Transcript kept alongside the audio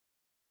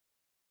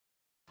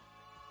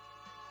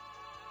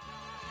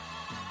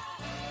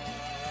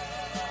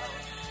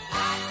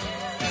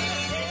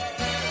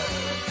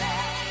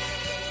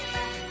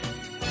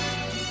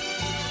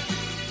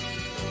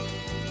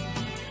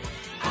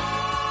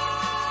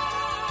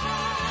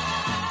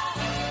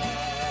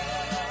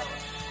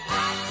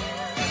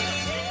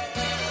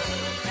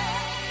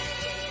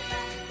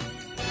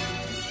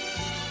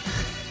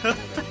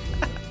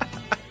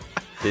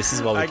This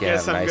is what we I can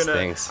guess have I'm nice gonna.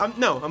 things.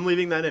 I'm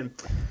leaving that in.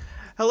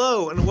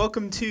 Hello and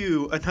welcome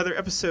to another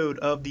episode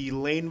of the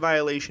Lane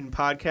Violation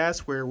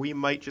Podcast, where we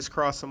might just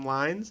cross some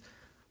lines.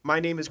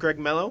 My name is Greg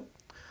Mello.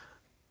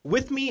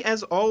 With me,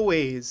 as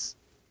always,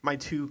 my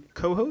two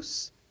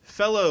co-hosts,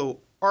 fellow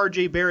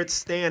RJ Barrett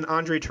stan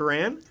Andre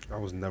Turan, I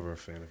was never a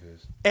fan of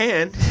his.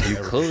 and You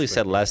clearly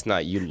said last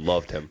night you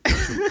loved him.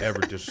 Don't you ever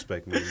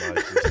disrespect me in my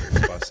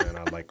existence by saying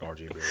I like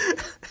RJ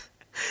Barrett.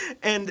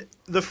 and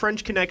the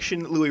French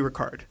connection, Louis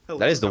Ricard. Hello,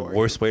 That is the how are you?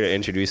 worst way to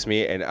introduce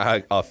me, and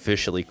I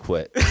officially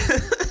quit.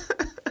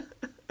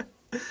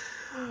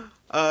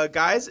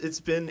 Guys,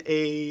 it's been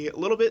a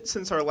little bit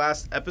since our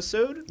last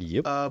episode.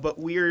 Yep. But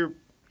we're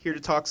here to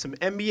talk some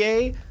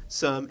NBA,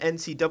 some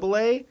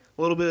NCAA,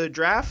 a little bit of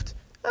draft.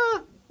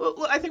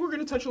 Well, I think we're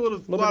going to touch a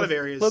lot of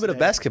areas. A little bit of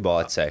today. basketball,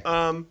 I'd say.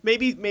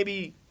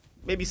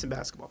 Maybe some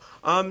basketball.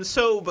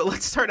 But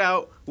let's start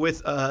out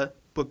with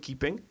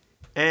bookkeeping,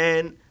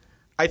 and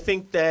I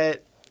think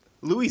that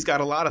Louis got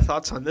a lot of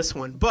thoughts on this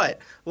one. But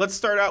let's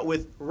start out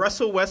with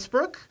Russell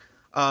Westbrook.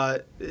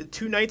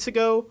 2 nights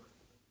ago,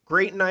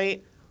 great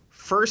night.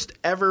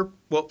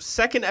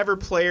 Second ever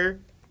player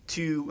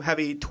to have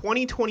a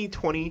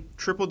 20-20-20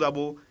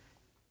 triple-double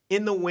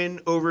in the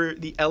win over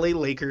the LA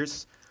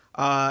Lakers.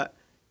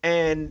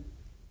 And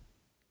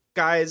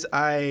guys,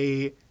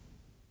 I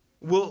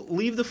will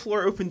leave the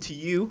floor open to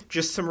you.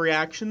 Just some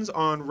reactions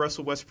on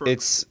Russell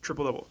Westbrook's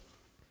triple-double.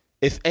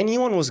 If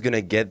anyone was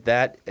gonna get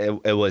that,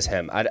 it was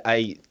him.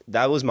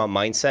 That was my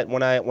mindset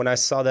when I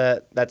saw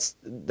that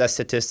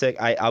statistic.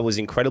 I was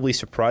incredibly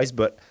surprised,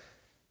 but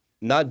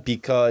not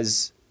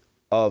because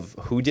of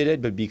who did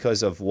it, but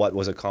because of what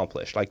was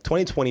accomplished. Like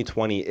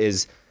 2020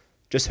 is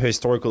just a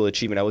historical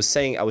achievement. I was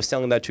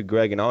telling that to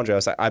Greg and Andre. I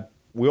was like,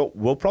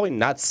 we'll probably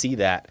not see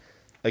that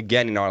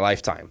again in our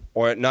lifetime,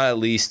 or not at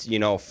least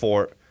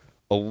for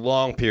a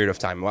long period of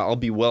time. I'll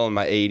be well in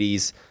my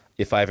 80s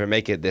if I ever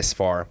make it this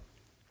far.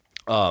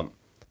 But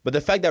the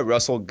fact that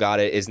Russell got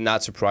it is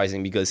not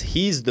surprising because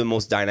he's the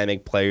most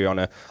dynamic player on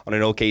an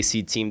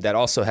OKC team that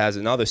also has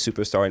another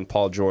superstar in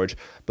Paul George.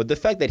 But the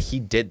fact that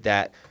he did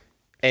that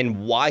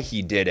and why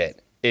he did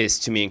it is,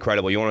 to me,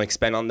 incredible. You want to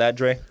expand on that,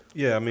 Dre?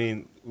 Yeah, I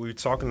mean, we're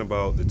talking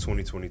about the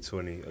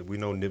 2020. We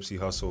know Nipsey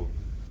Hussle.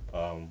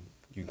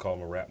 You can call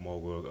him a rap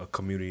mogul, a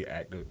community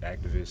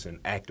activist,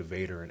 and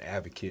activator and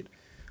advocate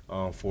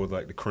for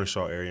like the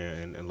Crenshaw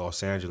area in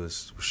Los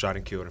Angeles. Was shot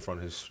and killed in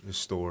front of his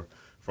store.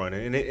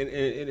 And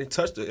it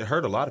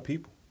hurt a lot of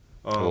people.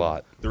 A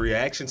lot. The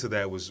reaction to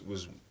that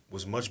was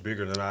much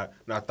bigger than I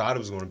thought it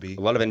was going to be. A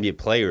lot of NBA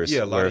players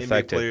a lot were of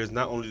affected. NBA players.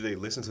 Not only did they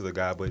listen to the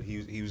guy, but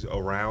he was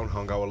around,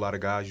 hung out with a lot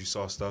of guys. You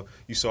saw stuff.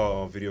 You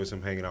saw videos of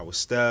him hanging out with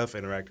Steph,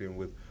 interacting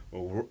with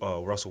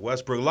Russell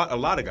Westbrook. A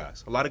lot of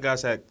guys. A lot of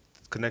guys had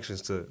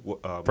connections to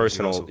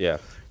personal, yeah.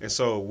 And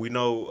so we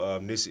know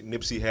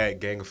Nipsey had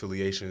gang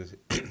affiliations,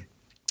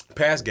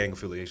 past gang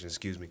affiliations,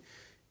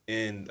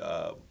 in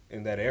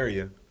that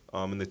area.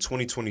 And the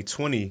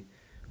 2020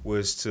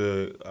 was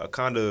to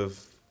kind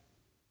of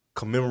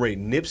commemorate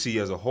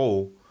Nipsey as a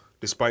whole,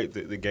 despite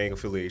the gang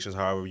affiliations,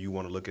 however you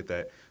want to look at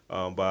that,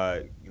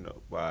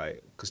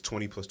 because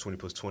 20 plus 20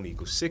 plus 20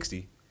 equals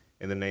 60,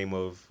 and the name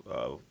of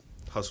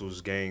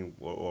Hustle's gang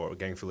or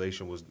gang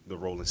affiliation was the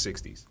Rolling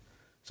 60s.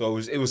 So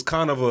it was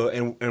kind of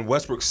and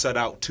Westbrook set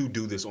out to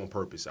do this on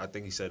purpose. I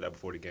think he said that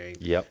before the game.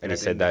 Yep, and he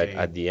said that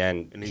at the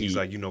end. And he's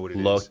like, you know what it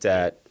looked is.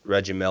 at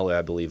Reggie Miller,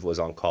 I believe, was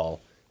on call,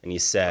 and he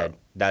said,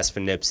 "That's for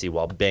Nipsey,"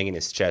 while banging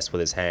his chest with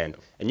his hand.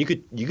 And you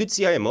could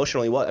see how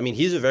emotional he was. I mean,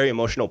 he's a very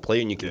emotional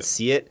player, and you can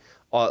see it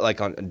like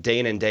on day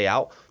in and day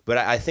out. But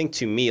I think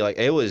to me, like,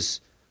 it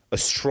was a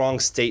strong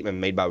statement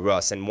made by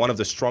Russ, and one of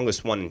the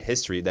strongest one in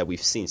history that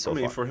we've seen so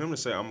far. For him to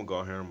say, "I'm gonna go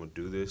out here and I'm gonna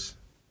do this,"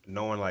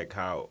 knowing like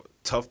how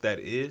tough that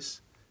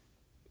is.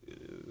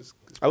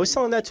 I was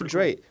telling that to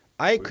Dre.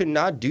 I could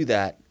not do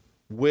that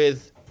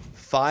with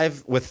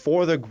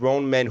four other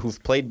grown men who've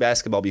played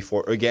basketball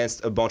before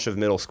against a bunch of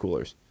middle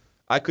schoolers.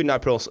 I could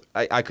not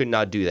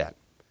do that.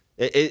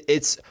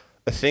 It's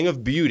a thing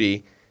of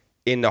beauty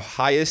in the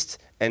highest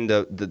and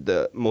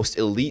the most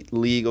elite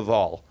league of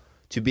all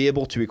to be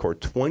able to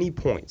record 20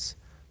 points,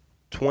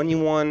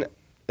 21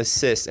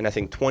 assists, and I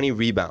think 20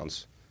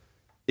 rebounds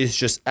is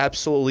just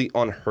absolutely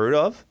unheard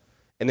of.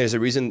 And there's a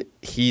reason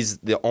he's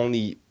the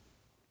only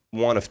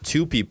one of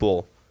two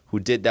people who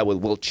did that with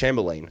Wilt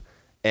Chamberlain,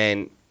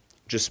 and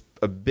just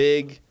a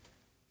big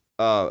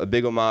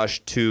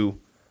homage to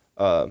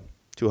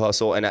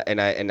Hustle, and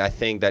I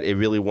think that it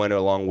really went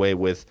a long way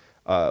with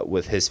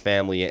his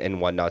family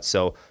and whatnot.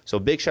 So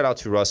big shout out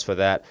to Russ for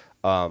that.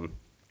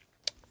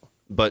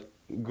 But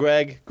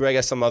Greg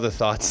has some other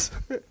thoughts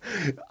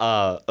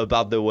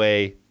about the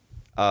way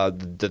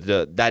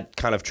that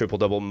kind of triple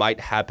double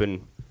might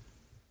happen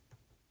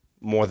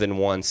more than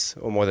once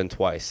or more than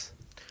twice.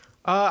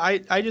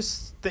 I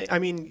just think,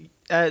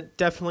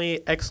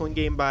 definitely excellent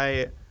game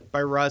by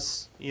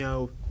Russ.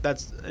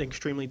 That's an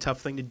extremely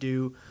tough thing to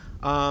do.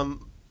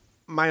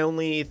 My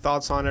only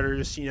thoughts on it are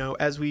just,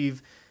 as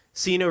we've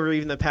seen over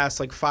even the past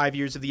 5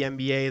 years of the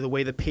NBA, the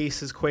way the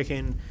pace is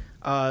quickened,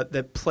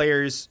 that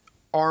players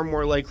are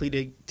more likely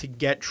to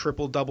get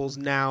triple doubles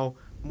now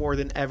more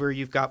than ever.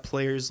 You've got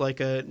players like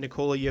a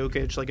Nikola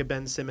Jokic, like a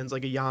Ben Simmons,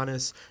 like a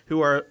Giannis,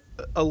 who are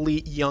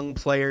elite young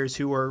players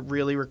who are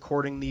really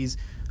recording these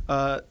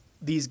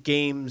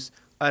games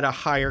at a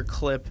higher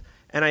clip.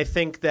 And I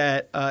think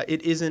that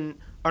it isn't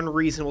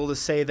unreasonable to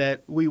say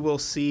that we will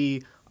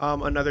see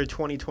another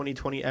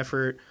 2020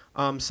 effort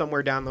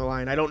somewhere down the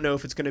line. I don't know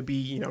if it's going to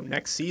be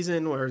next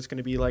season or it's going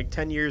to be like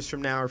 10 years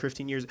from now or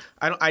 15 years.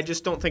 I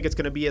just don't think it's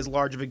going to be as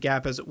large of a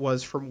gap as it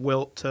was from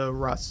Wilt to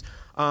Russ.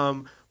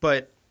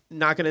 But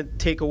not going to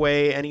take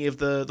away any of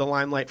the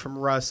limelight from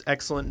Russ.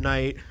 Excellent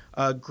night,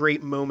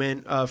 great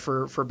moment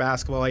for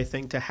basketball. I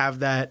think to have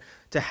that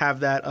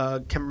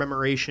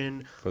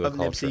commemoration of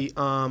culture.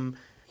 Nipsey,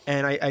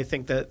 and I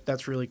think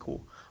that's really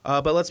cool.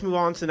 But let's move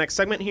on to the next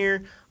segment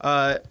here.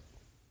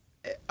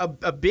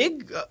 A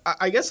big,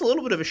 I guess, a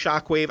little bit of a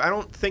shockwave. I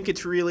don't think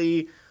it's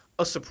really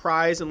a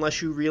surprise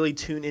unless you really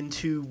tune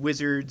into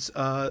Wizards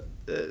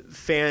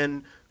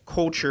fan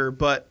culture,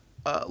 but.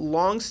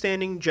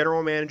 Long-standing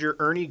general manager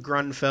Ernie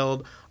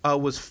Grunfeld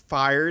was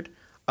fired,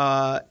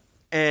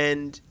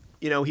 and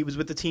he was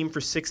with the team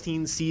for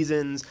 16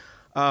 seasons.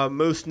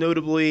 Most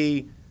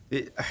notably,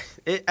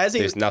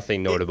 there's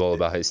nothing notable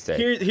about his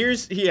stay.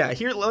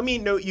 Here. Let me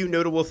note you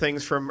notable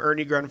things from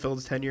Ernie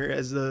Grunfeld's tenure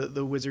as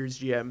the Wizards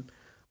GM.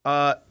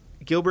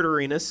 Gilbert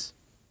Arenas.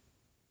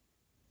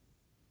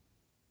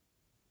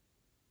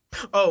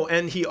 Oh,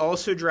 and he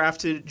also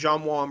drafted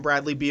John Wall and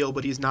Bradley Beal,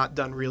 but he's not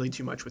done really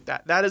too much with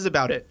that. That is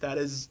about it. That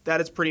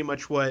is pretty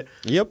much what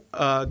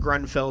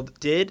Grunfeld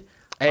did.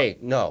 Hey,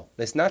 no,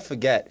 let's not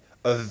forget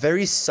a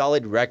very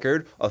solid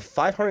record of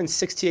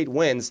 568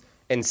 wins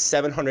and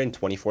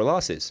 724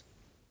 losses.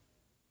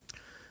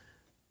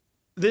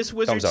 This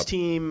Wizards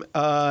team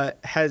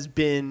has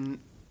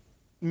been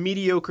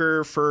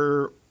mediocre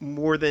for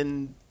more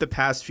than the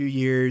past few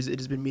years. It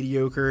has been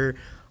mediocre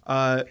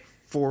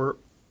for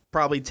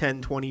probably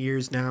 10, 20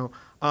 years now.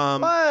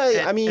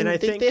 I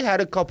think they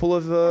had a couple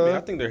of... I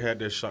think they had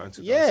their shot in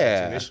 2016.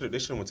 Yeah. They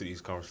should have went to the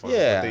East Conference Finals.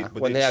 Yeah,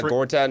 when they had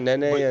Gortat,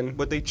 Nene,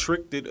 But they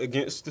tricked it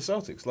against the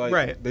Celtics.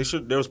 Right.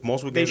 There was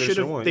multiple games they should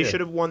have won. They should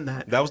have won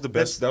that. That was the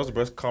best. That was the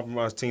best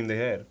compromised team they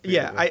had.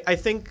 Yeah, I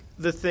think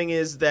the thing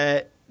is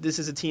that this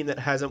is a team that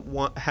hasn't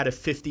had a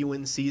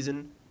 50-win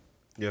season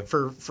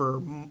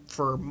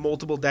for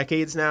multiple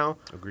decades now.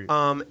 Agreed.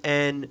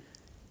 And...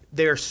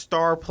 their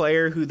star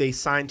player, who they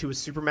signed to a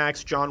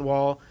supermax, John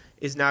Wall,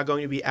 is now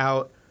going to be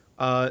out.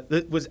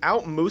 Was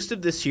out most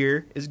of this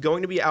year, is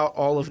going to be out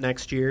all of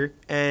next year,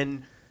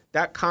 and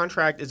that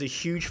contract is a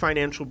huge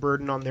financial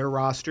burden on their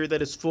roster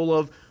that is full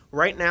of,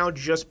 right now,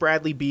 just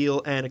Bradley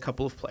Beal and a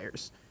couple of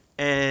players.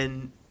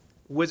 And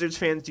Wizards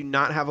fans do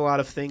not have a lot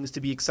of things to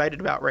be excited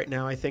about right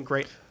now. I think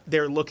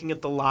they're looking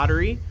at the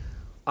lottery,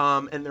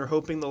 and they're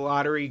hoping the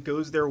lottery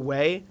goes their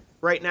way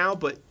right now,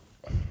 but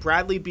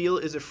Bradley Beal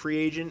is a free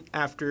agent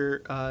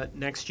after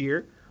next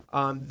year.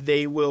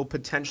 They will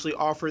potentially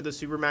offer the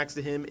supermax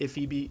to him if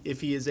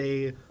he is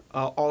a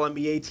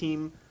All-NBA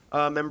team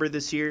member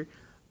this year.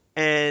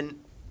 And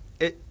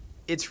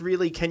it's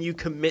really, can you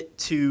commit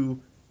to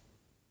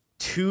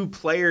two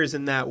players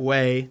in that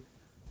way?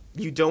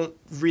 You don't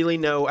really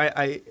know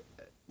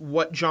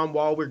what John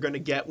Wall we're going to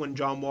get when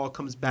John Wall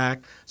comes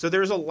back. So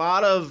there's a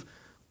lot of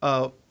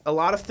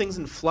things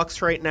in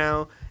flux right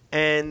now,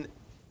 and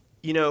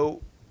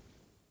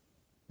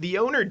the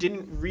owner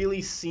didn't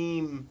really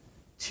seem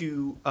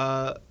to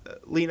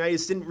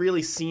Leonidas didn't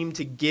really seem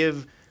to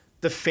give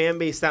the fan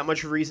base that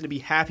much reason to be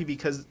happy,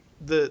 because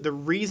the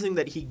reason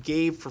that he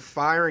gave for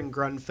firing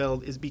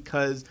Grunfeld is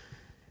because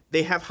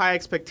they have high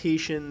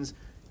expectations,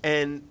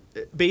 and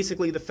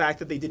basically the fact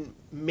that they didn't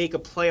make a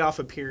playoff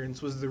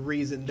appearance was the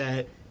reason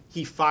that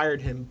he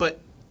fired him. But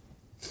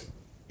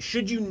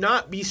should you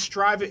not be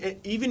striving,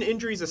 even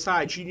injuries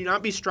aside, should you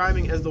not be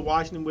striving as the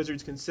Washington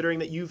Wizards, considering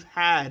that you've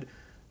had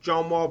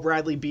John Wall,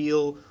 Bradley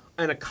Beal,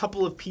 and a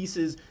couple of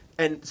pieces,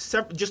 and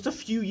just a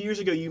few years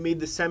ago you made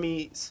the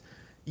semis.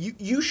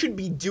 You should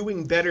be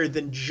doing better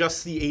than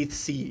just the 8th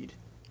seed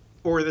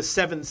or the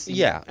 7th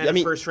seed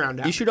and first round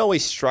out. You should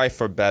always strive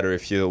for better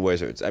if you're the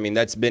Wizards. I mean,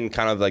 that's been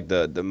kind of like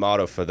the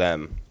motto for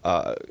them,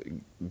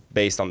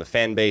 based on the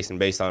fan base and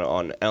based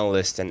on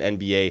analysts and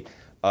NBA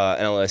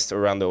analysts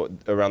around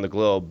the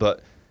globe.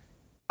 But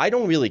I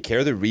don't really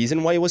care the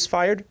reason why he was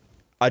fired.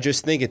 I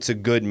just think it's a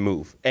good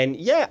move. And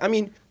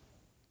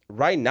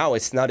right now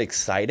it's not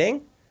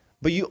exciting,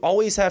 but you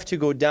always have to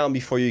go down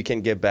before you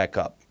can get back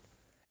up.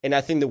 And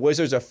I think the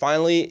Wizards are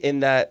finally in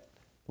that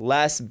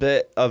last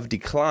bit of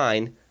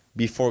decline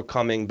before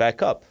coming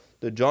back up.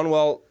 The John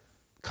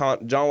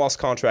Wall's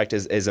contract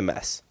is a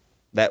mess.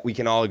 That we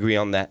can all agree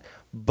on that.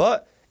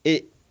 But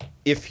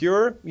if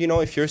you're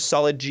a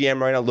solid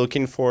GM right now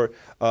looking for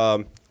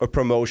a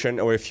promotion,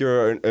 or if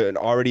you're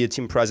already a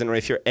team president, or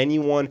if you're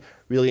anyone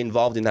really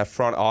involved in that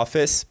front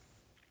office,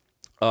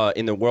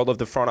 in the world of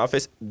the front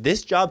office,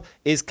 this job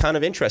is kind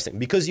of interesting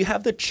because you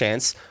have the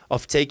chance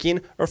of taking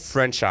a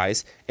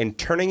franchise and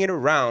turning it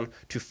around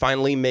to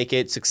finally make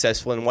it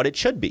successful in what it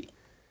should be.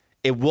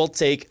 it will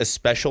take a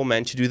special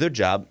man to do their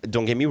job.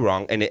 Don't get me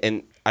wrong,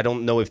 and I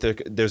don't know if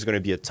there's going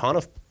to be a ton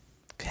of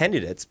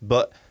candidates,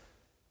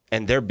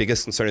 and their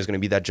biggest concern is going to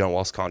be that John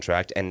Wall's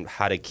contract and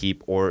how to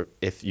keep, or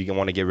if you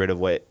want to get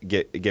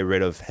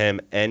rid of him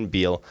and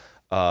Beal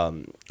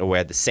away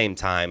at the same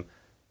time.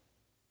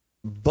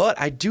 But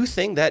I do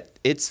think that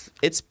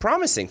it's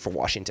promising for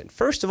Washington.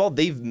 First of all,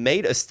 they've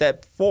made a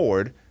step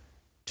forward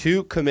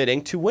to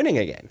committing to winning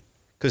again,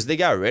 because they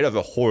got rid of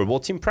a horrible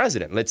team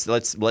president.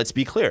 Let's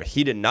be clear.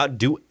 He did not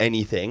do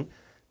anything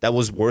that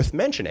was worth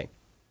mentioning.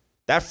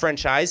 That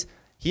franchise,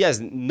 he has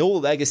no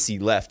legacy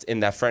left in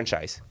that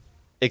franchise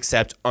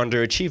except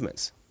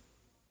underachievements.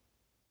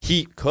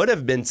 He could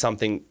have been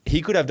something.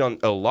 He could have done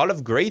a lot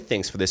of great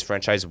things for this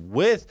franchise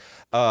with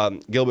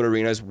Gilbert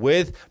Arenas,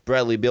 with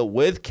Bradley Beal,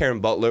 with Karen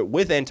Butler,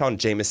 with Anton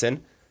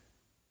Jameson,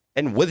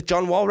 and with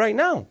John Wall right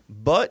now.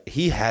 But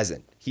he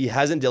hasn't. He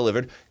hasn't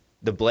delivered.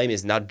 The blame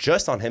is not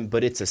just on him,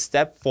 but it's a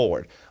step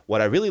forward.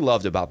 What I really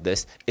loved about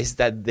this is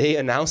that they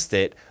announced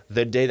it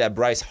the day that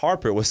Bryce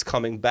Harper was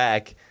coming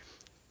back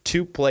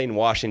to play in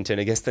Washington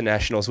against the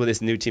Nationals with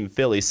his new team,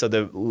 Philly. So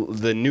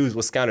the news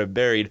was kind of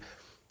buried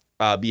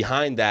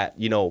behind that,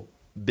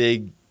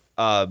 big,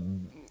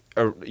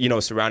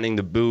 surrounding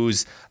the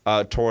boos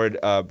toward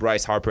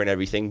Bryce Harper and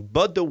everything.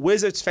 But the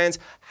Wizards fans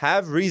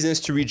have reasons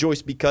to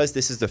rejoice because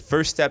this is the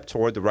first step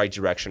toward the right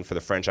direction for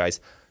the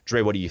franchise.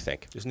 Dre, what do you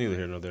think? It's neither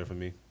here nor there for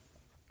me.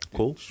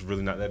 Cool. It's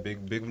really not that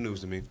big of news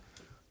to me.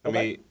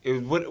 Okay. I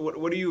mean,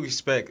 what do you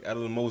expect out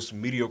of the most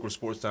mediocre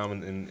sports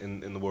town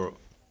in the world?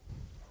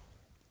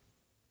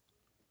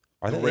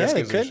 The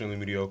Redskins are extremely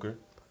mediocre.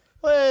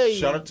 Hey.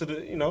 Shout out to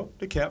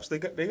the Caps. They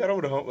got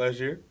over the hump last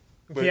year.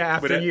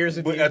 After years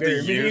of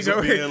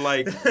being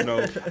like, we're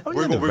going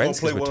to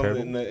play well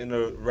terrible. in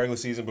the regular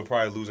season, but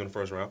probably lose in the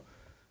first round.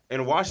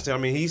 And Washington, I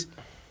mean,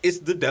 it's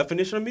the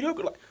definition of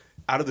mediocre. Like,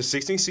 out of the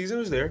 16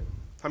 seasons there,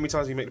 how many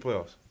times did he make the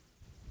playoffs?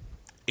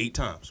 8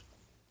 times.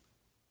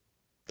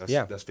 That's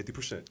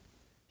 50%.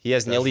 He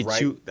has nearly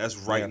two. That's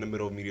right in the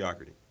middle of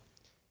mediocrity.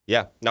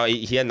 Yeah. No,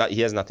 he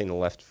has nothing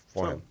left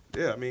for him.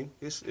 Yeah, I mean,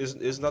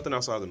 it's nothing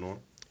outside the norm.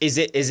 Is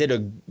it a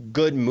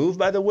good move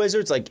by the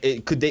Wizards? Like,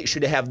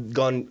 should they have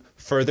gone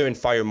further and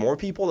fire more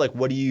people? Like,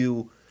 where do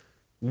you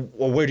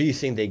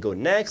think they go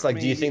next?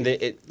 Like, do you think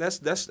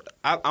that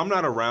I'm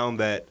not around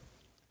that.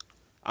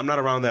 I'm not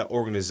around that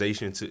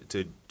organization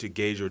to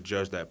gauge or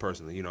judge that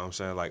personally. You know what I'm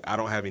saying? Like, I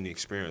don't have any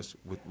experience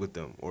with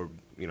them, or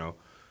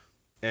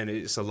and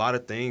it's a lot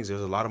of things.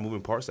 There's a lot of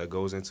moving parts that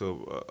goes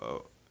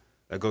into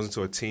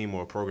a team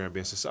or a program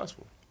being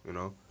successful.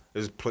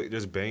 There's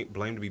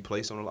blame to be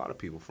placed on a lot of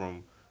people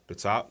from the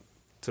top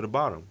to the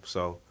bottom.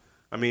 So,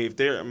 if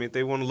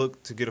they want to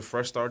look to get a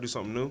fresh start, do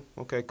something new,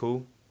 okay,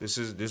 cool.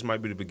 This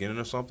might be the beginning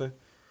of something.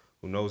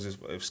 Who knows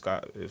if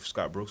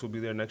Scott Brooks will be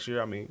there next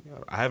year? I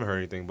haven't heard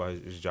anything about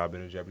his job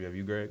in jeopardy. Have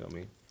you, Greg?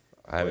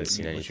 I haven't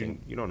seen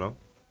anything. You don't know.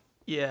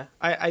 Yeah,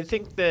 I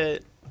think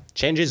that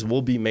changes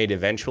will be made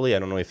eventually. I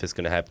don't know if it's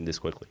going to happen this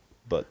quickly,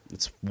 but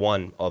it's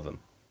one of them.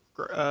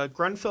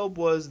 Grunfeld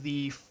was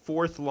the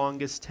 4th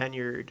longest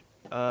tenured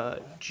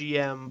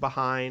GM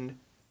behind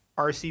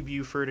R.C.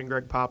 Buford and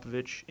Greg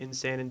Popovich in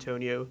San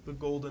Antonio. The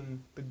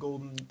golden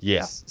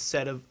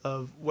set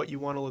of what you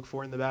want to look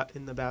for in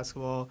the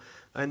basketball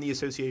and the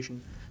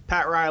association.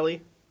 Pat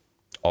Riley,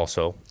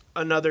 also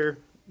another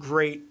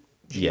great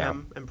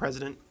GM and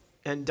president,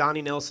 and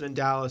Donnie Nelson in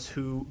Dallas,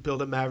 who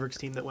built a Mavericks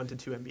team that went to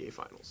 2 NBA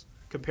Finals.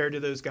 Compared to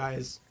those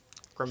guys,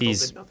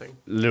 Grunfeld did nothing.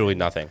 Literally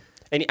nothing.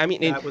 And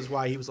that was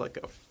why he was let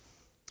go.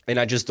 And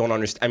I just don't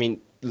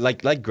understand.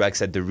 Like Greg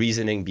said, the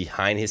reasoning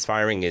behind his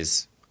firing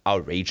is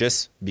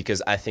outrageous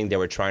because I think they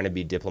were trying to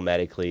be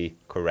diplomatically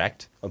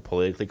correct and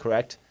politically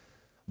correct.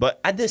 But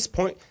at this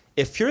point,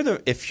 if you're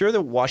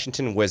the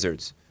Washington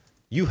Wizards,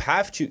 you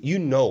have to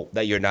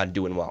that you're not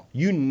doing well.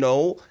 You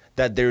know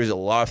that there's a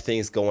lot of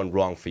things going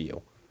wrong for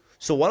you.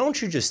 So why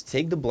don't you just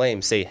take the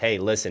blame, say, hey,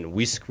 listen,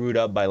 we screwed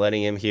up by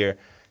letting him here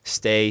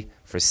stay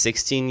for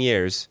 16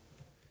 years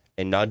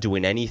and not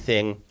doing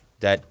anything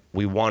that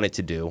we wanted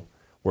to do.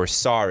 We're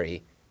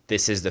sorry.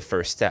 This is the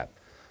first step.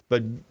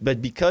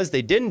 But because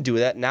they didn't do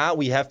that, now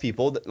we have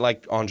people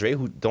like Andre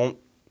who don't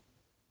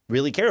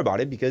really care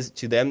about it because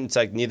to them it's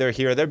like neither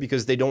here or there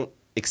because they don't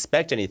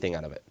expect anything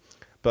out of it.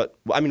 But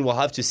we'll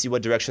have to see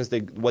what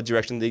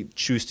direction they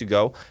choose to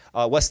go.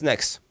 What's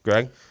next,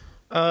 Greg?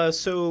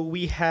 So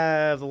we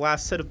have the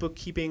last set of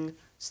bookkeeping.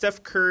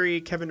 Steph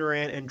Curry, Kevin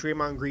Durant, and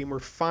Draymond Green were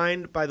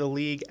fined by the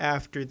league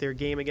after their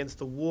game against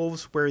the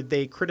Wolves, where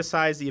they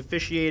criticized the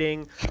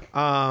officiating.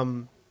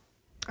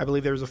 I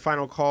believe there was a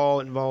final call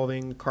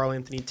involving Karl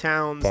Anthony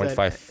Towns.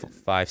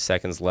 0.5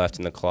 seconds left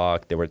in the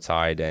clock. They were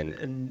tied,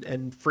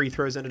 and free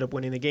throws ended up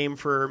winning the game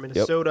for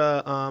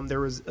Minnesota. Yep. There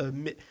was a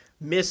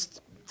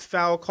missed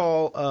foul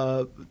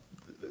call,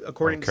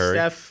 according to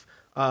Steph,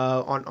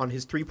 on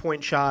his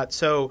 3-point shot.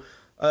 So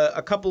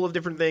a couple of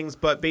different things,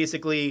 but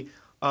basically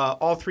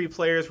all 3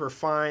 players were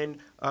fined.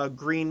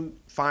 Green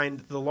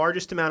fined the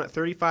largest amount at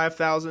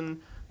 $35,000.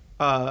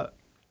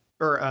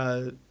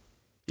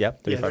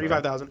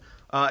 $35,000.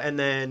 And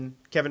then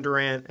Kevin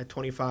Durant at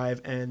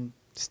 25 and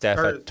Steph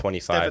at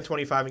 25. Steph at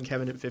 25 and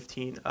Kevin at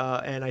 15.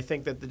 And I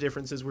think that the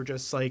differences were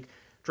just like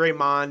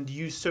Draymond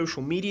used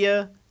social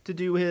media to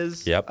do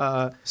his. Yep.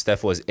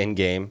 Steph was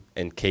in-game,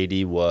 and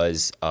KD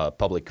was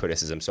public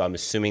criticism. So I'm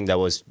assuming that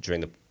was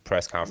during the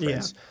press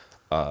conference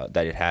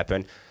that it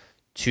happened.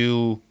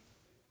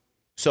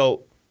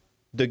 So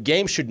the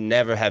game should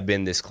never have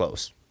been this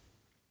close.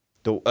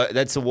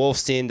 That's a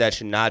Wolves team that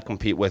should not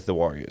compete with the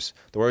Warriors.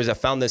 The Warriors have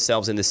found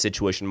themselves in this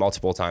situation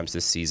multiple times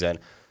this season.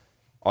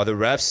 Are the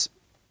refs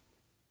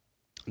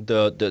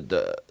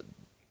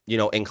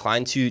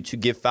inclined to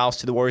give fouls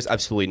to the Warriors?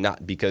 Absolutely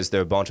not, because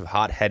they're a bunch of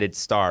hot-headed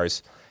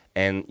stars,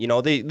 and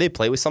they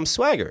play with some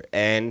swagger.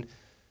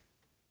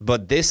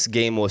 But this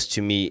game was,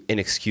 to me,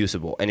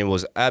 inexcusable, and it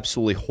was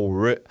absolutely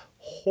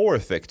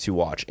horrific to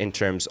watch in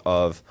terms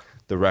of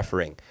the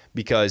refereeing,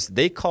 because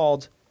they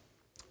called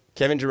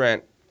Kevin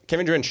Durant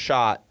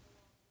shot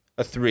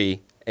a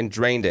three and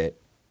drained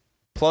it,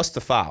 plus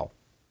the foul.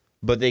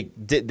 But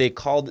they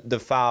called the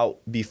foul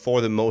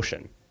before the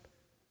motion,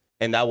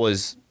 and that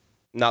was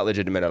not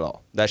legitimate at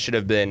all. That should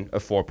have been a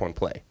 4-point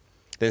play.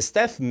 Then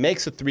Steph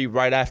makes a three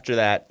right after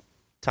that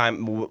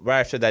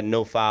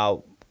no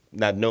foul,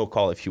 that no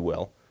call, if you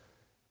will.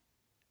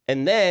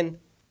 And then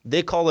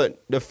they call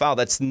it the foul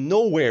that's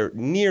nowhere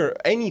near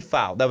any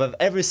foul that I've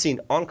ever seen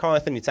on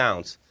Karl-Anthony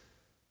Towns,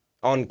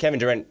 on Kevin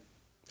Durant,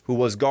 who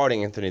was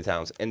guarding Anthony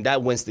Towns, and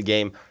that wins the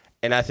game.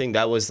 And I think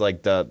that was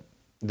like the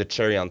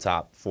cherry on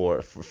top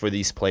for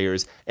these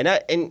players. And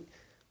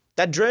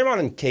that Draymond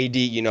and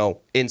KD,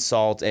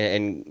 insult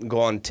and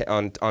go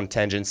on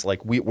tangents,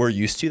 like we're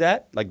used to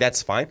that. Like,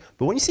 that's fine.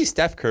 But when you see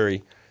Steph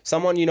Curry,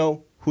 someone,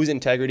 whose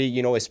integrity,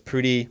 is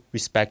pretty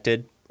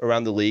respected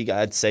around the league,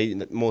 I'd say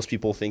that most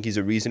people think he's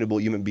a reasonable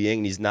human being,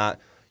 and he's not,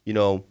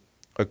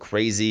 a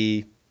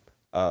crazy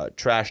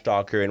trash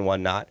talker and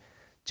whatnot.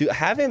 To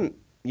have him,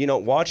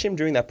 watch him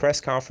during that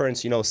press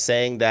conference,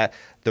 saying that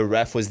the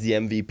ref was the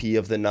MVP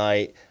of the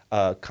night,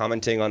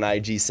 commenting on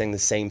IG saying the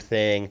same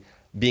thing,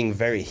 being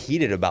very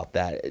heated about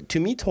that, to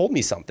me told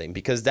me something,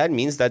 because that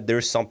means that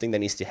there's something that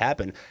needs to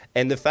happen.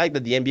 And the fact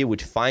that the NBA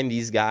would fine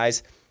these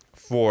guys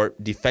for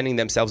defending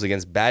themselves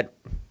against bad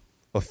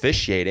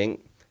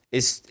officiating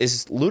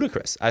is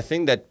ludicrous. I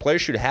think that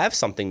players should have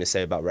something to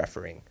say about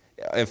refereeing,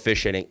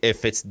 officiating,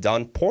 if it's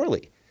done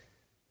poorly.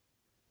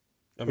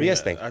 What do you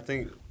guys think? I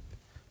think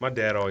my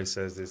dad always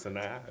says this, and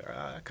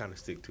I kind of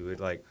stick to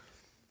it. Like,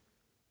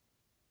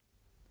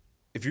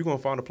 if you're going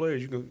to find the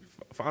players, you can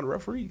find the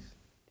referees.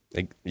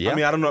 Yeah. I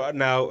mean, I don't know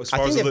now. As far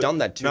I think as they've done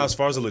that too. Now, as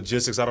far as the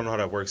logistics, I don't know how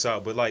that works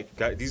out. But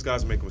these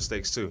guys make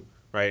mistakes too,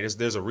 right?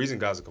 There's a reason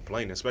guys are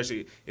complaining,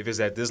 especially if it's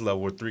at this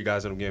level where 3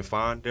 guys end up getting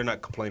fined. They're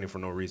not complaining for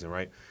no reason,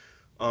 right?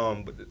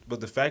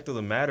 But the fact of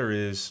the matter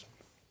is,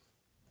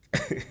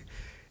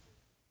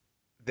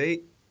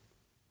 they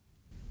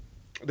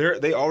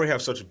already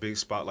have such a big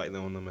spotlight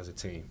on them as a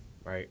team,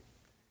 right?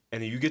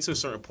 And then you get to a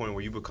certain point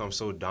where you become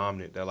so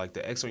dominant that like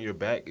the X on your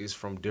back is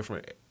from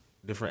different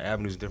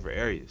avenues, different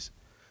areas.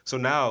 So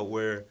now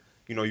where,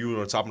 you were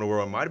on top of the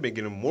world and might have been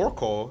getting more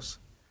calls,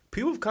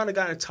 people have kind of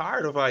gotten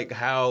tired of like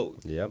how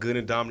good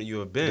and dominant you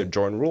have been. The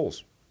Jordan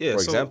rules, for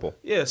example.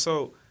 Yeah,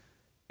 so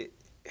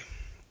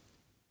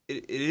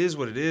it is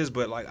what it is,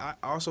 but like I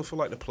also feel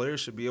like the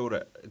players should be able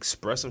to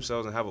express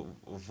themselves and have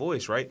a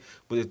voice, right?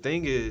 But the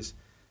thing is,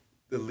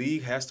 the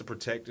league has to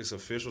protect its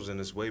officials in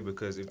this way,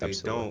 because if they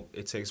don't,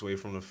 it takes away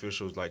from the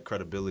officials' like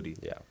credibility.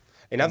 Yeah.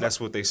 And that's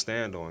what they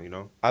stand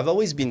on, I've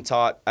always been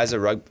taught as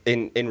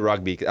in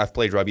rugby. I've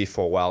played rugby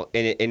for a while,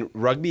 and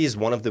rugby is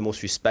one of the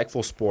most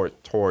respectful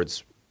sport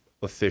towards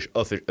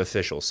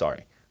officials.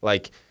 Sorry,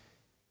 like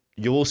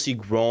you will see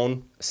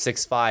grown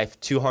 6'5",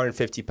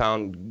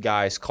 250-pound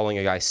guys calling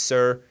a guy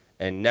sir,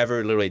 and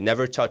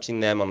never touching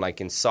them on like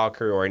in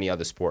soccer or any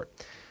other sport.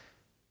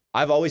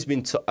 I've always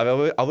been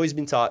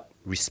taught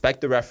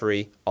respect the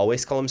referee,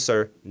 always call him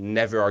sir,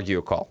 never argue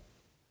a call.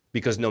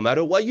 Because no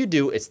matter what you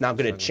do, it's not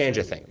going to change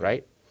a thing,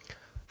 right?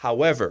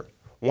 However,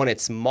 when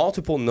it's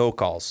multiple no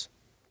calls,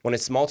 when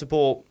it's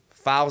multiple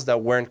fouls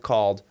that weren't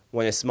called,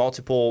 when it's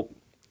multiple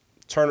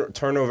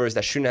turnovers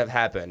that shouldn't have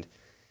happened,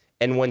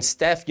 and when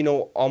Steph,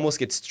 almost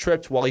gets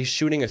tripped while he's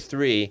shooting a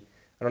three,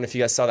 I don't know if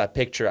you guys saw that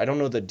picture. I don't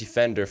know the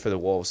defender for the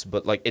Wolves,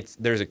 but like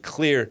there's a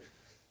clear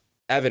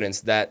evidence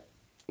that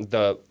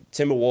the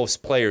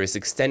Timberwolves player is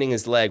extending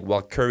his leg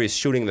while Curry is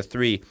shooting the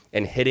three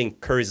and hitting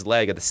Curry's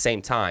leg at the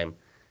same time.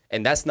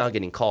 And that's not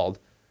getting called.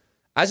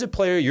 As a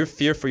player, you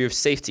fear for your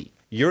safety.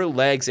 Your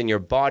legs and your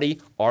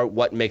body are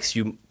what gets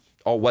you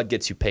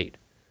paid.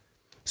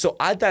 So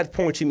at that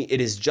point, to me,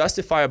 it is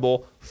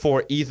justifiable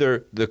for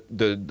either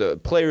the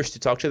players to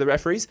talk to the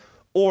referees,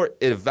 or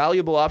a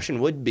valuable option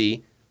would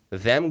be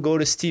them go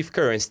to Steve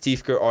Kerr and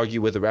Steve Kerr argue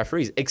with the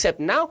referees. Except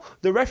now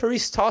the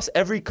referees toss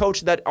every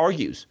coach that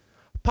argues.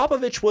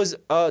 Popovich was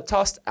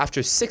tossed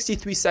after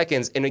 63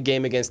 seconds in a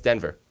game against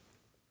Denver,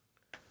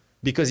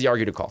 because he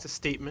argued a call. It's a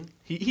statement.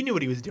 He knew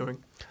what he was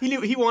doing.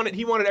 He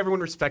wanted everyone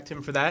to respect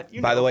him for that.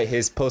 By the way,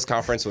 his post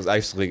conference was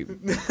actually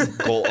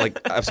gold, like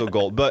absolute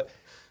gold. But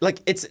like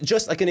it's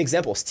just like an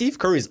example. Steve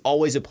Kerr is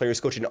always a player's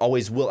coach and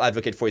always will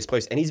advocate for his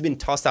players, and he's been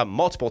tossed out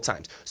multiple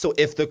times. So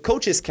if the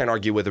coaches can't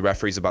argue with the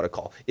referees about a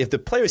call, if the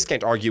players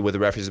can't argue with the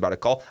referees about a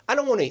call, I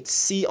don't want to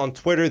see on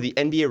Twitter the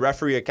NBA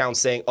referee account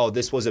saying, "Oh,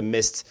 this was a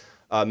missed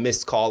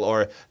call,"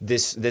 or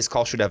this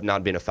call should have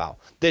not been a foul.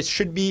 There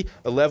should be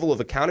a level of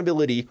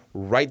accountability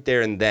right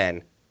there and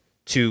then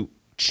to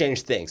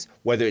change things,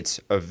 whether it's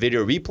a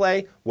video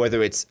replay,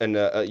 whether it's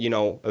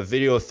a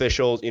video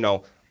official,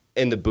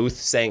 in the booth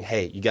saying,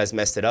 "Hey, you guys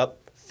messed it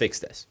up, fix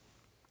this."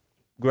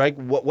 Greg,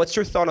 what's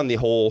your thought on the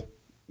whole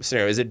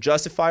scenario? Is it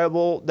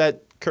justifiable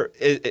that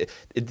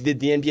did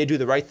the NBA do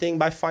the right thing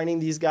by finding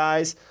these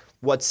guys?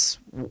 What's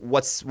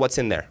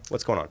in there?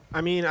 What's going on? I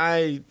mean,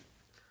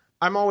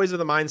 I'm always of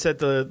the mindset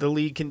the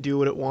league can do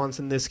what it wants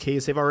in this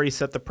case. They've already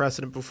set the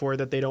precedent before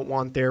that they don't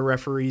want their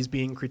referees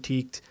being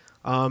critiqued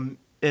in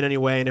any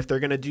way. And if they're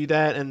going to do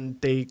that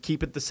and they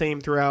keep it the same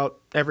throughout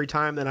every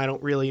time, then I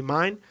don't really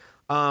mind.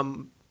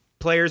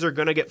 Players are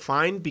going to get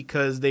fined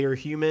because they are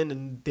human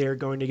and they're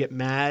going to get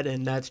mad.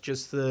 And that's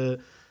just the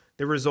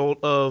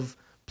result of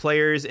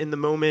players in the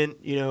moment,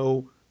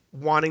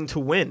 wanting to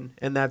win.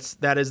 And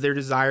that is their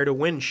desire to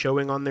win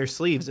showing on their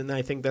sleeves. And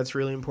I think that's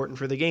really important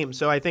for the game.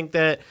 So I think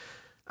that,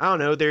 I don't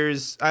know,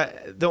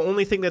 the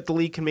only thing that the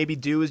league can maybe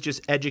do is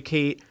just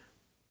educate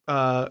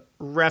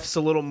refs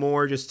a little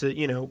more, just to,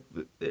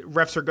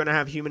 refs are going to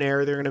have human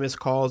error. They're going to miss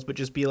calls, but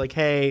just be like,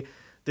 hey,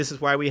 this is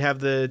why we have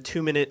the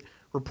 2-minute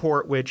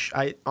report, which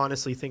I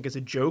honestly think is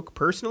a joke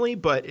personally.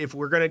 But if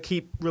we're going to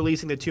keep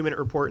releasing the 2-minute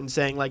report and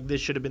saying like,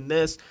 this should have been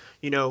this,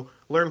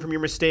 learn from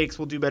your mistakes,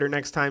 we'll do better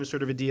next time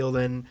sort of a deal,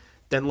 then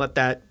let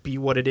that be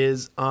what it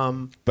is.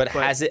 But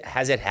has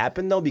it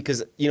happened though?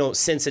 Because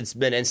since it's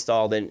been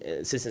installed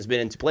and since it's been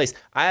into place,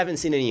 I haven't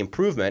seen any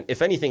improvement.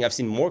 If anything, I've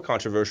seen more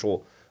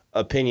controversial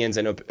opinions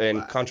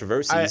and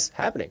controversies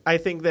happening. I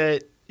think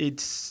that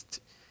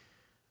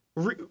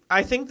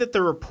I think that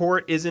the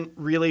report isn't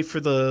really for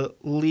the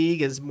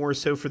league, as more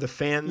so for the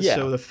fans. Yeah.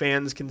 So the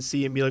fans can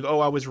see and be like, oh,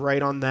 I was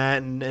right on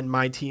that, and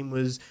my team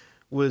was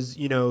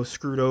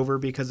screwed over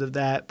because of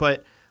that.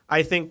 But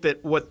I think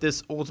that what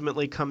this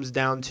ultimately comes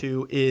down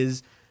to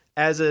is,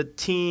 as a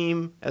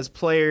team, as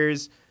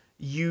players,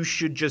 you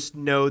should just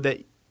know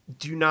that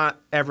do not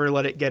ever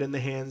let it get in the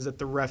hands that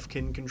the ref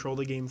can control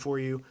the game for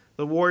you.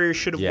 The Warriors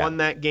should have won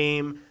that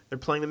game. They're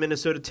playing the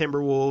Minnesota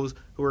Timberwolves,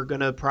 who are going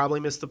to probably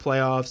miss the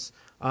playoffs.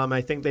 I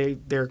think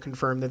they're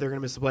confirmed that they're going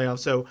to miss the playoffs.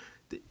 So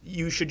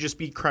you should just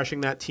be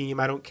crushing that team.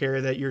 I don't care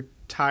that you're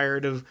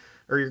tired of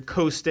or you're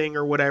coasting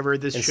or whatever.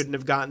 This shouldn't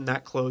have gotten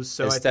that close.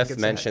 So and Steph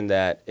mentioned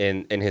that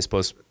in his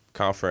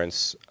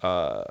post-conference,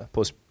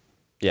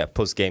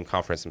 post-game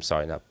conference. I'm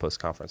sorry, not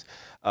post-conference.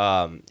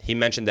 He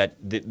mentioned that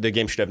the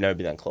game should have never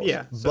been that close.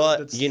 Yeah, so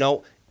but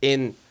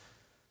in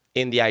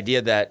the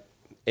idea that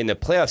in the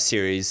playoff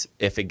series,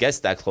 if it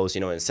gets that close,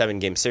 in a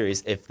 7-game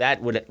series, if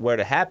that were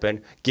to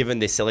happen, given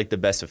they select the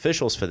best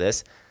officials for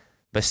this,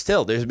 but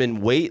still, there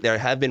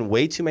have been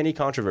way too many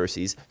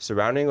controversies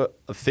surrounding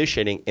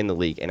officiating in the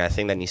league, and I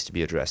think that needs to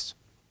be addressed.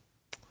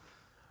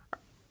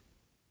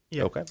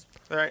 Yeah. Okay.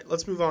 All right,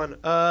 let's move on.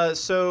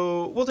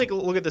 So we'll take a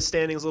look at the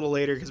standings a little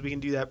later because we can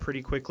do that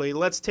pretty quickly.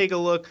 Let's take a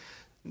look.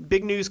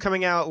 Big news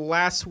coming out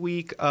last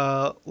week.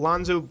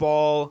 Lonzo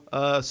Ball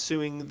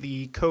suing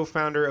the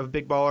co-founder of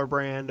Big Baller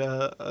Brand,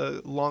 a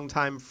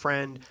longtime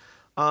friend.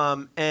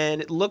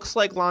 And it looks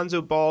like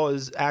Lonzo Ball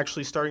is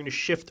actually starting to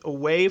shift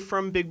away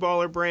from Big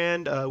Baller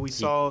Brand. We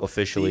saw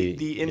officially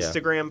the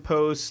Instagram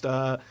post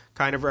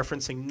kind of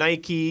referencing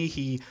Nike.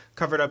 He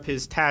covered up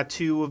his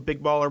tattoo of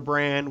Big Baller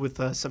Brand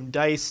with some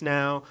dice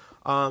now.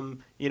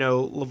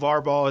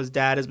 LeVar Ball, his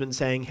dad, has been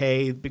saying,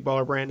 hey, Big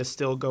Baller Brand is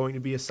still going to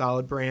be a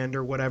solid brand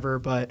or whatever.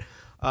 But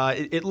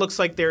it looks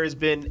like there has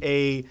been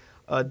a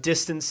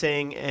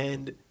distancing.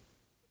 And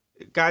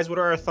guys, what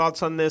are our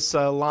thoughts on this?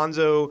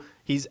 Lonzo,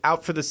 he's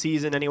out for the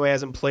season anyway,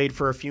 hasn't played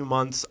for a few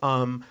months.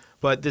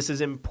 But this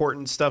is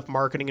important stuff.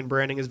 Marketing and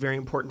branding is very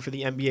important for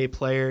the NBA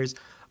players.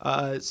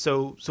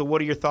 So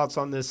what are your thoughts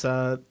on this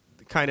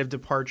kind of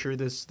departure,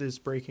 this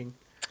breaking?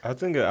 I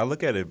think I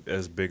look at it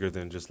as bigger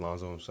than just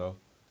Lonzo himself.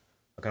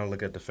 I kind of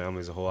look at the family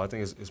as a whole. I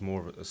think it's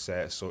more of a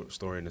sad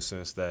story in the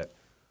sense that,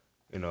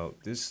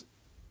 this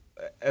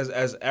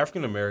as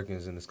African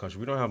Americans in this country,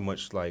 we don't have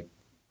much like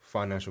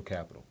financial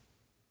capital.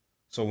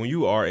 So when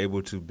you are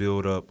able to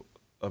build up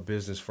a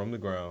business from the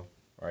ground,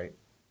 right,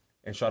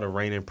 and try to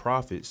rein in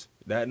profits,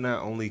 that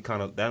not only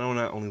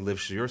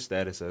lifts your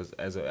status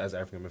as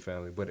African American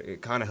family, but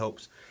it kind of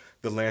helps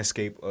the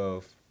landscape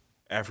of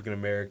African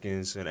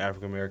Americans and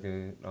African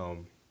American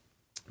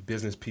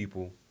business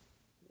people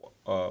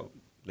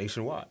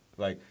nationwide.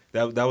 Like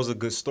that was a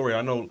good story.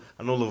 I know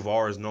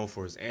LeVar is known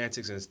for his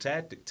antics and his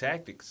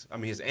tactics. I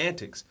mean his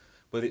antics,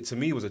 but to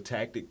me it was a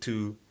tactic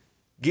to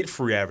get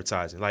free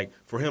advertising. Like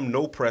for him,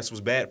 no press was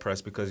bad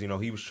press because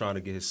he was trying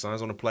to get his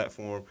sons on the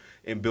platform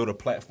and build a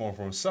platform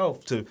for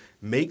himself to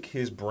make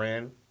his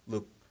brand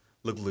look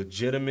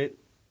legitimate,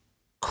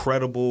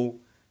 credible,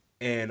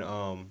 and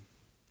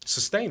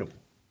sustainable.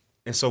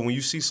 And so when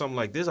you see something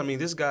like this, I mean,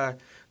 this guy,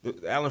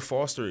 Alan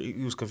Foster,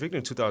 he was convicted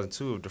in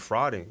 2002 of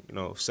defrauding,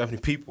 70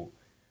 people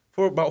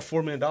for about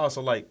 $4 million.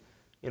 So, like,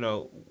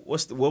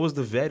 what was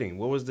the vetting?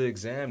 What was the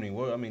examining?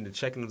 The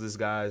checking of this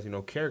guy's,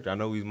 character. I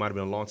know he might have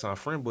been a longtime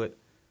friend, but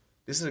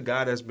this is a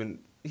guy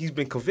he's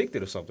been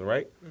convicted of something,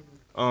 right?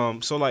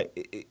 Mm-hmm. So, like,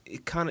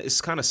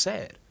 it's kind of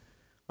sad.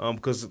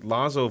 Because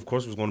Lonzo, of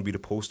course, was going to be the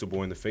poster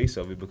boy in the face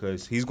of it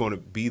because he's going to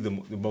be the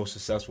most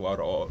successful out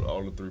of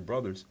all the three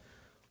brothers.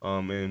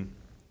 And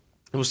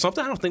it was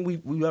something I don't think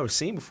we've ever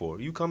seen before.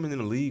 You coming in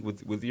the league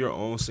with your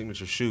own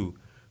signature shoe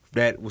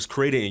that was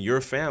created in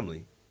your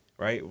family,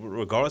 right?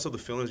 Regardless of the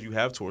feelings you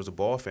have towards the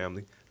Ball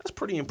family, that's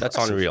pretty impressive.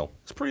 That's unreal.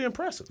 It's pretty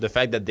impressive. The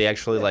fact that they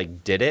actually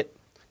did it,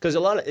 because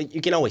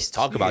you can always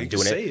talk about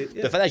doing it.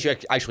 The fact that you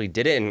actually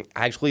did it and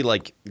actually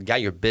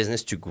got your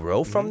business to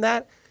grow from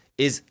that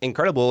is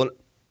incredible and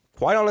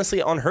quite honestly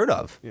unheard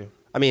of. Yeah.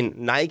 I mean,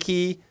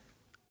 Nike,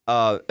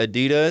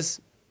 Adidas,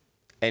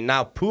 and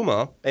now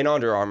Puma and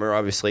Under Armour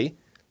obviously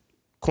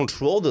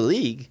control the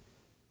league.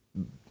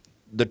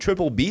 The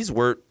Triple Bs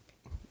were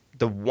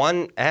the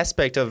one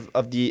aspect of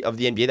the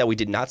NBA that we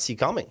did not see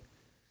coming,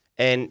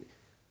 and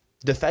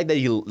the fact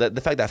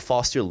that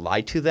Foster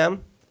lied to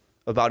them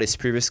about his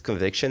previous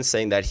convictions,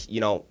 saying that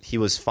he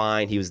was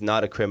fine, he was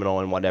not a criminal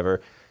and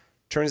whatever,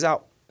 turns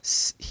out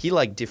he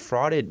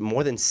defrauded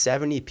more than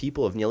 70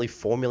 people of nearly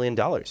 $4 million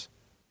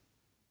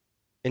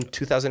in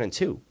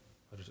 2002.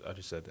 I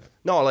just said that.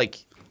 No,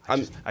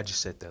 I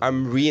just said that.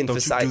 I'm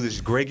re-emphasizing. Don't you do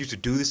this? Greg used to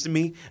do this to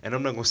me, and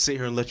I'm not going to sit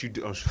here and let you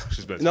do.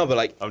 No,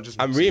 but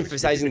I'm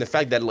re-emphasizing the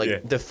fact that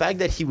the fact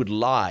that he would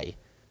lie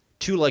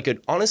to an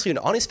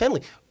honest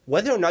family.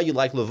 Whether or not you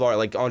like LeVar,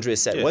 like Andrea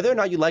said, whether or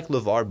not you like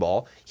LeVar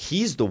Ball,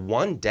 he's the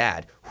one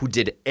dad who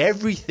did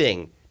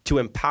everything to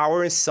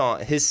empower his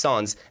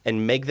sons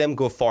and make them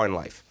go far in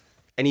life.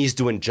 And he's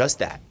doing just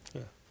that.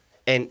 Yeah.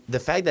 And the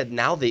fact that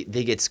now they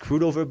get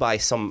screwed over by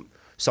some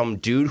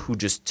dude who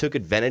just took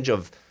advantage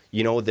of,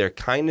 their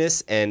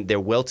kindness and their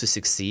will to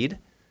succeed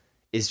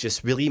is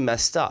just really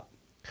messed up.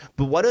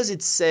 But what does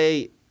it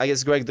say, I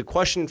guess, Greg, the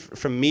question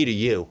from me to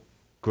you,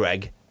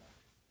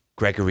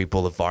 Gregory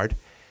Boulevard,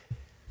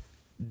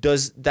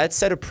 does that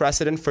set a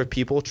precedent for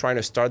people trying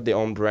to start their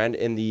own brand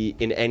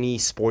in any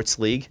sports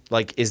league?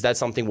 Is that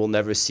something we'll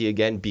never see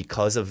again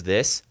because of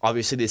this?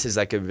 Obviously, this is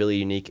a really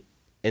unique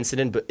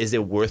incident, but is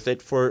it worth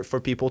it for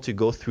people to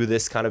go through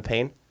this kind of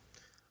pain?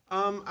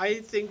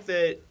 I think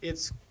that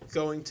it's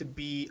going to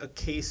be a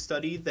case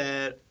study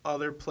that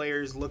other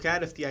players look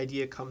at if the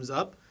idea comes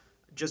up,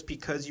 just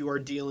because you are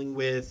dealing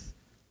with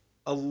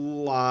a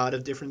lot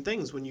of different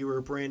things when you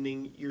are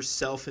branding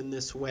yourself in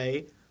this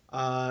way.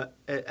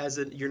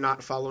 You're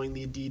not following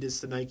the Adidas,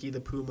 the Nike,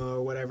 the Puma,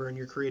 or whatever, and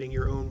you're creating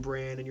your own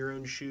brand and your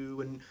own shoe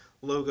and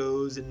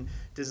logos and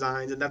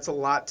designs, and that's a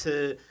lot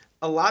to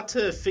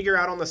figure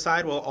out on the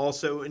side while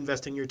also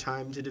investing your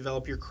time to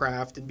develop your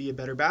craft and be a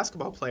better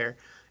basketball player.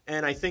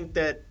 And I think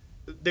that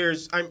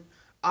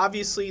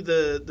obviously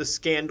the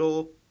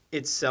scandal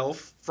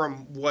itself,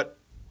 from what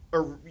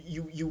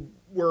you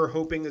were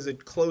hoping as a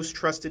close,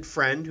 trusted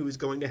friend who is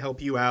going to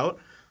help you out,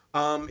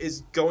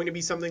 is going to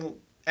be something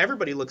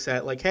everybody looks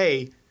at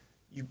hey,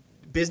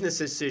 business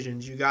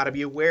decisions, you got to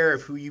be aware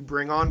of who you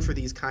bring on for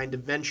these kind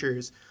of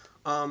ventures.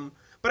 But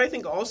I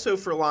think also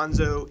for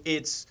Lonzo,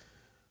 it's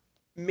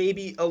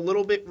maybe a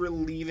little bit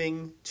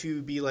relieving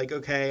to be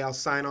okay, I'll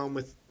sign on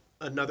with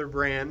another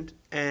brand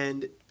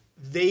and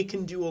they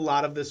can do a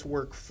lot of this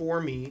work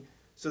for me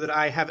so that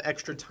I have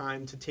extra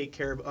time to take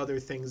care of other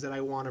things that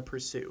I want to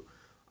pursue.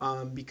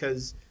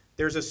 Because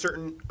there's a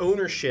certain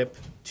ownership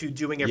to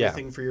doing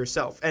everything for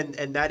yourself. And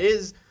that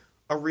is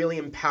a really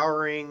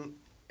empowering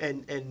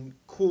and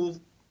cool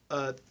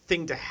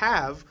thing to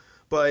have,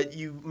 but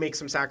you make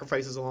some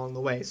sacrifices along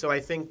the way. So I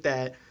think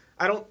that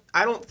I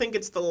don't think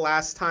it's the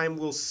last time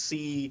we'll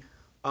see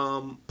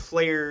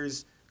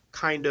players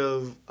kind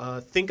of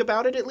think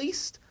about it, at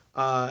least.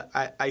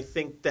 I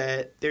think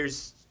that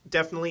there's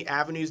definitely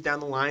avenues down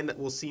the line that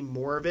we'll see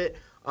more of it.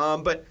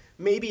 But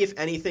maybe if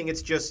anything,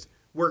 it's just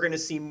we're going to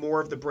see more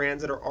of the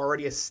brands that are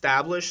already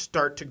established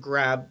start to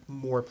grab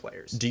more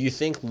players. Do you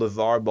think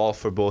LeVar Ball,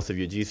 for both of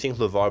you, do you think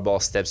LeVar Ball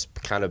steps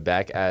kind of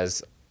back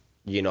as,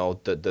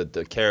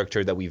 the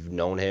character that we've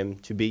known him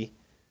to be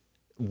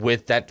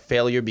with that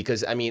failure?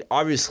 Because,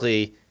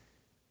 obviously,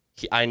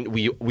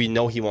 we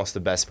know he wants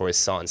the best for his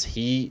sons.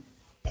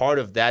 Part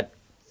of that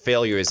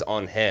failure is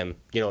on him,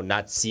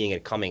 not seeing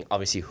it coming.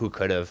 Obviously, who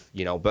could have,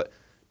 but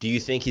do you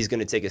think he's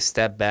going to take a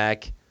step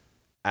back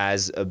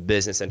as a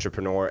business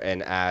entrepreneur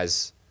and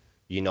as,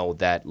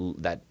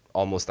 that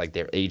almost like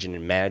their agent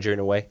and manager in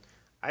a way?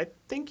 I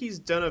think he's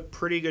done a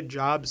pretty good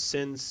job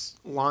since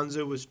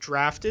Lonzo was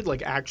drafted,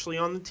 actually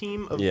on the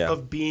team,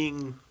 of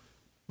being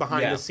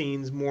behind the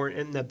scenes, more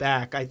in the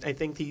back. I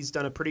think he's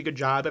done a pretty good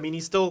job. He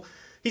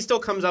still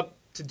comes up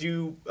to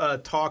do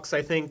talks,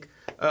 I think,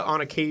 on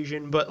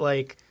occasion, but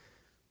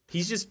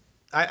he's just,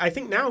 I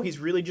think now he's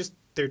really just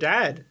their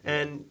dad,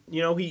 and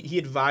he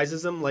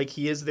advises them like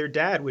he is their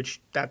dad,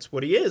 which that's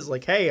what he is.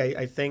 Hey,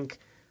 I think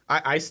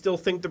I still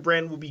think the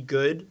brand will be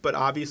good, but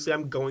obviously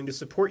I'm going to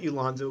support you,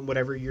 Lonzo, in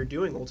whatever you're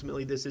doing.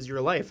 Ultimately, this is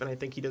your life, and I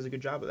think he does a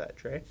good job of that,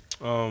 Trey.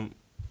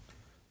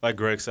 Like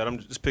Greg said, I'm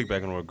just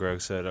piggybacking on what Greg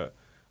said.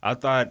 I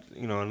thought,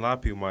 and a lot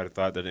of people might have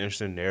thought that an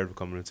interesting narrative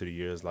coming into the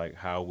year is like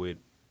how would,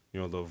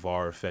 the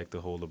VAR affect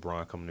the whole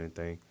LeBron coming in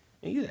thing.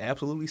 And he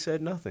absolutely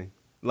said nothing.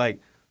 Like,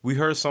 we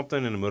heard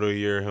something in the middle of the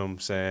year, him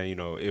saying,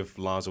 if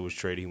Lonzo was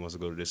traded, he wants to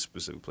go to this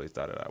specific place,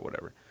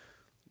 whatever.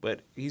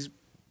 But he's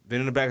been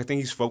in the back. I think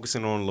he's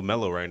focusing on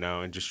LaMelo right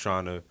now and just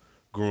trying to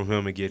groom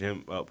him and get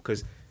him up.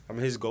 Because,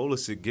 his goal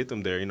is to get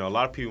them there. A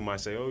lot of people might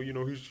say,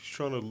 he's just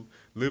trying to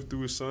live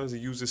through his sons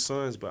and use his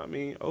sons. But,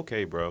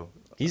 okay, bro.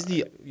 He's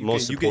the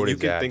most supportive You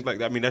can dad. think like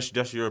that.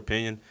 That's your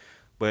opinion.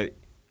 But,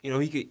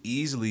 he could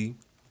easily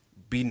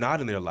be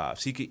not in their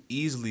lives. He could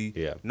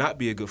easily not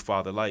be a good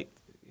father. Like,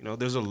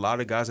 there's a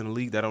lot of guys in the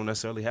league that don't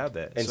necessarily have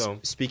that. And so,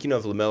 speaking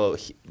of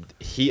LaMelo,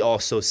 he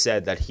also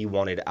said that he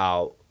wanted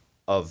out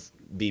of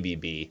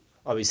BBB.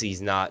 Obviously,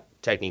 he's not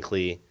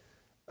technically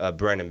a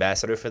brand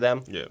ambassador for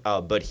them.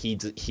 Yeah. But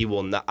he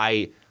will not.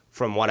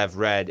 From what I've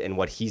read and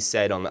what he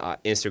said on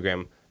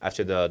Instagram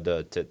after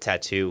the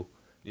tattoo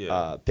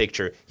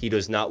picture, he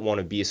does not want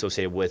to be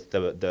associated with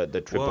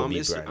the Triple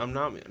B brand.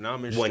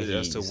 I'm interested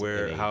as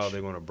to how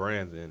they're going to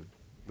brand then,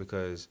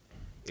 because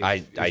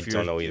I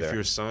don't know either. If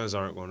your sons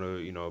aren't going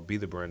to be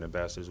the brand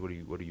ambassadors, what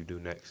do you do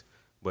next?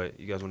 But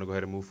you guys want to go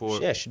ahead and move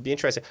forward? Yeah, should be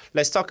interesting.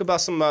 Let's talk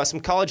about some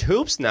college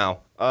hoops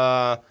now.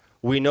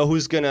 We know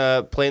who's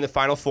gonna play in the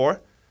Final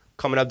Four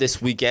coming up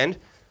this weekend.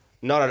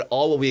 Not at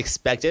all what we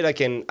expected. I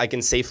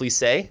can safely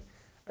say,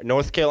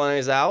 North Carolina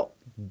is out.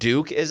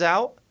 Duke is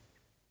out.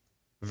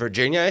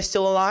 Virginia is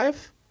still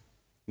alive.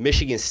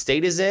 Michigan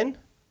State is in.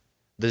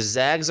 The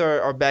Zags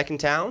are back in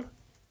town.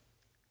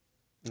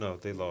 No,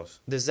 they lost.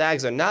 The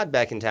Zags are not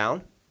back in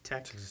town.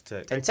 Texas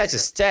Tech. And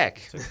Texas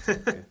Tech.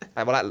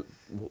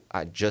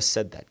 I just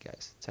said that,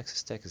 guys.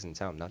 Texas Tech is in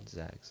town, not the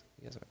Zags.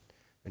 You guys are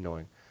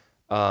annoying.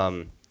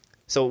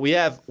 So we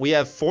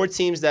have 4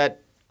 teams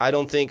that I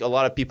don't think a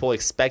lot of people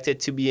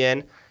expected to be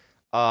in.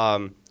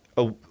 A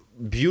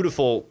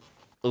beautiful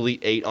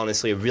Elite Eight,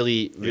 honestly, a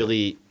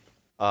really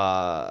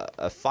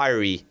a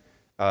fiery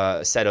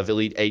set of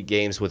Elite Eight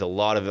games with a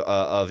lot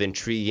of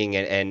intriguing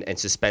and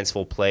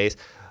suspenseful plays.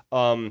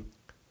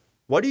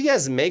 What do you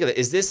guys make of it?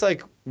 Is this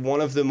like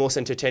one of the most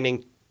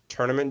entertaining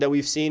tournament that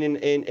we've seen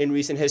in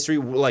recent history?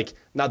 Like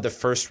not the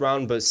first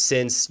round, but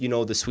since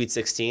the Sweet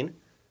 16.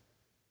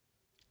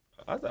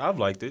 I've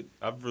liked it.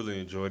 I've really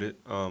enjoyed it.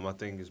 I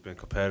think it's been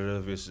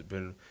competitive. It's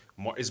been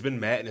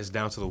madness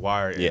down to the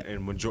wire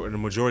in the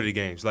majority of the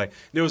games. Like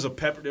there was a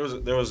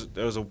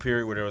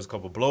period where there was a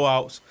couple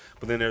blowouts,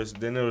 but then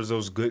there was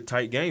those good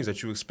tight games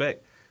that you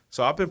expect.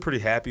 So I've been pretty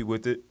happy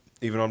with it,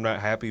 even though I'm not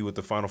happy with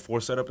the Final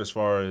Four setup as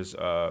far as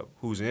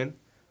who's in,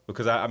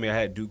 because I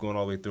had Duke going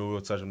all the way through.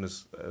 We'll touch on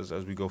this as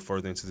we go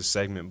further into the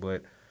segment,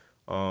 but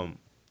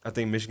I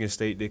think Michigan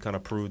State did kind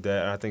of prove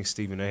that. And I think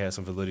Stephen A. had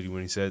some validity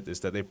when he said this,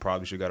 that they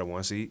probably should have got a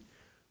 1 seed.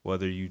 I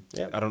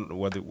don't know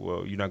whether,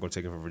 well, you're not going to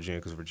take it from Virginia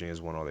because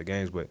Virginia's won all their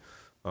games, but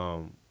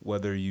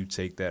whether you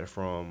take that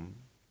from,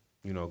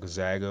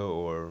 Gonzaga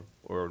or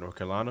North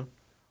Carolina.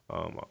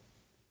 And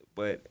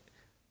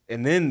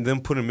then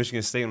them putting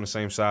Michigan State on the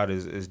same side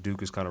as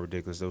Duke is kind of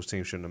ridiculous. Those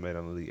teams shouldn't have met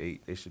on the Elite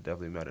Eight. They should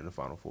definitely have met in the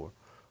Final Four.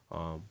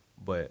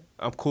 But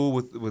I'm cool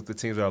with the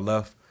teams that are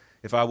left.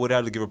 If I would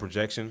have to give a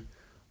projection,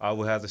 I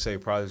would have to say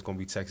probably it's going to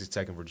be Texas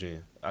Tech and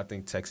Virginia. I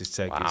think Texas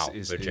Tech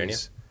is Virginia.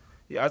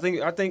 Yeah,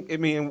 I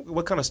mean,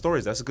 what kind of story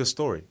is that? That's a good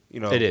story.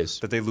 It is.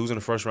 That they lose in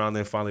the first round,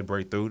 then finally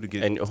break through to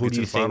get. And who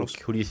do you finals.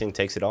 think? Who do you think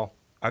takes it all?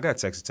 I got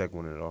Texas Tech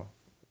winning it all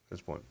at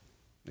this point.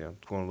 Yeah,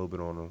 going a little bit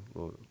on a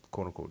little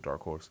quote unquote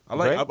dark horse. I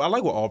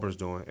like what Auburn's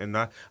doing, and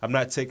I'm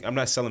not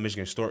selling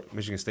Michigan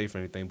State for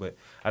anything, but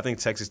I think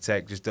Texas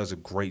Tech just does a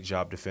great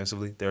job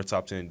defensively. They're a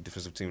top 10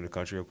 defensive team in the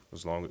country,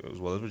 as well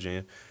as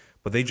Virginia.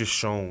 But they just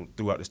shown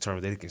throughout this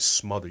tournament they can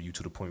smother you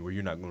to the point where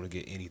you're not going to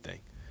get anything.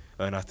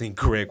 And I think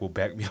Greg will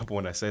back me up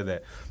when I say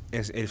that.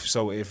 And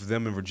if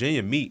them and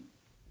Virginia meet,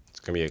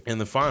 it's gonna be in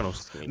the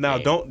finals. Now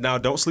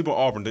don't sleep on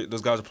Auburn.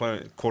 Those guys are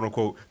playing quote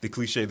unquote the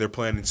cliche. They're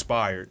playing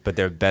inspired. But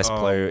their best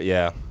player,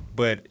 yeah.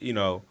 But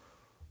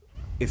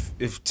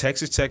if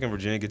Texas Tech and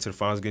Virginia get to the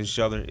finals against each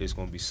other, it's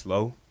going to be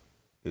slow.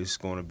 It's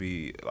going to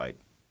be like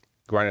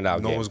grinding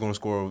out. No one's going to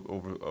score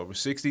over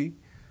 60.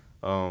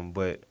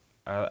 But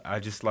I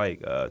just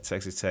like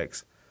Texas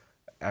Tech's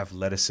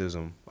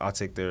athleticism. I'll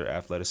take their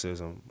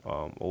athleticism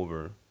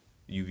over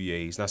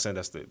UVA's. Not saying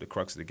that's the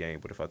crux of the game,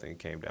 but if I think it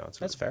came down to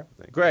that's fair.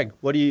 Greg,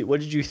 what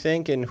did you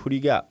think, and who do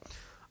you got?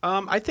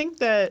 I think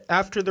that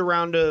after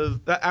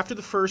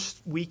the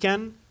first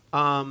weekend,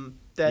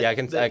 I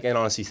can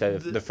honestly say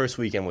the first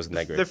weekend wasn't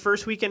that great. The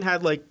first weekend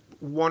had like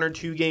 1 or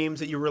 2 games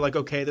that you were like,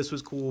 okay, this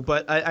was cool.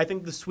 But I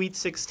think the Sweet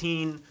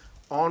 16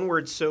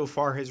 onwards so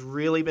far has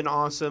really been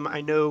awesome.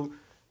 I know,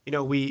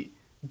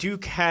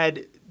 Duke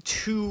had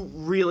 2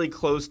 really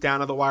close down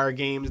to the wire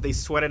games. They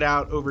sweated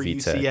out over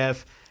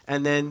UCF,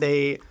 and then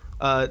they,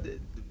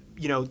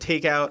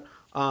 take out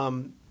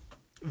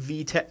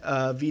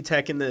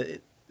VTech in the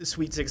the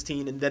Sweet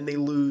 16, and then they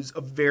lose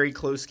a very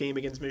close game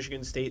against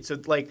Michigan State. So,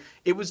 like,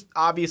 it was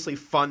obviously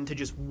fun to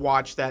just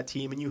watch that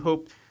team, and you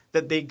hope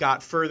that they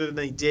got further than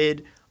they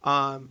did.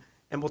 And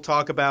we'll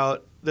talk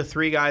about the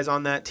three guys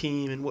on that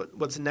team and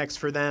what's next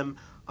for them.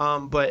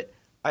 But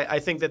I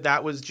think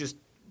that was just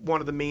one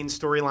of the main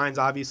storylines,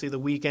 obviously, the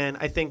weekend.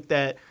 I think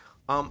that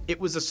it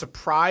was a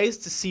surprise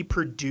to see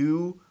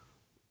Purdue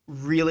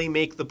really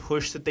make the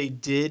push that they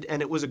did,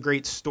 and it was a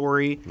great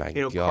story.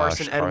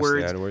 Carson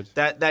Edwards.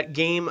 That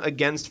game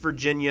against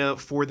Virginia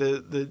for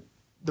the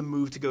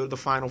move to go to the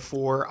Final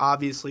Four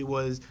obviously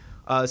was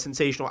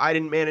sensational. I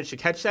didn't manage to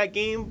catch that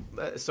game,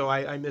 so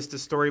I missed the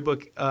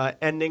storybook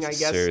ending, I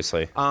guess.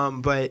 Seriously.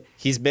 But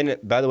he's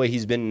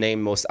been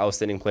named most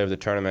outstanding player of the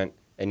tournament,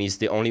 and he's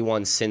the only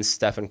one since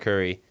Stephen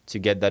Curry to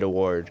get that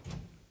award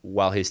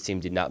while his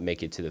team did not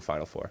make it to the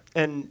Final Four.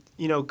 And,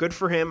 good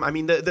for him. I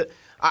mean,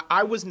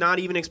 I was not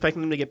even expecting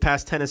them to get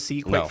past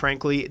Tennessee, quite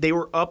frankly. They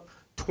were up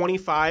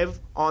 25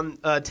 on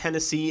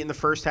Tennessee in the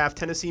first half.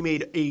 Tennessee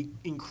made a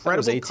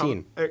incredible. It was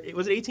 18.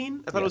 Was it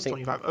 18? I thought it was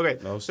 25. Okay,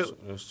 no,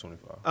 it was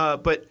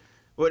 25. But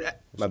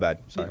my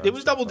bad. Sorry. It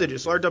was double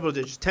digits, large double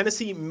digits.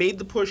 Tennessee made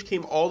the push,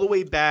 came all the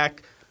way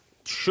back.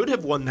 Should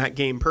have won that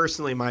game,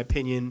 personally, in my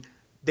opinion.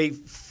 They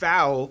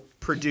foul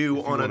Purdue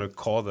if you want to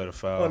call that a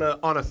foul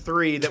on a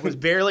three that was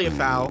barely a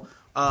foul.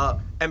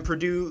 And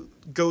Purdue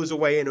goes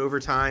away in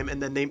overtime,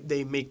 and then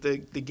they make the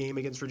game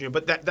against Virginia.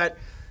 But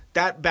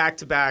that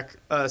back-to-back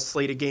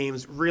slate of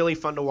games, really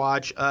fun to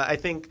watch. I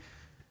think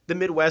the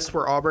Midwest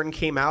where Auburn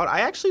came out, I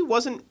actually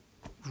wasn't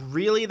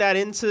really that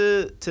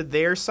into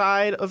their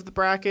side of the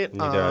bracket.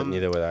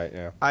 Neither was I,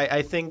 yeah.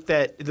 I think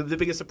that the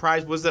biggest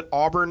surprise was that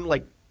Auburn,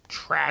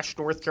 trashed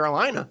North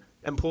Carolina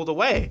and pulled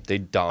away. They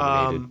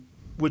dominated.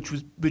 Which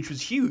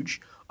was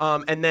huge.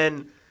 And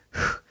then...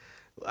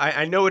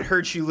 I know it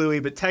hurts you, Louis,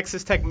 but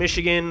Texas Tech,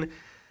 Michigan,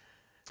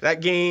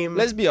 that game.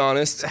 Let's be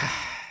honest.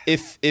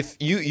 If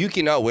you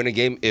cannot win a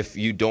game if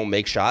you don't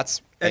make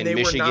shots, and they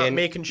Michigan, were not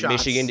making shots.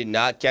 Michigan did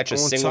not catch a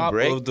single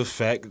break. On top of the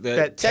fact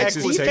that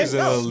Texas Tech is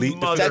an elite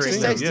Texas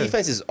Tech's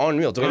defense is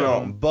unreal. Don't get me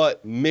wrong,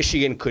 but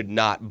Michigan could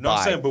not buy. No,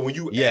 I'm saying, but when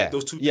you add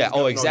those two teams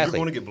together, exactly.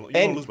 You're going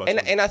to lose by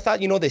 20. And I thought,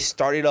 they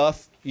started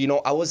off.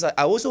 I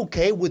was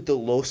okay with the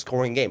low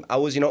scoring game. I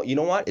was, you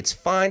know what? It's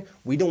fine.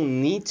 We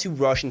don't need to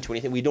rush into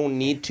anything. We don't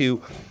need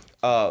to,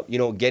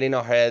 get in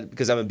our head,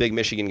 because I'm a big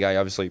Michigan guy.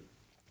 Obviously,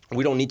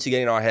 we don't need to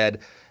get in our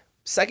head.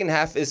 Second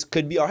half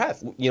could be our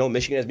half.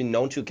 Michigan has been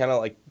known to kind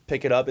of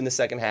pick it up in the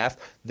second half.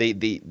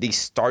 They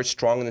start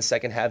strong in the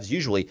second halves.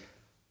 Usually,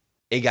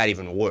 it got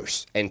even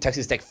worse. And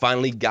Texas Tech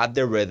finally got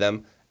their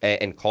rhythm,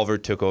 and Culver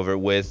took over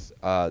with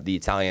the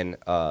Italian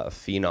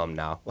phenom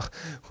now,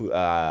 who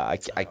I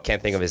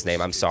can't think of his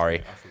name. I'm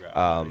sorry. I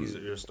forgot. He's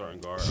your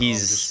starting guard. He's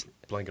just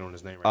blanking on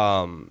his name right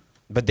now.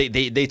 But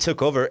they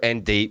took over,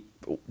 and they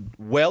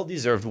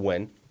well-deserved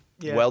win.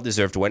 Yeah.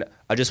 Well-deserved win.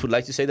 I just would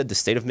like to say that the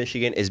state of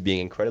Michigan is being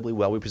incredibly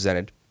well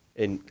represented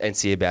in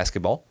NCAA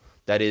basketball.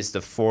 That is the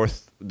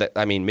fourth.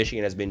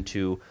 Michigan has been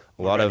to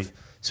a lot of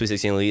Sweet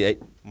 16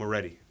 Elite.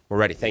 Moretti.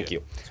 Thank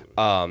you.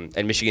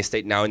 And Michigan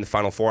State now in the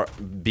Final Four,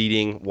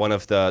 beating one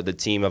of the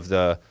teams of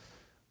the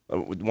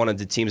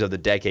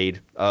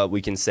decade.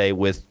 We can say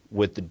with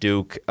the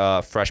Duke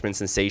freshman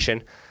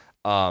sensation.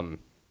 Who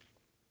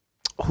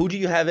do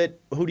you have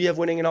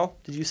winning in all?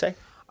 Did you say?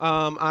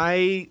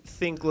 I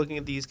think looking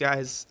at these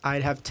guys,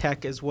 I'd have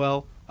Tech as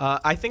well.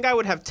 I think I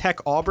would have Tech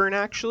Auburn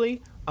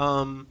actually.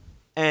 And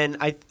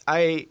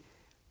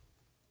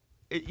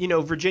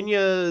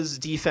Virginia's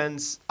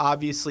defense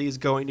obviously is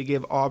going to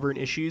give Auburn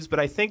issues, but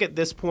I think at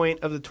this point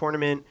of the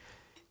tournament,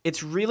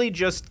 it's really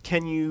just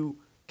can you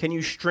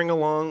string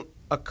along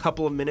a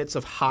couple of minutes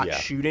of hot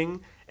shooting,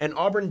 and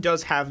Auburn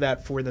does have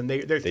that for them. Their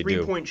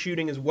 3-point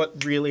shooting is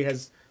what really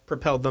has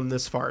propelled them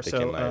this far. They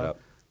can light it up.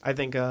 I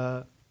think,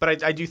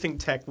 but I do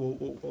think Tech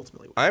will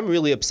ultimately win. I'm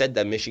really upset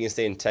that Michigan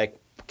State and Tech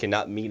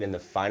cannot meet in the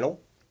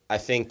final. I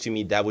think to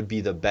me that would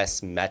be the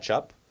best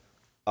matchup.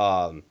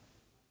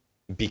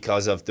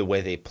 Because of the way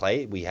they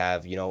play, we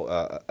have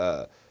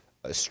a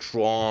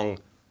strong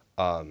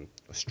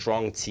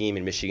team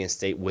in Michigan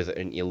State with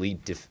an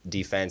elite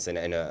defense and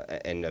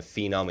a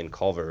phenom in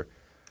Culver.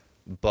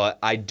 But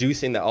I do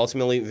think that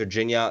ultimately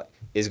Virginia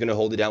is going to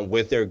hold it down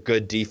with their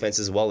good defense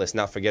as well. Let's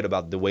not forget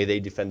about the way they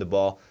defend the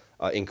ball.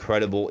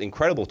 Incredible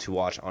to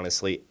watch,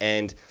 honestly.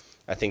 And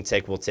I think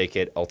Tech will take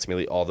it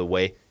ultimately all the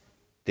way.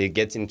 They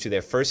get into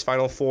their first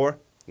Final Four.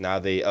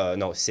 Now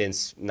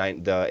since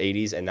the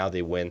 80s, and now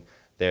they win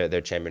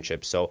their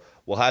championship. So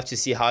we'll have to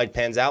see how it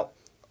pans out.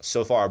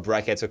 So far, our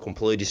brackets are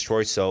completely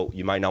destroyed, so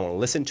you might not want to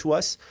listen to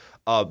us.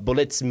 But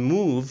let's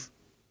move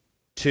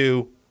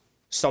to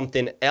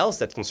something else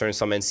that concerns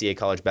some NCAA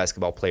college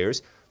basketball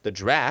players, the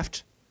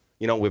draft.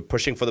 We're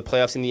pushing for the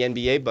playoffs in the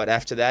NBA, but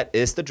after that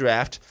is the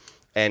draft.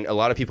 And a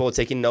lot of people are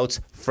taking notes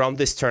from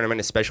this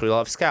tournament, especially a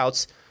lot of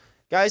scouts.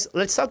 Guys,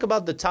 let's talk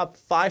about the top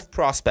 5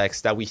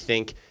 prospects that we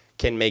think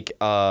can make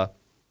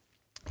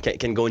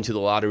can go into the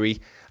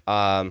lottery.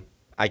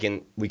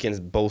 We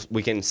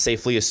can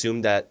safely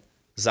assume that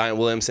Zion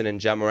Williamson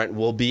and Ja Morant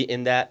will be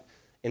in that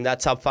in that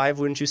top 5,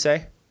 wouldn't you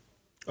say?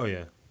 Oh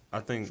yeah, I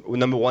think.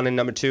 Number 1 and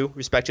number 2,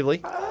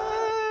 respectively.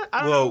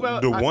 I don't know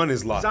about, the one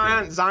is locked.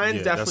 Zion's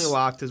Yeah, definitely that's-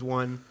 locked as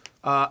one.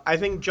 I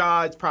think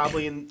Ja is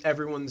probably in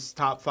everyone's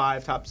top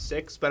 5, top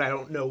 6, but I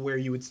don't know where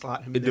you would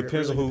slot him. It there.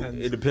 depends on really who.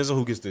 depends. It depends on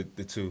who gets the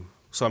 2.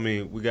 So I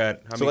mean, we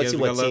got how So many let's see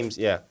games we what got teams.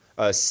 left?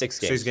 Yeah, 6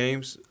 games. 6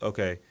 games.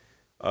 Okay.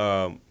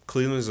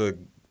 Cleveland's a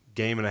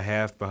game and a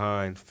half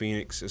behind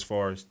Phoenix as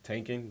far as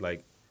tanking.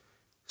 Like,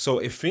 so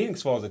if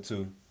Phoenix falls at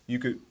 2, you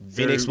could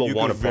Phoenix will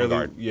want a point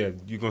guard. Yeah,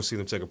 you're gonna see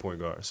them take a point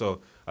guard.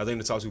 So I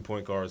think the top 2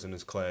 point guards in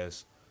this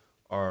class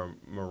are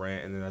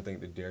Morant, and then I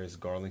think the Darius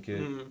Garland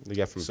kid. They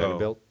get from So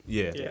Vanderbilt.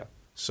 yeah. Yeah.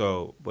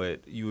 So,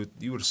 but you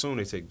would assume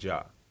they take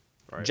Ja.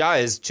 Right. Ja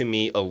is to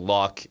me a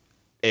lock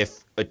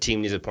if a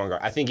team needs a point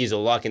guard. I think he's a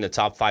lock in the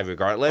top 5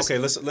 regardless. Okay,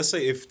 let's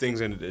say if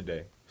things ended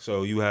today.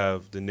 So you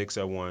have the Knicks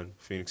at 1,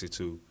 Phoenix at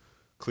 2,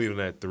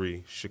 Cleveland at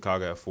 3,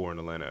 Chicago at 4, and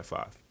Atlanta at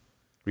 5.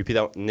 Repeat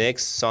that.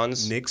 Knicks,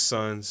 Suns. Knicks,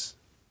 Suns,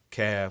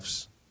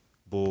 Cavs,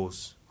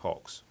 Bulls,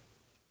 Hawks.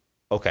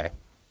 Okay.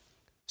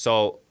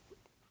 So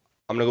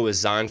I'm going to go with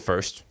Zion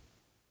first.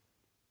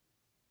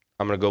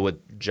 I'm going to go with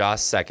Ja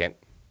second.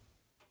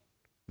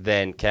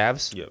 Then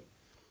Cavs. Yep.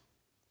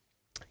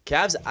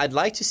 Cavs, I'd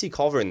like to see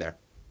Culver in there.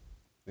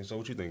 And so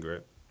what you think,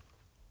 Greg?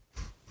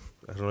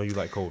 I don't know you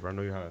like Culver. I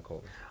know you're high on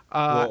Culver.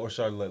 Or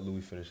should I let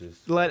Louis finish his?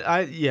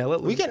 Let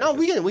We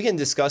can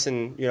discuss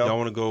and, Y'all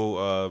want to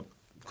go?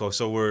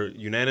 So we're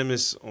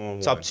unanimous on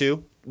top one.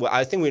 2. Well,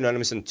 I think we're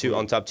unanimous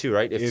on top 2,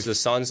 right? If the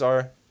Suns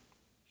are, You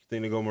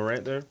think they go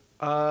Morant there?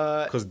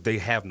 Because they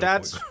have no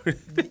that's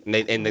point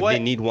guard. and What- they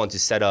need one to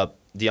set up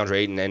DeAndre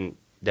Ayton and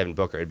Devin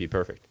Booker. It'd be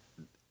perfect.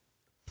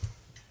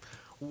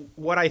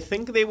 what I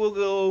think they will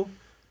go.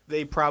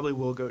 They probably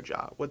will go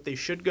Ja. What they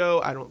should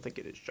go, I don't think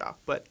it is Ja,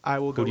 but I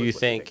will go. Who do with you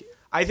what they think?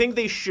 I think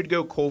they should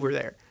go Culver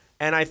there,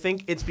 and I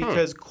think it's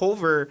because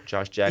Culver,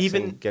 Josh Jackson,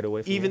 even get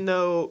away from even him?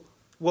 though,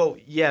 well,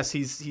 yes,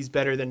 he's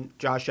better than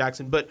Josh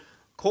Jackson, but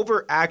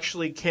Culver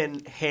actually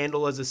can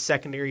handle as a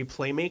secondary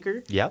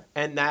playmaker. Yeah.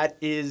 And that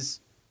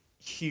is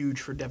huge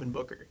for Devin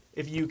Booker.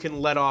 If you can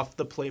let off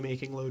the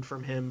playmaking load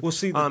from him. Well,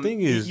 see, the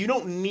thing is- you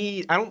don't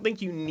need. I don't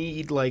think you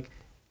need like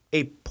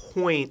a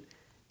point.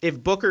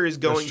 If Booker is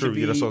going true. to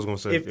be, Yeah, that's what I was gonna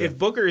say. If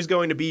Booker is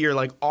going to be your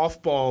like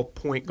off-ball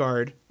point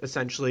guard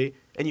essentially,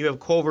 and you have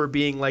Culver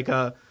being like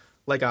a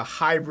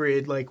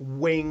hybrid like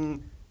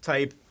wing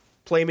type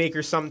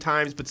playmaker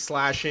sometimes, but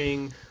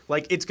slashing.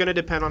 Like it's going to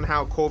depend on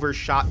how Culver's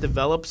shot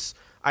develops.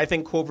 I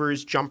think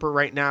Culver's jumper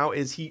right now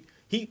is he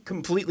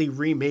completely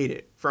remade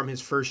it from his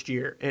first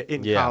year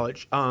in Yeah.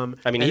 college. I mean,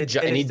 and he it's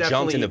jumped in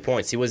definitely- the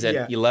points. He was at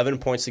Yeah. 11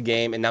 points a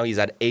game, and now he's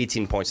at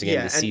 18 points a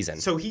game this and season.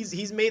 So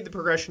he's made the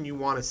progression you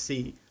want to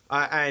see.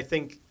 I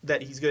think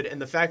that he's good,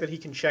 and the fact that he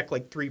can check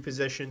like 3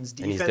 positions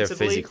And he's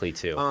defensively, there physically,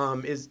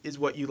 too. is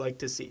what you like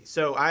to see.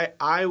 So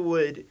I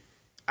would,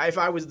 if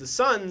I was the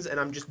Suns and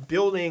I'm just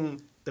building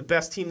the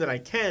best team that I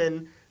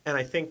can, and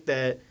I think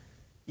that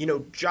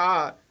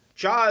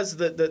Ja's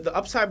the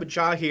upside with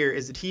Ja here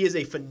is that he is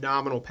a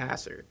phenomenal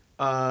passer,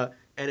 and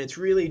it's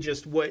really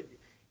just what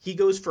he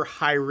goes for: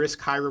 high risk,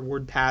 high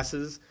reward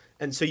passes.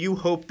 And so you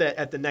hope that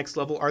at the next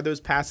level, are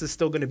those passes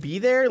still going to be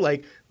there,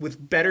 like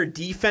with better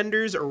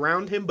defenders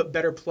around him, but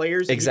better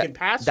players that he can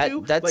pass to?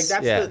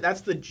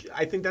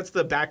 I think that's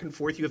the back and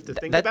forth you have to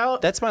think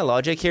about. That's my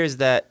logic here is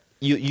that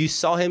you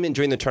saw him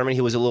during the tournament.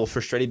 He was a little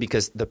frustrated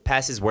because the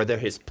passes were there,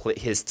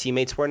 his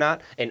teammates were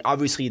not. And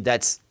obviously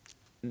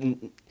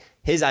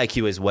his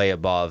IQ is way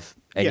above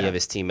any of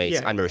his teammates.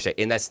 Yeah. I'm going to say.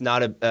 And that's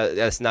not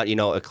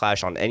a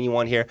clash on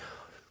anyone here.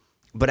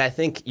 But I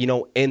think,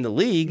 in the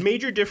league.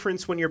 Major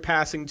difference when you're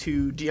passing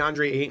to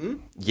DeAndre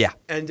Ayton Yeah.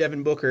 and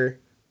Devin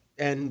Booker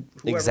and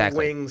whoever Exactly.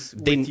 wings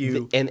They, with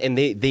you.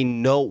 they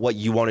know what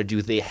you want to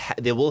do.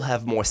 They will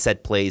have more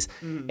set plays.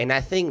 And I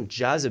think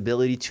Ja's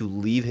ability to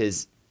leave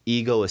his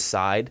ego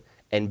aside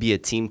and be a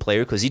team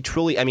player, because he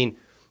truly,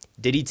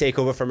 did he take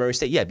over from Murray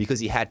State? Yeah,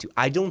 because he had to.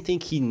 I don't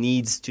think he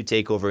needs to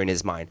take over in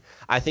his mind.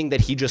 I think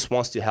that he just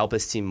wants to help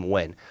his team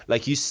win.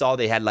 Like you saw,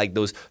 they had like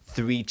those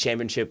 3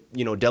 championship,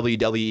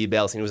 WWE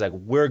belts, and he was like,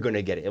 "We're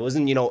gonna get it." It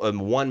wasn't, a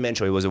one-man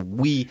show. It was a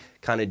we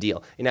kind of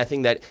deal. And I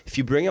think that if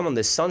you bring him on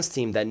the Suns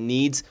team that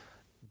needs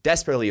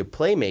desperately a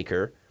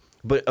playmaker,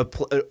 but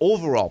an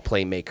overall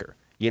playmaker,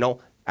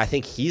 I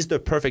think he's the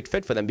perfect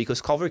fit for them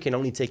because Culver can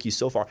only take you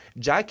so far.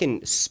 Jack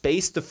can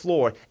space the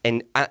floor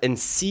and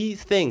see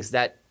things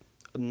that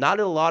not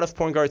a lot of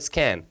point guards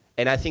can.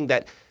 And I think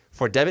that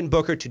for Devin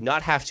Booker to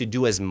not have to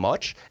do as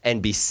much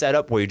and be set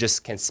up where you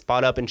just can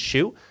spot up and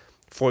shoot,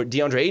 for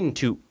DeAndre Ayton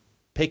to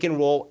pick and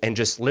roll and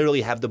just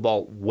literally have the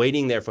ball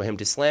waiting there for him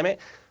to slam it,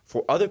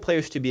 for other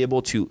players to be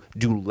able to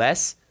do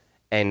less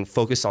and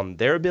focus on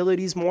their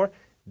abilities more,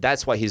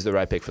 that's why he's the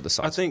right pick for the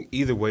Suns. I think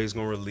either way is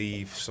going to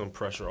relieve some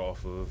pressure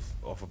off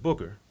of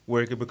Booker,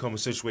 where it could become a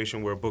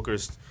situation where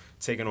Booker's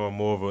taking on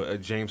more of a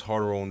James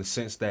Harden role in the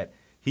sense that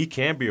he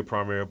can be a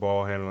primary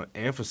ball handler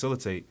and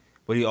facilitate,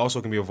 but he also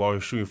can be a volume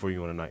shooting for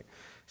you on a night.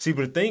 See,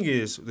 but the thing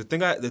is, the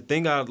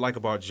thing I like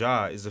about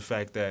Ja is the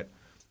fact that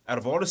out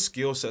of all the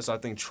skill sets I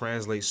think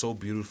translate so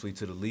beautifully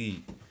to the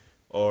league,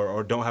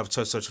 or don't have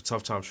such a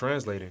tough time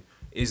translating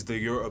is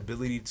your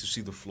ability to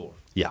see the floor.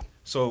 Yeah.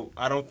 So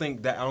I don't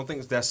think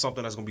that's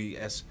something that's going to be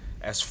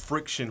as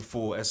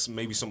frictionful as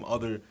maybe some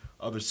other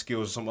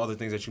skills, some other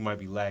things that you might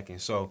be lacking.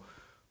 So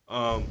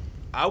I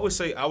would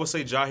say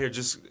Ja here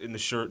just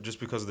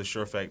because of the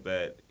sure fact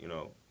that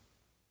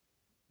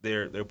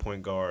their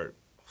point guard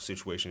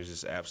situation is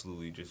just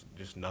absolutely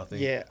just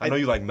nothing. Yeah, I know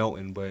you like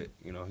Melton, but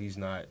he's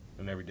not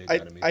an everyday guy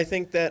to me. I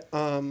think that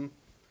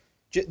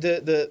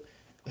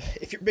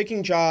if you're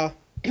picking Ja,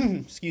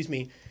 excuse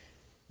me,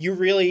 you're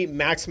really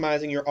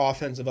maximizing your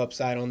offensive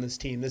upside on this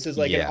team. This is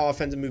like an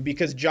offensive move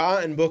because Ja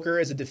and Booker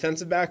as a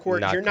defensive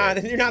backcourt,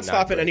 you're not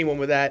stopping anyone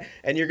with that,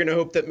 and you're going to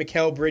hope that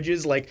Mikal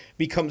Bridges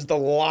becomes the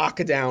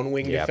lockdown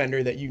wing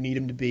defender that you need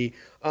him to be.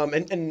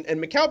 And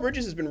Mikal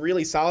Bridges has been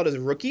really solid as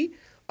a rookie,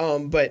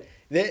 but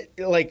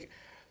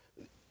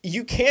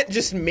you can't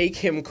just make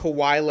him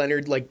Kawhi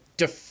Leonard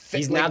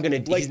he's not going to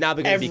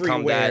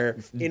become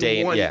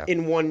that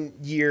in 1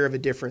 year of a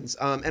difference.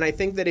 And I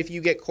think that if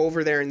you get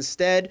Culver there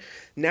instead,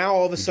 now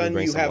all of a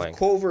sudden you have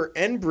Culver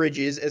and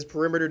Bridges as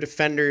perimeter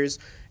defenders,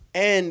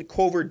 and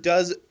Culver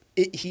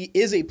he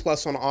is a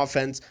plus on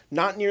offense,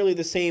 not nearly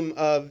the same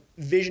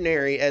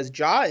visionary as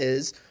Ja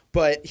is,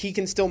 but he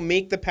can still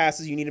make the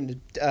passes you need him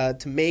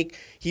to make.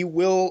 He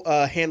will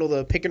handle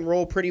the pick and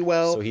roll pretty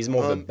well. So he's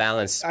more of a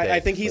balanced. I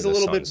think he's a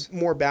little bit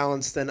more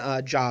balanced than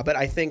Ja, but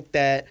I think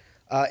that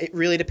it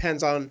really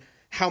depends on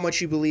how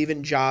much you believe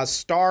in Ja's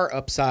star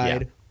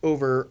upside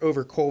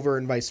over Culver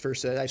and vice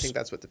versa. I think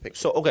that's what the pick.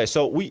 So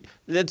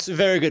that's a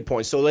very good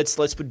point. So let's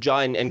put Ja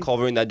and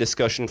Culver in that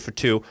discussion for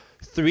 2.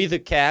 3, the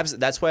Cavs.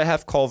 That's why I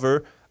have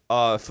Culver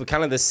for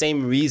kind of the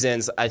same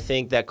reasons. I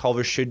think that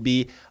Culver should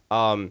be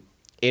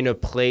in a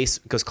place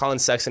because Colin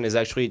Sexton is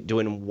actually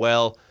doing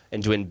well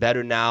and doing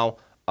better now.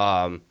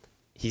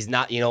 He's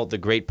not, the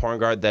great point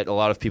guard that a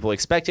lot of people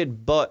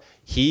expected, but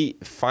he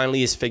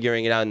finally is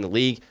figuring it out in the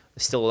league.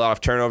 Still a lot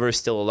of turnovers,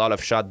 still a lot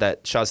of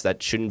shots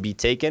that shouldn't be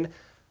taken.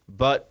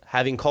 But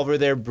having Culver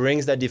there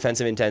brings that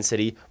defensive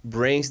intensity,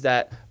 brings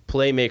that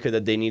playmaker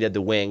that they need at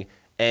the wing,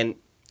 and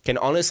can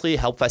honestly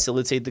help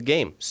facilitate the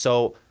game.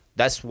 So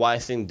that's why I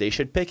think they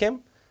should pick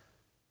him.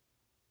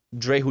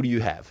 Dre, who do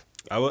you have?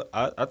 I would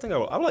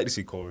like to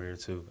see Culver here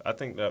too. I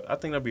think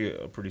that'd be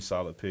a pretty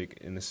solid pick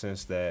in the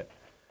sense that.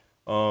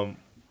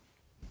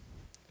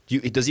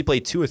 Does he play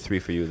 2 or 3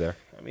 for you there?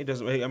 I mean,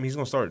 he's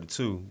gonna start at the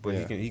 2, but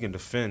he can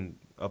defend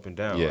up and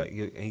down. Yeah.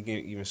 He can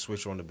even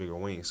switch on the bigger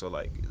wing. So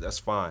that's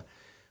fine.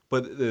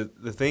 But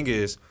the thing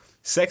is,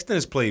 Sexton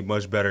has played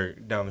much better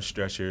down the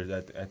stretch here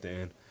at the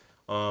end.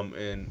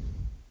 And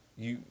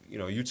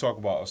you talk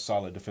about a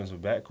solid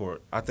defensive backcourt.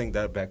 I think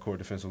that backcourt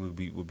defense would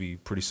be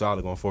pretty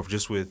solid going forward,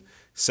 just with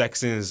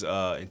Sexton's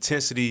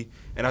intensity,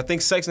 and I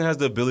think Sexton has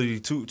the ability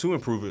to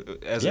improve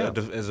it as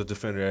a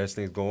defender as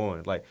things go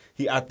on.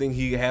 I think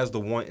he has the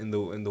want and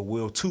the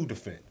will to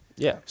defend.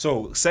 Yeah.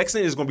 So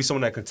Sexton is going to be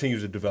someone that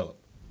continues to develop.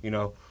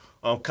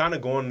 Kind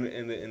of going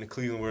in the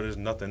Cleveland where there's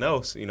nothing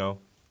else.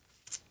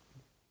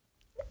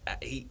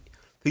 He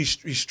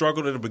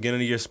struggled at the beginning of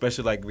the year,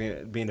 especially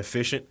being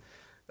efficient.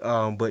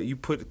 But you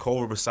put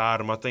Culver beside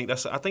him, I think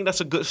that's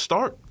a good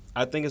start.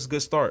 I think it's a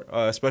good start,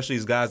 especially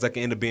these guys that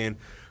can end up being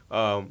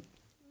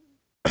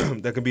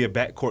that can be a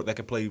backcourt that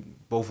can play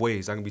both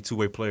ways. That can be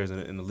two-way players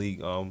in the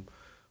league,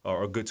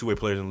 or good two-way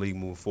players in the league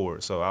moving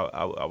forward. So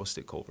I would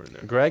stick Culver in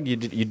there. Greg,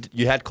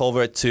 you had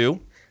Culver at 2. Who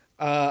do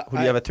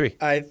you have at 3?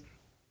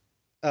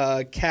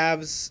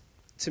 Cavs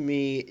to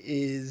me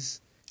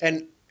is,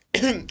 and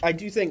I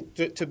do think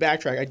to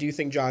backtrack, I do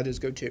think Ja does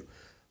go 2.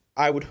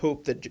 I would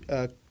hope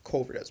that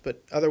Culver does,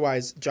 but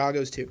otherwise Ja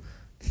goes 2.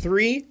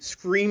 3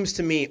 screams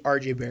to me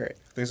RJ Barrett.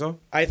 Think so?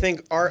 I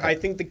think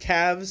the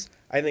Cavs.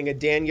 I think a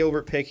Dan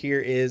Gilbert pick here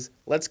is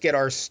let's get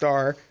our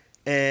star.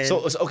 And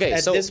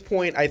at this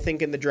point, I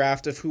think in the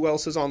draft of who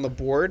else is on the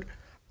board,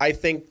 I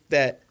think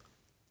that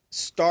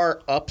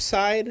star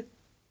upside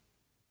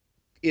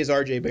is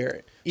RJ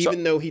Barrett,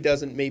 even though he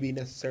doesn't maybe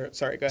necessarily.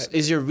 Sorry, go ahead.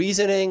 Is your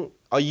reasoning?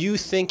 Are you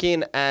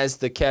thinking as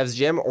the Cavs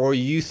GM, or are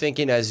you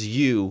thinking as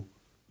you?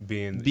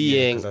 Being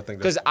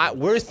because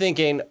we're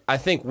thinking. I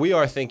think we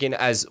are thinking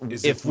as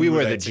if we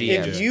were the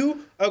GM. If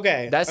you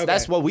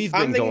that's what we've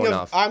been going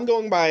off. I'm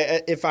going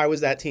by if I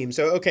was that team.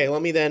 So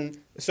let me then.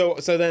 So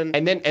then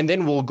and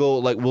then we'll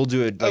go we'll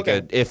do it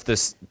if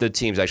the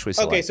teams actually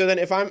select. Okay, so then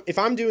if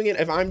I'm doing it,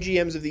 if I'm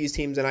GMs of these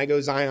teams and I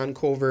go Zion,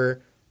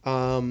 Culver,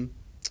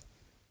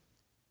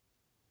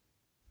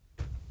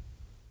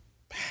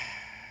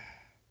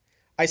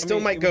 I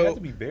still might go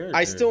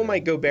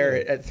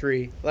Barrett at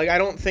 3. I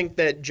don't think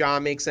that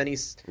Ja makes any.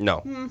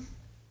 No.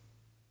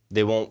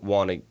 They won't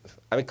want to.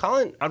 I mean,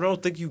 Colin. I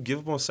don't think you give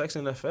up on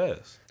Sexton that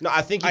fast. No,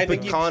 I think you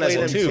put Colin as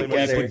a 2,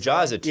 but you put Ja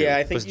as a 2. Yeah,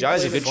 I think Ja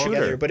is a good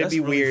shooter, but it'd be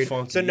really weird.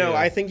 Funky, so no,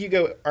 I think you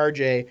go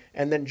RJ,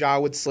 and then Ja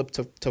would slip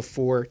to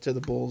 4 to the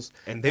Bulls,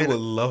 and they would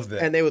love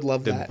that. And they would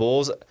love that. The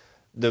Bulls.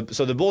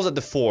 So the Bulls at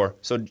the 4.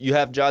 So you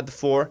have Ja at the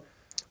 4.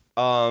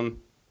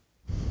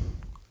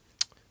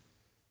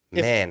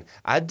 Man,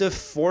 at the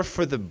 4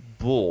 for the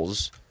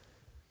Bulls,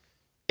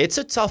 it's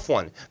a tough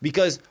one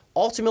because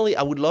ultimately,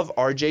 I would love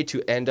RJ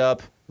to end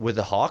up with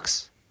the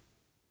Hawks.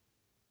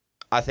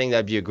 I think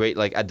that'd be a great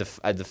at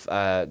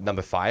the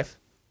number 5.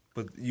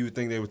 But you would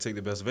think they would take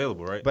the best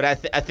available, right? But I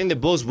think the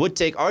Bulls would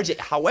take RJ.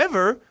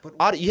 However,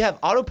 you have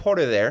Otto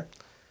Porter there,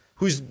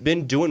 who's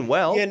been doing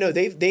well. Yeah, no,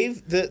 they've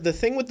the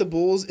thing with the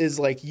Bulls is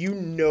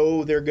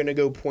they're gonna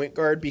go point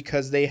guard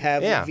because they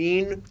have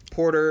Levine,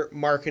 Porter,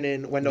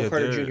 Markkanen, Wendell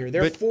Carter Jr.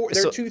 They're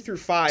 2 through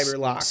 5 are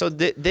locked. So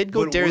they'd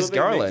go Darius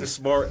Garland.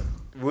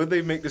 Would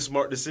they make the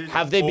smart decision?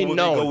 Have they been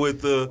known? They go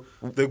with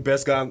the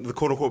best guy, the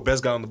quote unquote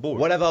best guy on the board?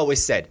 What I've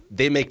always said,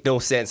 they make no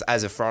sense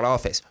as a front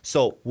office.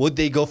 So would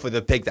they go for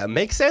the pick that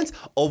makes sense,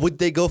 or would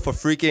they go for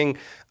freaking,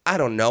 I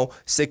don't know,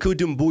 Sekou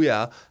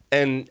Doumbouya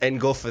and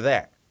go for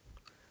that?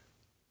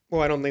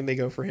 Well, I don't think they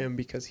go for him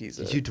because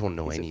you don't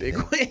know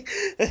anything. Big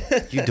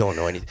You don't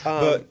know anything.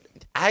 But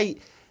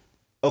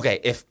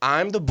if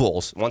I'm the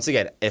Bulls, once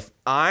again, if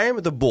I'm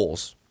the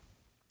Bulls,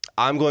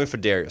 I'm going for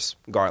Darius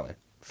Garland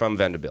from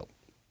Vanderbilt.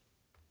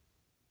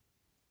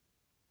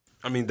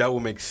 I mean, that would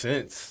make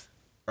sense,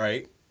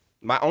 right?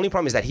 My only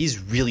problem is that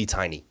he's really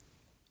tiny.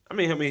 I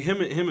mean,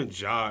 him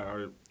and Ja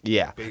are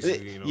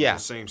basically the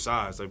same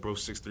size. Like, bro,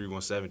 6'3",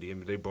 170. I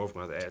mean, they both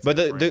gonna have to add.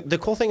 But the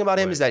cool thing about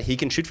him is that he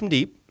can shoot from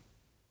deep,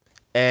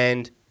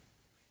 and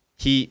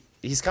he's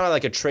kind of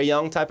like a Trae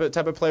Young type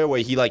of player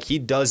where he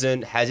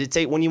doesn't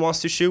hesitate when he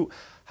wants to shoot.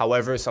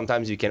 However,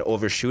 sometimes you can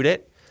overshoot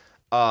it.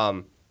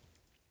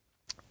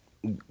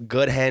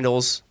 Good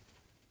handles.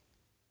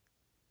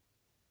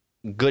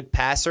 Good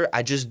passer.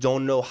 I just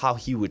don't know how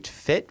he would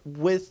fit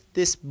with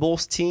this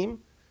Bulls team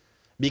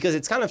because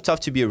it's kind of tough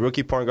to be a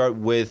rookie point guard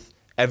with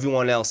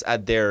everyone else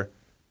at their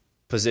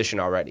position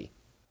already.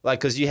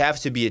 Because you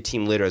have to be a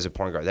team leader as a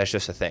point guard. That's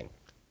just a thing.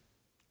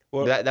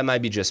 Well, that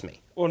might be just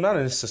me. Well, not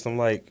in this system.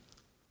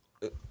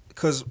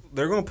 Because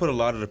they're going to put a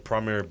lot of the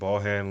primary ball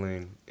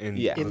handling in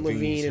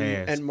Levine's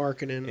hands. And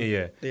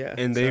Markkanen. Yeah.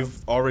 And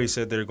they've already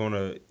said they're going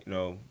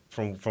to,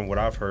 from what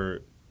I've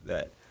heard,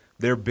 that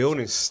they're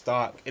building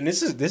stock, and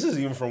this is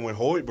even from when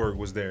Hoiberg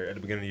was there at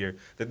the beginning of the year,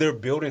 that they're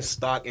building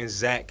stock in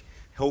Zach,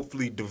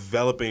 hopefully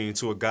developing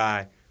into a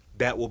guy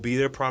that will be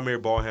their primary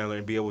ball handler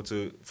and be able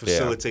to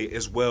facilitate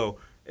as well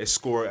as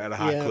score at a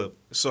high clip.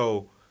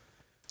 So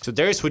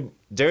Darius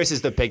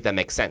is the pick that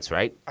makes sense,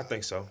 right? I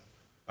think so.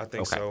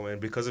 And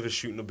because of his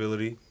shooting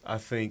ability, I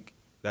think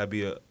that'd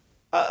be a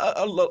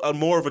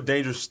more of a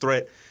dangerous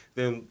threat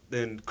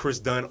than Chris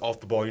Dunn off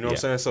the ball. You know what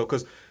I'm saying? So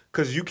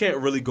because you can't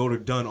really go to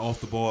Dunn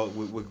off the ball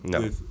with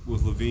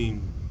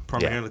Levine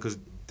primary handler because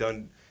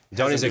Dunn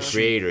is a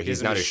creator.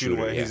 He's not a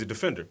shooter. He's a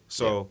defender.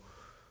 So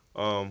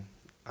I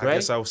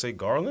guess I would say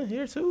Garland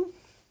here too.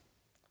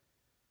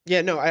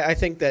 Yeah, no, I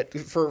think that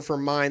for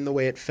mine the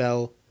way it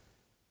fell.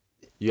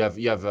 You have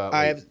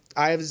I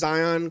have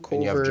Zion, Culver,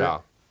 and you have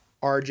Ja.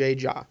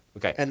 RJ, Ja.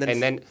 Okay, and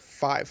then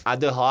 5 at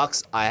the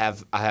Hawks. I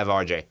have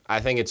RJ.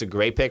 I think it's a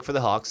great pick for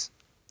the Hawks.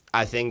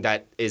 I think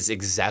that is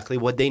exactly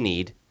what they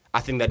need. I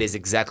think that is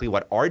exactly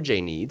what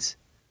RJ needs.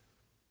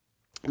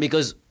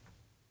 Because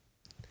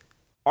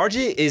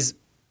RJ is,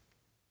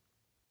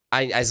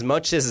 as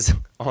much as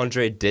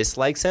Andre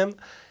dislikes him,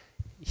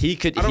 he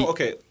could.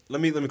 Okay, let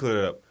me clear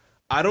that up.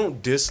 I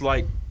don't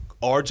dislike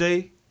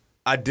RJ.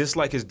 I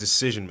dislike his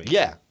decision making.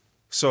 Yeah.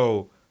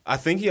 So I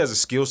think he has a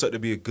skill set to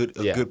be a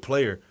good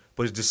player.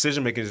 But his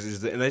decision making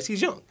unless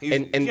he's young. He's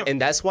young. And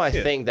that's why I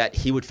think that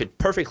he would fit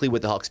perfectly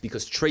with the Hawks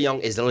because Trae Young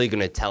is literally going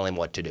to tell him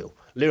what to do.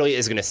 Literally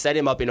is going to set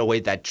him up in a way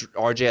that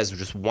RJ has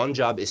just one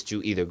job is to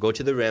either go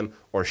to the rim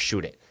or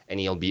shoot it. And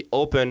he'll be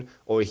open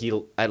or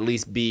he'll at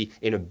least be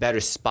in a better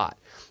spot.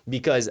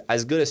 Because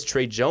as good as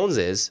Trae Jones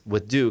is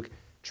with Duke,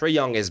 Trae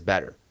Young is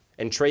better.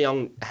 And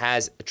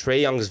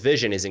Trae Young's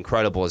vision is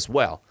incredible as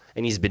well.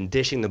 And he's been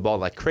dishing the ball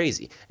like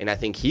crazy. And I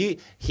think he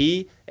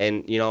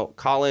and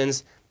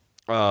Collins,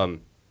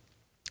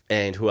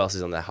 and who else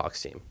is on that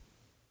Hawks team?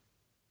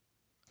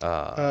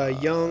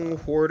 Young,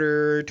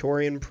 Horter,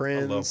 Taurean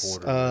Prince, I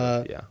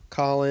love Horter.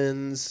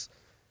 Collins.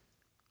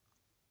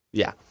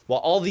 Yeah. Well,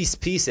 all these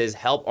pieces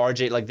help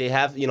RJ. Like they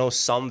have,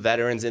 some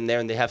veterans in there,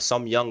 and they have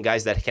some young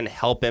guys that can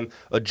help him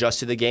adjust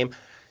to the game.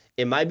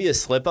 It might be a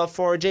slip up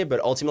for RJ, but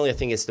ultimately, I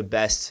think it's the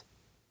best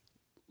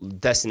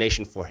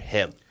destination for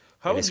him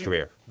in his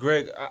career.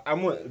 Greg,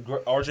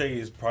 RJ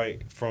is probably,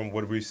 from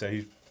what we say,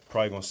 he's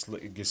probably going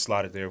to get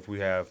slotted there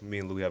if me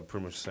and Louis have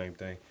pretty much the same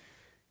thing.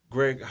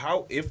 Greg,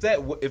 if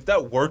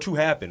that were to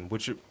happen,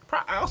 which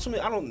I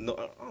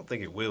don't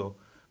think it will.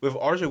 But if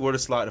RJ were to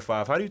slide to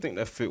 5, how do you think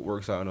that fit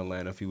works out in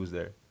Atlanta if he was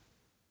there,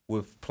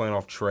 with playing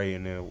off Trae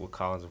and then with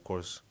Collins, of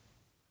course?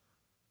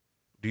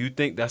 Do you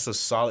think that's a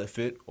solid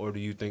fit, or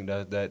do you think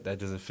that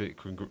doesn't fit?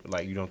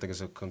 Like you don't think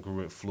it's a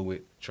congruent,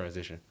 fluid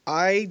transition?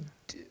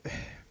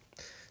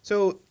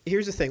 So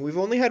here's the thing: we've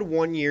only had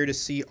 1 year to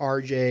see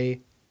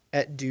RJ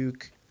at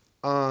Duke.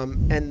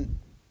 And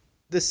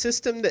the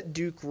system that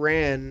Duke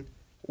ran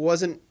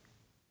wasn't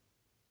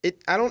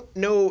it. I don't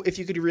know if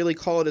you could really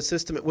call it a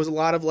system. It was a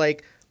lot of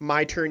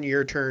my turn,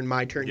 your turn,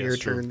 my turn, your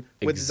turn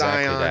with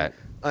exactly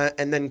Zion,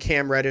 and then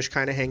Cam Reddish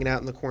kind of hanging out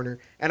in the corner.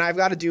 And I've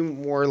got to do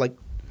more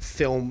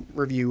film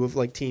review of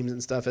like teams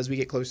and stuff as we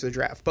get closer to the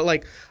draft. But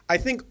like I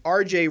think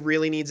RJ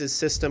really needs a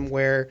system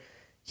where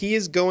he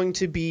is going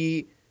to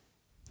be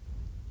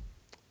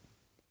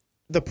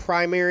the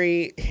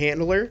primary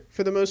handler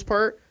for the most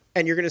part,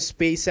 and you're going to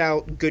space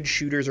out good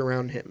shooters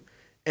around him.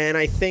 And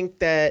I think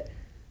that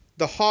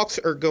the Hawks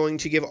are going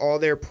to give all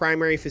their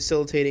primary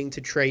facilitating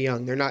to Trae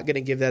Young. They're not going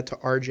to give that to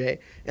RJ.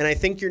 And I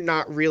think you're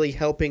not really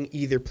helping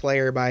either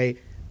player by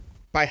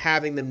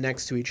having them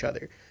next to each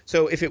other.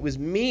 So if it was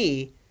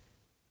me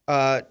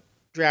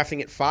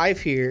drafting at 5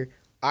 here,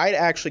 I'd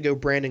actually go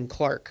Brandon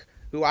Clark,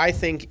 who I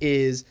think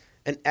is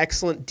an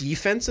excellent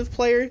defensive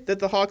player that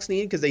the Hawks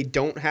need because they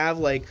don't have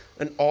like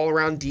an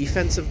all-around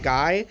defensive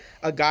guy,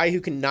 a guy who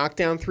can knock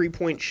down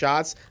three-point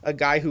shots, a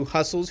guy who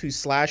hustles, who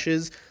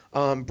slashes.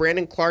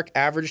 Brandon Clark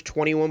averaged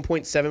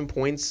 21.7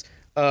 points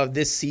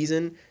this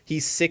season.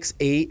 He's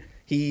 6'8".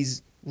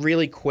 He's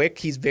really quick.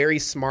 He's very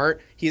smart.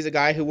 He's a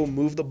guy who will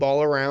move the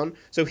ball around.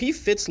 So he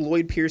fits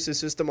Lloyd Pierce's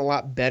system a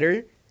lot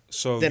better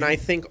than I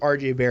think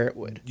RJ Barrett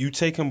would. You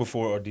take him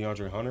before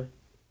DeAndre Hunter,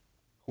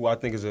 who I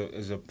think is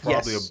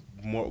probably Yes.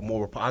 a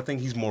more. I think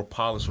he's more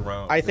polished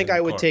around. I think I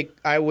would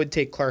Clark.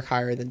 take Clark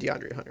higher than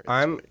DeAndre Hunter.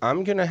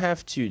 I'm gonna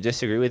have to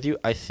disagree with you.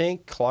 I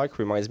think Clark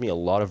reminds me a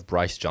lot of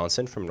Bryce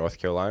Johnson from North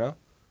Carolina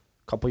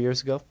a couple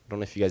years ago. I don't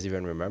know if you guys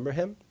even remember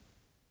him.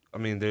 I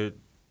mean,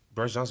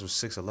 Bryce Johnson was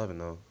 6'11"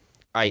 though.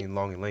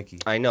 Long and lanky.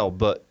 I know,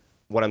 but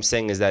what I'm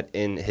saying is that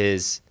in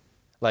his,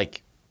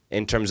 like,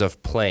 in terms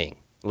of playing,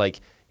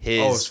 like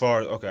his. As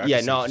far as okay.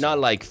 Yeah, not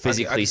like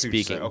physically I see what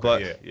you're speaking, saying.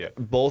 but Okay, yeah.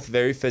 both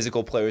very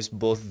physical players,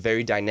 both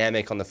very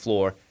dynamic on the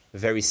floor,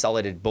 very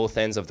solid at both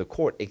ends of the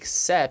court.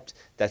 Except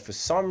that for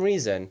some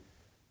reason,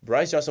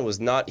 Bryce Johnson was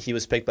not. He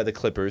was picked by the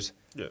Clippers.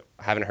 Yeah.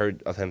 I haven't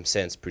heard of him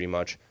since, pretty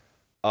much.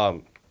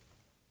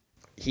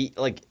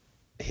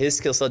 His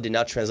skill set did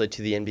not translate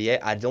to the NBA.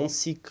 I don't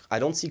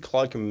see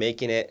Clark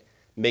making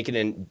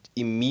an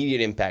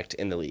immediate impact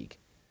in the league.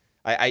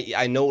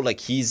 I know like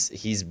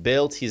he's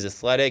built, he's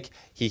athletic,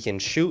 he can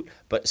shoot,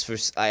 but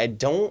I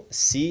don't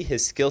see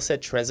his skill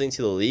set translating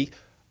to the league.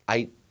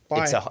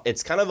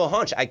 It's kind of a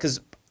hunch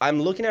because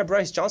I'm looking at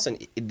Bryce Johnson.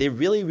 They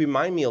really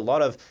remind me a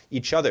lot of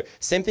each other.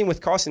 Same thing with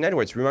Carson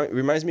Edwards.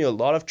 Reminds me a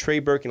lot of Trey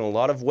Burke in a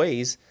lot of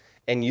ways.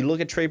 And you look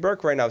at Trey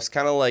Burke right now, it's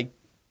kind of like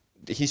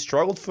he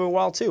struggled for a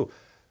while too.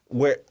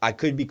 Where I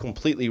could be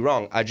completely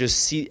wrong. I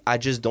just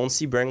don't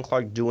see Brandon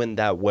Clark doing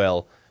that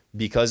well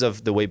because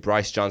of the way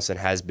Bryce Johnson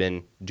has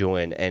been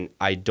doing, and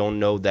I don't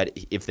know that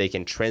if they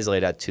can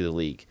translate that to the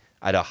league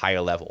at a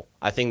higher level.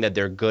 I think that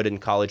they're good in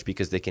college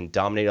because they can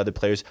dominate other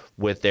players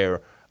with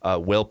their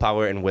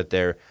willpower and with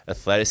their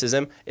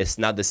athleticism. It's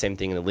not the same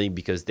thing in the league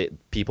because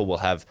people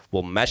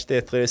will match their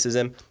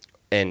athleticism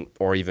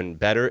or even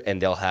better,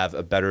 and they'll have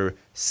a better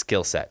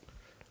skill set.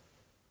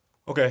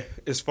 Okay,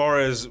 as far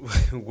as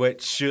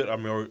what should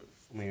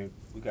we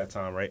got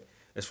time, right?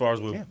 As far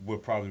as we'll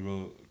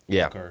probably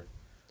occur.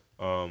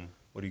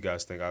 What do you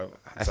guys think? I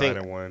think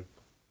at 1.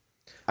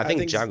 I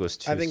think Ja goes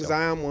 2. I think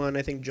Zion 1.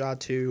 I think Ja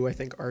 2. I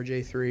think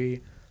RJ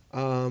 3.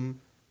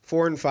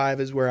 4 and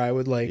 5 is where I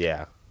would like.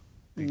 Yeah.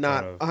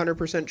 Not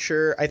 100%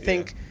 sure. I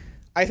think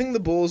the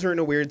Bulls are in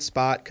a weird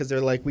spot because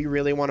they're like, we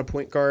really want a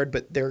point guard,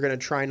 but they're gonna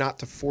try not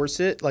to force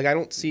it. Like I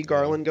don't see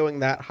Garland going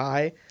that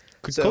high.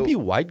 Could Kobe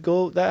White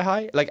go that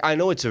high? Like I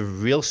know it's a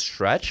real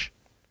stretch.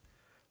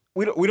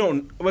 We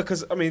don't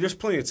because I mean there's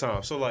plenty of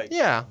time. So like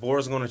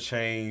board's gonna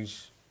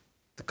change.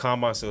 The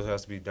combine still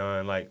has to be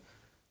done. Like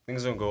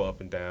things are gonna go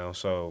up and down.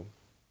 So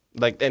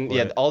like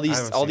all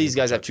these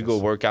guys have to go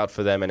work out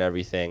for them and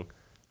everything.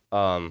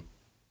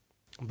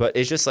 But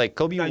it's just like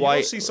Kobe White. You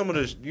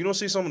don't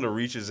see some of the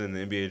reaches in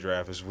the NBA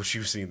draft as what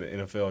you see in the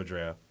NFL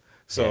draft.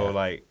 So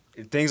like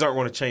things aren't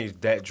going to change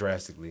that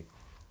drastically.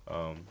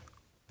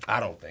 I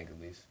don't think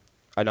at least.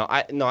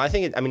 I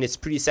think it's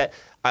pretty set.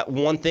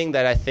 One thing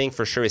that I think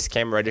for sure is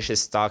Cam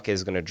Reddish's stock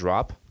is going to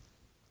drop,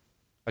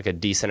 like a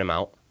decent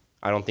amount.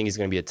 I don't think he's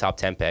going to be a top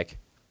 10 pick.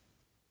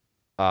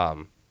 I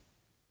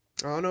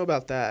don't know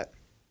about that.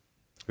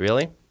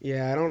 Really?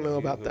 Yeah, I don't know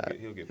about that.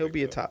 He'll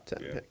be a up. top 10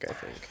 pick, I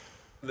think.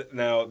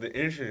 Now the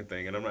interesting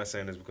thing, and I'm not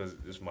saying this because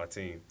it's my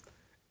team.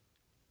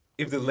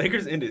 If the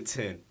Lakers end at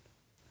 10,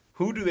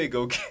 who do they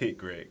go get,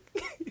 Greg?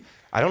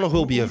 I don't know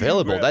who'll be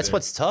available. That's there?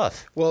 what's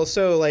tough. Well,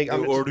 so like,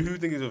 or who do you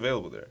think is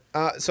available there?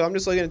 So I'm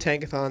just looking at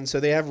Tankathon.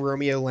 So they have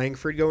Romeo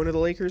Langford going to the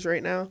Lakers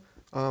right now,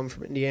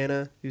 from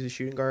Indiana, who's a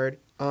shooting guard.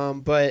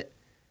 But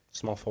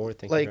small forward.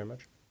 Thank you very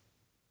much.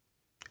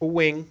 A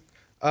wing,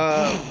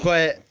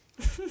 but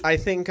I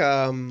think.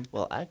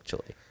 Well,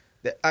 actually,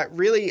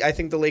 I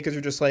think the Lakers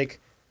are just like,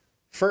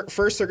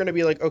 first they're going to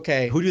be like,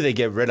 okay, who do they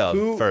get rid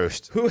of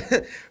first? Who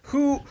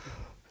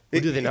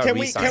do they not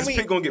re-sign?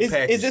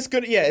 Is this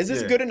good? Yeah, is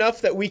this good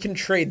enough that we can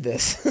trade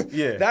this?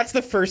 Yeah, that's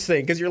the first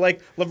thing because you're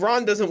like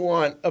LeBron doesn't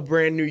want a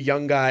brand new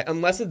young guy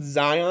unless it's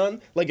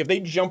Zion. Like if they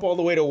jump all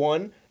the way to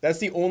 1, that's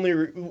the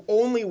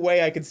only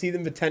way I could see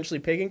them potentially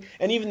picking.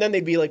 And even then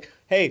they'd be like,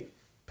 hey,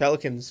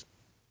 Pelicans.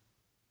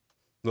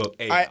 Look,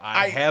 hey,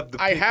 I have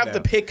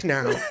the pick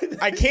now.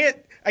 I can't.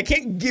 I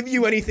can't give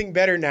you anything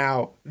better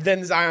now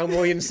than Zion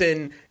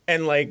Williamson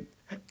and like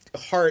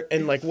Hart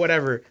and like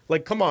whatever.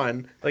 Like, come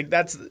on. Like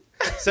that's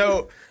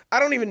so. I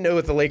don't even know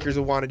what the Lakers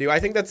would want to do. I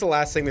think that's the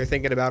last thing they're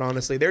thinking about,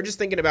 honestly. They're just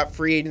thinking about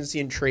free agency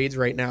and trades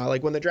right now.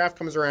 Like, when the draft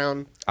comes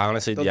around...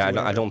 Honestly,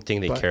 I don't think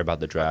they care about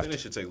the I draft. think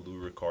they should take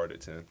Lou Ricard at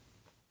 10.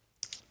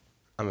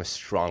 I'm a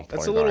strong point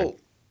It's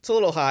a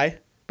little high,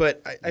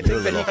 but I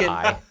think that he can...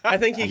 high. I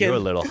think he can... You're a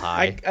little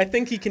high. I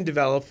think he can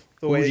develop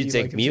the Who way would that you you'd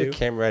take, like me him or to.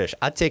 Cam Reddish?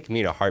 I'd take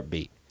me in a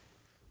heartbeat.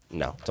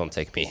 No, don't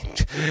take me.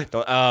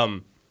 don't.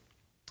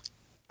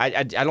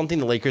 I don't think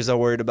the Lakers are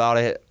worried about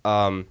it.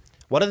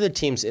 What are the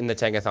teams in the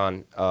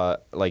Tankathon?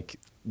 Like,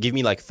 give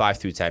me like 5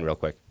 through 10 real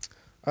quick.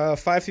 5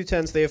 through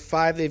 10s. They have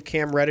 5. They have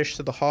Cam Reddish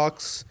to the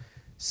Hawks,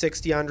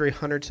 6 DeAndre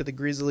Hunter to the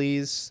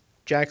Grizzlies,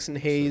 Jackson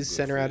Hayes,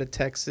 center out of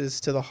Texas,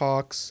 to the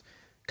Hawks.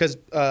 Because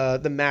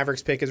the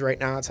Mavericks pick is right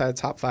now outside the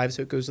top 5,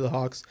 so it goes to the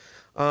Hawks.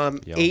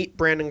 8,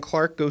 Brandon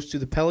Clark goes to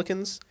the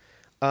Pelicans.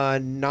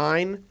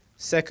 9,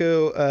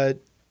 Seko I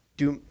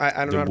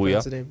don't know how to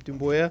pronounce the name.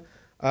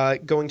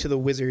 Doumbouya. Going to the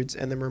Wizards,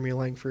 and then Romeo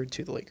Langford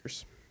to the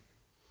Lakers.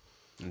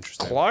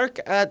 Interesting. Clark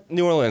at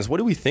New Orleans. What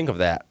do we think of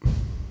that?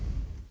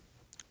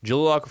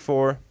 Jahlil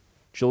Okafor,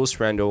 Julius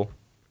Randle.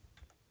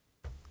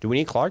 Do we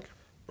need Clark?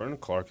 Brandon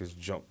Clark has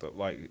jumped up.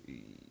 Like,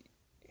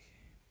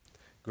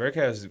 Greg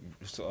has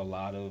just a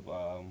lot of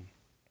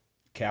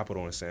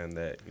capital in saying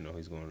that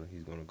he's going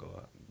to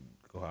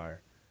go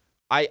higher.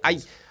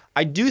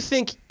 I do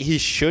think he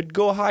should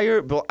go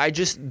higher, but I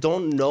just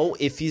don't know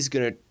if he's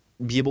gonna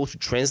be able to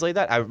translate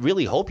that. I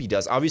really hope he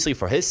does. Obviously,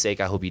 for his sake,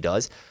 I hope he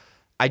does.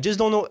 I just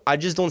don't know. I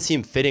just don't see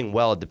him fitting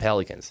well at the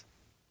Pelicans.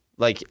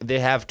 Like, they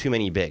have too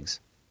many bigs.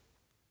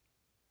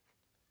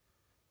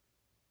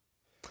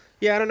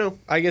 Yeah, I don't know.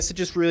 I guess it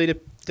just really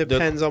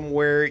depends on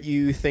where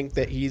you think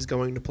that he's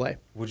going to play.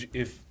 Would you,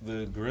 if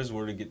the Grizz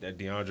were to get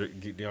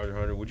DeAndre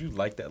Hunter, would you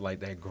like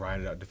that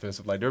grinded out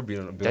defensive? Like, they're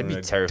building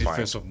a terrifying.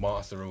 defensive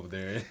monster over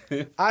there.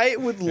 I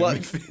would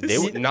love. They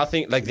would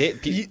nothing like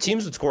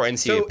teams would score NCAA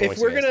So points. if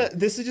we're against gonna, them.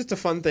 this is just a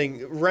fun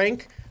thing.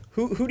 Rank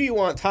who do you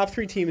want? Top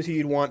 3 teams who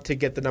you'd want to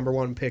get the number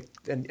 1 pick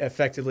and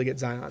effectively get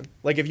Zion.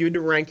 Like, if you had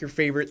to rank your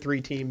favorite 3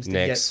 teams to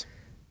Knicks. get.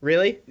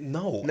 Really?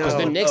 No, Because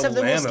the Knicks have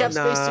the most cap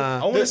Atlanta. space.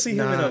 I want to see him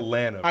in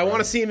Atlanta. I want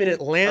to see him in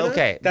Atlanta.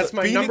 Okay, that's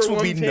my Phoenix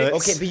number would 1 be pick.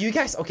 nuts. Okay,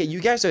 but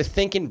you guys are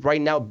thinking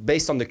right now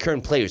based on the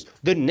current players.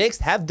 The Knicks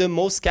have the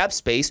most cap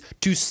space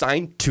to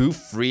sign 2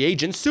 free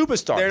agent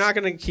superstars. They're not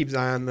going to keep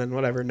Zion. Then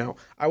whatever. No,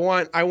 I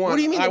want. What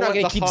do you mean they're not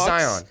going to keep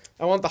Zion?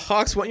 I want the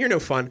Hawks 1. You're no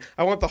fun.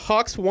 I want the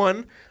Hawks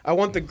 1. I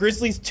want the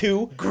Grizzlies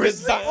 2.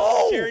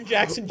 Jaren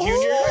Jackson Jr.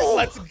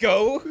 Let's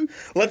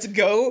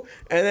go.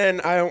 And then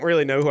I don't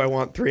really know who I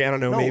want 3. I don't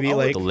know. Maybe I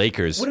want like the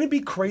Lakers. Wouldn't it be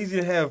crazy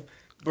to have,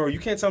 bro? You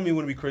can't tell me it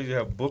wouldn't be crazy to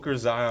have Booker,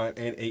 Zion,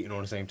 and Ayton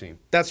on the same team.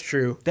 That's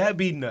true. That'd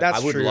be nuts.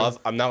 That's I would true. love.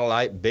 I'm not gonna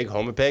lie. Big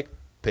homer pick.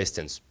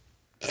 Pistons.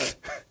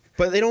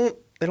 But they don't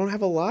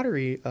have a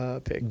lottery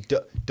pick.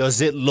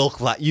 Does it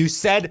look like you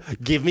said?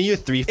 Give me your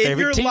 3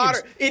 favorite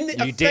teams.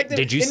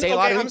 Did you say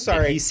lottery? I'm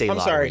sorry. Did he say I'm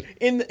lottery? sorry.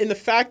 In the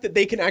fact that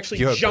they can actually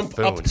You're a jump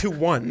up buffoon. to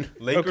 1.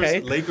 Okay.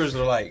 Lakers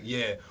are like,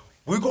 yeah,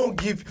 we're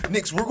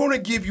gonna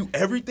give you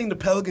everything the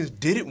Pelicans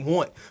didn't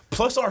want,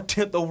 plus our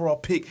 10th overall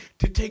pick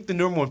to take the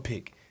number 1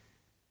 pick.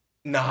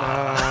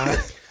 Nah.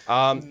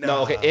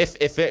 No. Okay.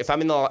 If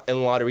I'm in the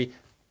lottery,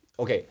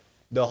 okay.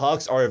 The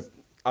Hawks are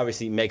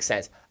obviously makes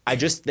sense. I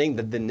just think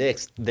that the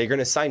Knicks, they're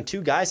gonna sign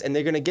 2 guys and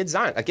they're gonna get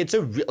Zion. Like, it's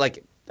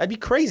that'd be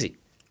crazy.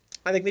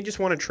 I think they just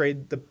want to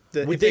trade the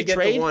Would if they they get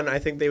trade? the 1, I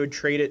think they would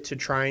trade it to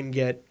try and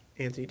get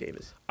Anthony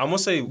Davis. I'm gonna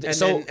say And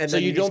So then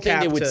you you don't just think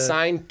they cap would to-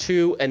 sign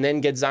 2 and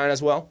then get Zion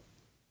as well?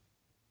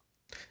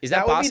 Is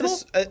that would be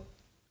possible? the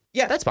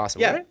yeah, That's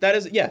possible, Yeah, right? that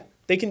is. Yeah,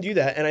 they can do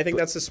that, and I think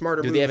that's the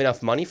smarter Do move. they have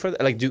enough money for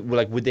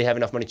that? Would they have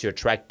enough money to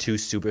attract 2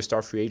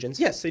 superstar free agents?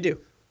 Yes, they do.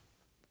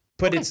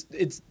 But Okay.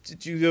 it's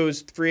do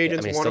those free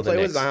agents it's want to still the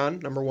play with Knicks. Zion?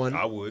 Number 1,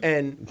 I would.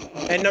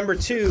 and number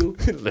 2.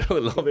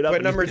 Love it up.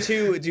 But number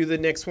 2, do the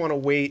Knicks want to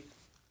wait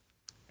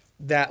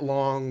that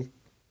long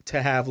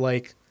to have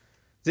like?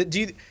 Do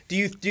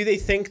they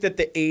think that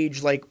the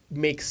age like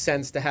makes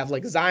sense to have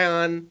like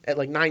Zion at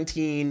like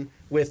 19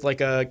 with like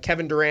a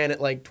Kevin Durant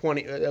at like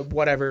 20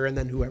 whatever, and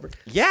then whoever?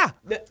 Yeah.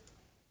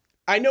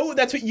 I know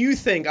that's what you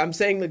think. I'm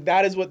saying like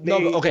that is what they.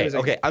 No,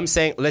 okay. I'm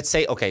saying, let's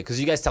say, okay,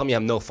 because you guys tell me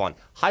I'm no fun.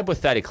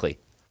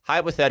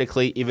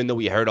 Hypothetically, even though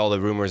we heard all the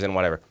rumors and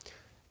whatever,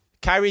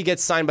 Kyrie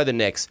gets signed by the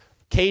Knicks,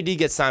 KD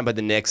gets signed by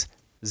the Knicks,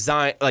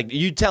 Zion, like,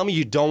 you tell me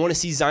you don't want to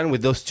see Zion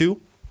with those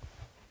 2?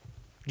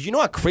 Do you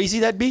know how crazy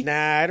that'd be?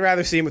 Nah, I'd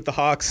rather see him with the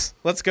Hawks.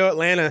 Let's go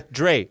Atlanta.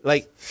 Dre,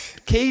 like,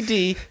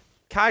 KD,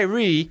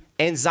 Kyrie,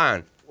 and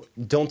Zion.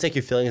 Don't take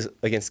your feelings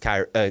against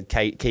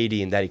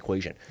KD in that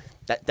equation.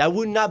 That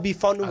would not be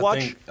fun to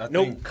watch. I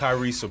think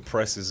Kyrie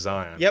suppresses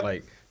Zion. Yep.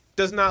 Like,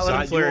 Does not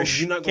let him flourish.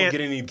 You're not going to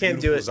get any Can't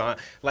beautiful do it. Zion.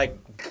 Like,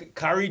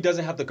 Kyrie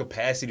doesn't have the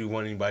capacity to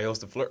want anybody else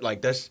to flirt.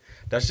 Like, that's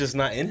just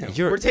not in him.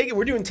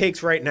 We're doing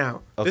takes right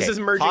now. This is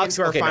merging Hawks,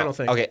 into our okay, final no.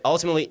 thing. Okay,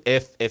 ultimately,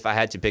 if I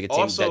had to pick a team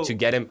Also- that to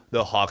get him,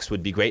 the Hawks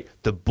would be great.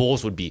 The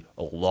Bulls would be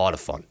a lot of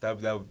fun.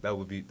 That'd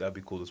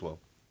be cool as well.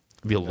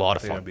 It'd be a lot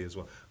of I think fun. that'd be as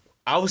well.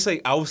 I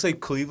would say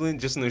Cleveland,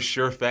 just in the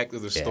sheer fact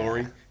of the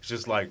story. It's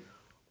just like,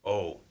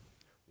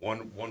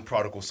 one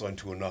prodigal son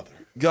to another.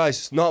 Guys,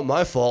 it's not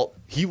my fault.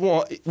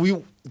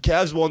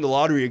 Cavs won the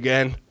lottery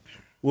again.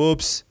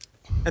 Whoops.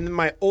 And then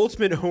my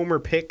ultimate homer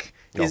pick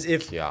is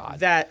God.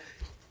 that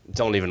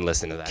Don't even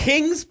listen to that.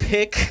 Kings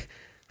pick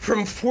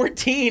from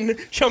 14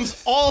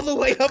 jumps all the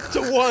way up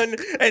to 1,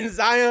 and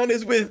Zion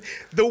is with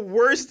the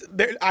worst.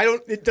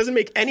 It doesn't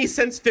make any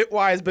sense fit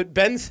wise, but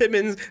Ben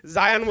Simmons,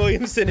 Zion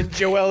Williamson, and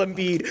Joel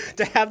Embiid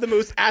to have the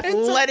most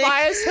athletic,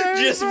 Tobias Harris,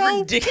 just bro.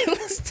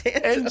 ridiculous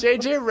tandem. And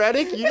JJ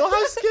Redick, you know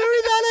how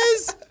scary that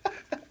is?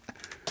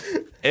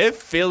 If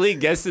Philly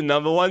gets the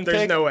number 1 There's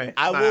pick, no way.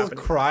 I It's not will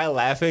happening. cry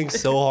laughing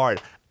so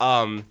hard.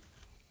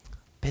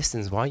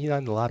 Pistons, why are you not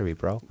in the lottery,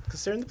 bro?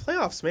 Because they're in the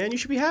playoffs, man. You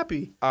should be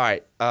happy. All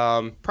right.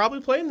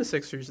 Probably playing the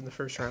Sixers in the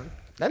first round.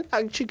 That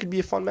actually could be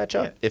a fun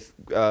matchup Yeah. if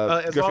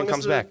As Griffin long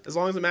comes as back. As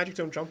long as the Magic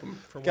don't jump them.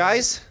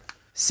 Guys,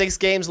 6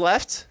 games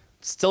left.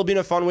 Still been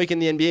a fun week in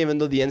the NBA, even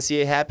though the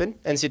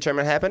NCAA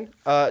tournament happened.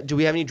 Do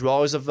we have any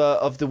drawers of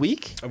the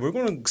week? And we're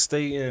gonna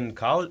stay in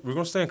college. We're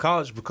gonna stay in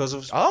college because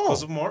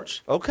of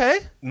March. Okay.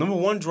 Number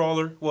 1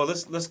 drawer. Well,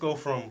 let's go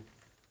from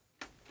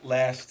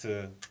last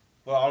to.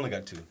 Well, I only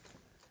got 2.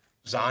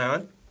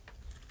 Zion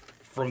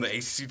from the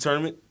ACC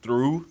tournament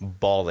through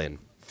Ballin'.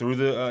 the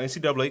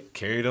NCAA,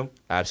 carried him.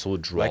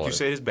 Absolute drawer. Like you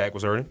said, his back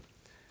was hurting.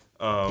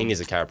 He needs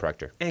a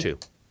chiropractor, And too.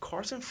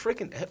 Carson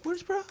freaking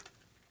Edwards, bro.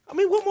 I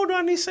mean, what more do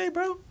I need to say,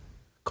 bro?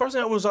 Carson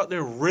Edwards out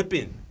there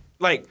ripping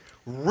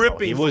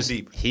He was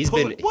deep.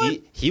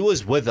 he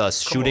was with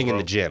us Come shooting on, in bro.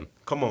 the gym.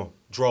 Come on,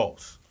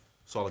 draws.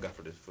 That's all I got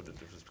for this. For this.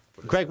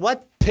 Greg,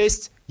 what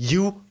pissed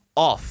you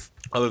off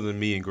Other than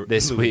me and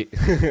this week?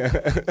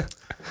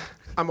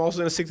 I'm also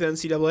going to stick to the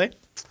NCAA.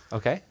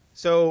 Okay.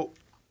 So,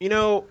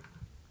 a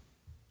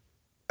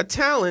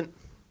talent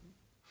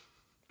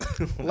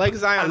like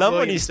Zion I love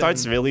when he Williamson-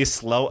 starts really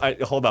slow.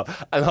 Hold up.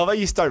 I love how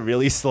you start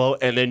really slow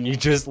and then you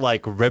just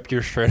like rip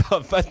your shirt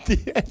off at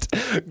the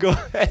end. Go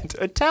ahead.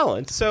 A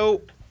talent.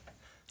 So,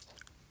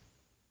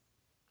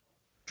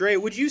 Dre,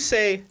 would you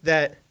say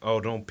that Oh,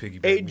 don't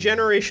piggyback. a me.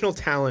 generational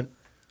talent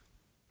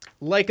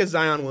like a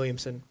Zion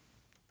Williamson,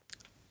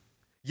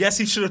 Yes,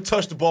 he should have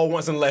touched the ball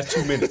once in the last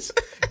 2 minutes.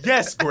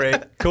 Yes,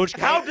 Greg. Coach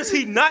K. How does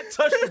he not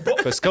touch the ball?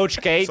 Because Coach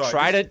K Sorry,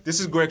 tried it. This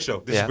is Greg's show.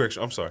 This Yeah. is Greg's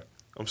show. I'm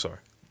sorry.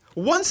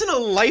 once in a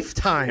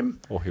lifetime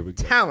Oh, here we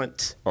go.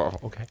 talent, Oh,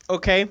 okay.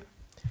 okay,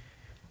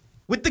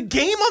 with the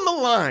game on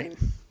the line,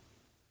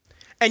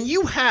 and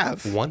you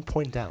have 1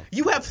 point down.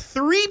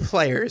 3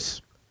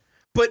 players,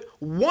 but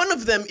one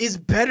of them is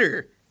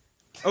better.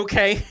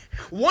 Okay,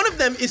 one of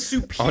them is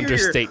superior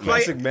Understatement.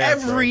 by Classic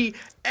math,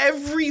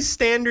 every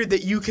standard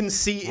that you can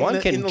see. One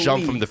in can the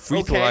jump league, from the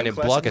free throw okay? line and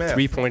Classic block a math.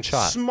 3-point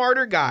shot.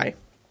 Smarter guy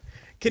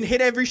can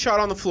hit every shot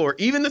on the floor,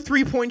 even the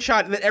 3-point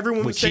shot that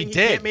everyone was Which he saying he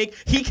did. can't make.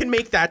 He can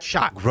make that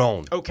shot.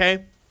 Grown.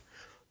 Okay,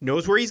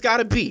 knows where he's got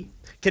to be.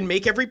 Can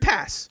make every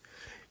pass.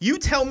 You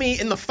tell me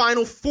in the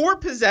final 5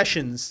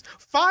 possessions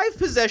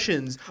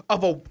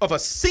of a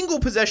single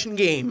possession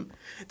game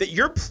that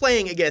you're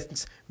playing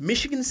against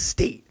Michigan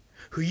State,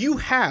 who you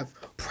have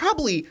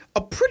probably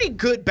a pretty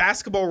good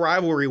basketball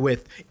rivalry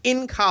with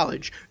in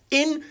college,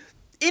 in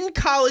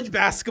college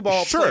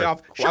basketball Sure.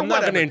 playoff. Well, I'm not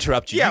whatever. gonna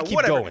interrupt you. Yeah, You keep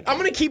whatever. going. I'm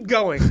going to keep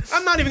going.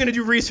 I'm not even going to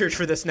do research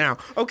for this now.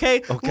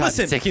 Okay? Oh, God.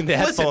 Listen. Taking the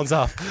listen. headphones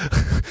off.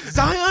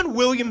 Zion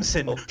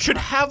Williamson should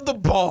have the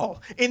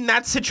ball in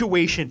that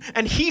situation,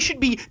 and he should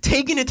be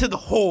taking it to the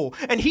hole,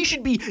 and he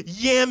should be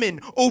yamming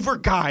over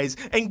guys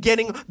and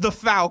getting the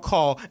foul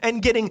call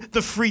and getting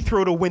the free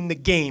throw to win the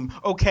game,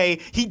 okay?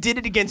 He did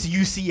it against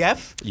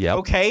UCF, Yep.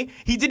 okay?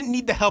 He didn't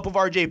need the help of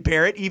R.J.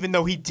 Barrett, even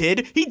though he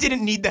did. He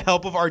didn't need the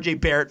help of R.J.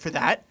 Barrett for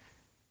that.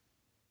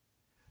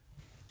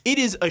 It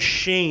is a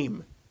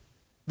shame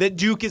that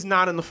Duke is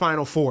not in the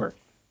Final Four,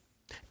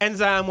 and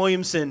Zion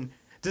Williamson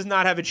does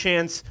not have a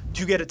chance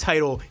to get a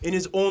title in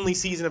his only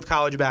season of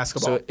college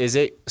basketball. So is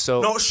it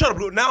so? No, shut up,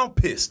 Blue. Now I'm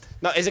pissed.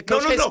 No, is it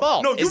Coach K's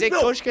fault? Is it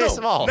Coach K's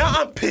fault?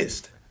 Now I'm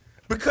pissed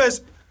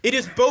because it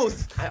is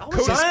both. I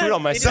always get screwed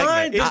on my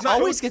segment. does I not-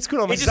 always get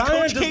screwed on my It is segment.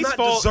 Zion Coach does K's not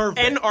fault deserve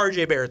that. and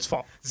RJ Barrett's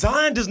fault.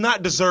 Zion does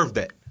not deserve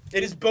that.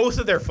 It is both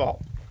of their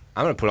fault.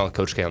 I'm gonna put on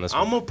Coach K on this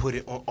one. I'm gonna put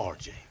it on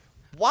RJ.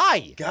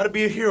 Why? Gotta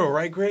be a hero,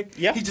 right, Greg?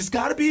 Yeah. He just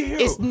gotta be a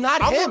hero. It's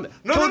not him.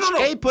 Coach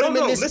K put him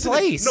in this Listen,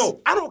 place. No,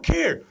 I don't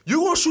care.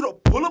 You gonna shoot a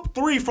pull-up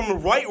 3 from the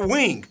right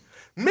wing.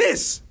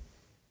 Miss.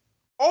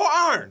 All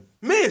iron.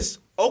 Miss.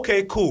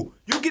 Okay, cool.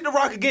 You get the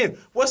rock again.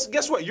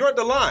 Guess what? You're at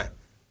the line.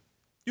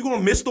 You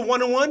gonna miss the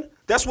 1-on-1?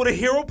 That's what a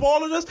hero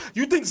baller does?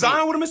 You think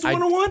Zion would have missed the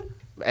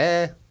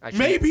 1-on-1? Actually,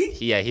 Maybe.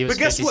 Yeah, he was. But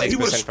guess what? He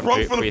would have 56%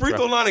 sprung from the free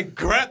throw line and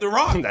grabbed the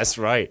rock That's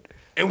right.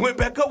 and went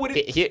back up with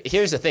it.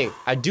 Here's the thing.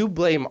 I do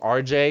blame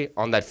RJ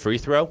on that free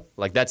throw.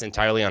 Like that's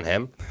entirely on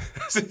him.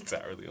 That's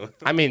entirely on.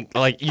 I mean,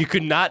 like you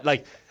could not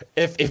like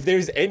if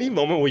there's any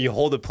moment where you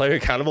hold a player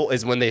accountable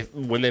is when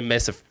they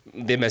miss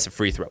a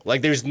free throw.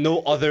 Like there's no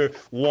other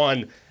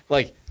one.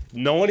 Like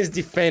no one is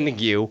defending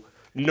you.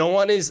 No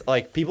one is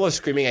like people are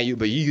screaming at you,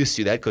 but you used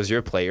to that because you're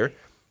a player.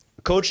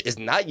 Coach is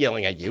not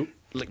yelling at you.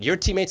 like, your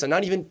teammates are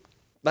not even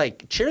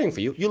like cheering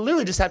for you. You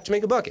literally just have to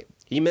make a bucket.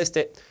 He missed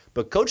it,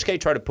 but Coach K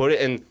tried to put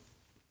it in.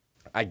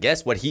 I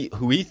guess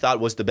who he thought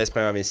was the best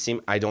player on his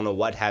team. I don't know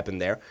what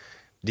happened there.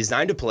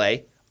 Designed to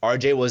play.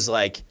 RJ was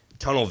like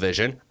tunnel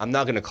vision. I'm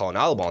not gonna call an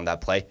audible on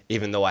that play,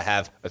 even though I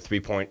have a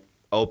 3-point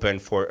open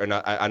for.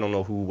 I don't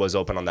know who was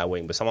open on that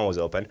wing, but someone was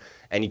open,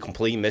 and he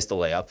completely missed the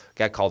layup.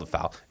 Got called a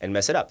foul and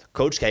messed it up.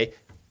 Coach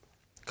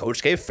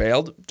K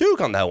failed Duke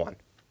on that one.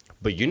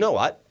 But you know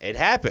what? It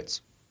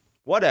happens.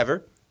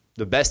 Whatever.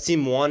 The best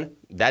team won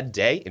that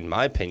day, in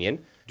my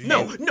opinion.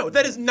 No,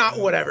 that is not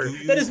whatever.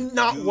 That is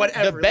not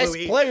whatever. The best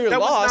Louis. player That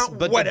was lost, not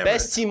but whatever. the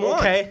best team won.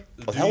 Okay.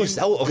 Oh, that was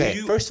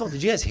okay. First of all,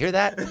 did you guys hear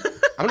that?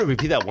 I'm gonna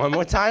repeat that one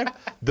more time.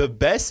 The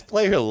best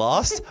player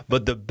lost,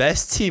 but the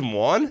best team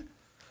won.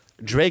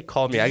 Drake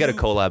called me. I got a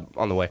collab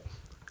on the way.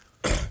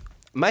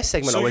 My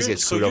segment always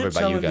gets screwed over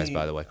by you guys,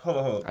 by the way. Hold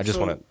on. I just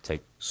want to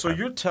take. So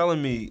you're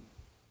telling me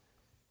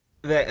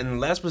that in the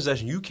last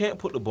possession, you can't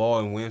put the ball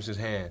in Williamson's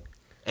hand,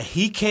 and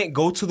he can't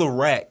go to the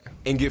rack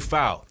and get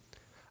fouled?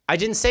 I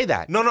didn't say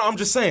that. No, I'm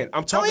just saying.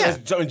 I'm talking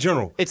in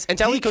general. It's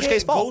entirely Coach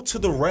K's fault. Go to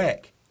the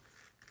rack.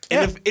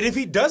 And if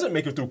he doesn't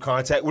make it through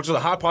contact, which is a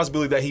high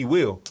possibility that he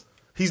will,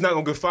 he's not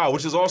going to get fouled,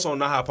 which is also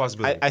not a high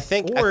possibility. I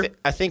think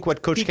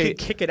what Coach He K could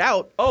kick it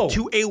out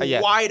to a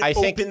wide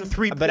open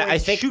 3-point But I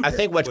think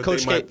what But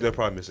Coach K they'll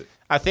probably miss it.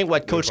 I think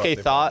what Coach K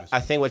thought. I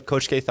think what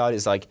Coach K thought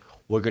is like,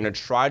 we're gonna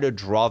try to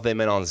draw them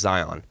in on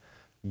Zion,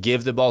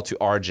 give the ball to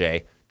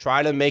RJ,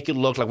 try to make it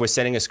look like we're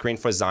setting a screen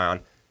for Zion,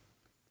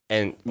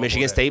 and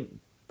Michigan State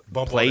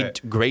played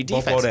great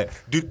defense.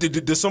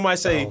 Did somebody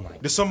say?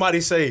 Did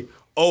somebody say?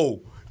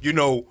 Oh, we're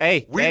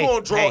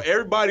gonna draw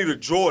everybody to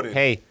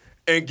Jordan.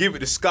 And give it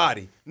to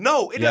Scotty.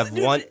 No, it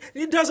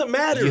doesn't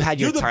matter. You had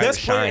your You're the time to best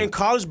player shine. in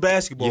college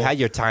basketball. You had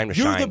your time to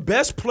shine. You're the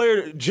best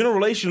player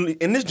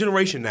generationally in this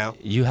generation now.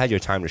 You had your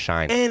time to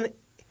shine. And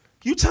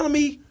you telling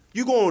me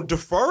you gonna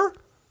defer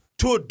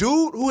to a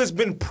dude who has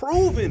been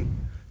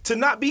proven to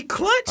not be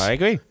clutch? I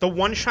agree. The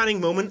one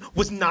shining moment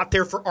was not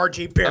there for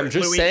RJ Barrett. I'm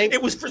just Louis. saying.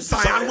 It was for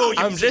Zion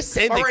Williamson. I'm just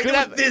saying they could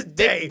have this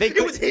day.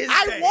 It was his day.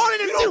 I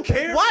wanted him to.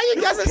 care. Why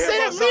you You guys don't are care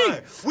saying about it me?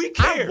 Zion. We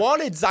care. I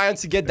wanted Zion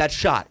to get that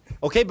shot.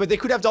 Okay, but they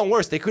could have done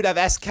worse. They could have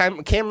asked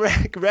Cam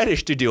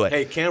Reddish to do it.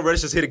 Hey, Cam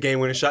Reddish just hit a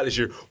game-winning shot this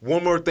year.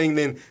 One more thing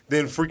than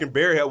freaking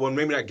Barry had one,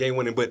 maybe not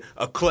game-winning, but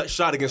a clutch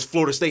shot against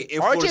Florida State in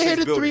Florida RJ State's hit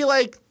a building. three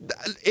like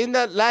in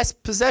that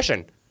last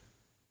possession.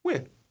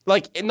 When?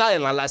 Like not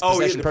in the last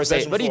possession the per se,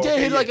 possession but he before. did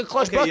hit like a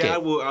clutch bucket. Yeah, I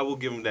will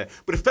give him that.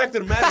 But the fact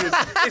of the matter is,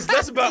 it's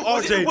less about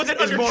RJ. Was it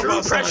it's under more true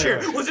about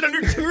pressure? Zion. Was it under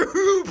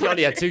true He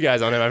only had two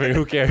guys on him. I mean,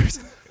 who cares?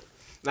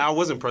 Now, I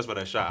was impressed by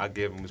that shot. I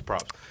gave him his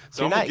props.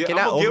 So Can I give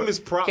him his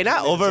props. Can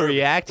I when he deserves it.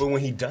 overreact? But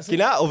when he doesn't,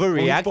 Can I overreact?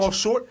 when he falls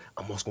short,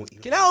 I'm also going to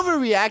eat Can I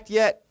overreact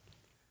yet?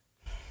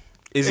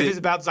 If it's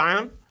about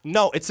Zion?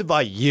 No, it's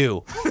about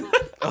you.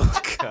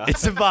 Oh, God.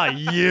 It's about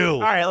you.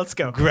 All right, let's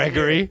go.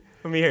 Gregory.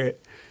 Let me hear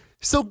it.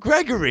 So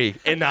Gregory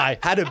and I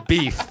had a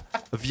beef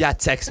via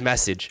text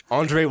message.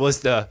 Andre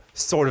was the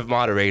sort of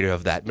moderator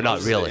of that, but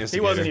not really.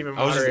 He wasn't even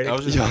I was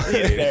moderating. just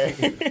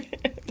there.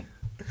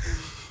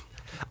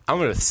 I'm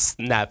gonna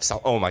snap some.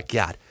 Oh my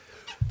god!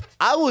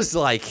 I was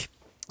like,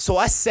 so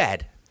I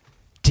said,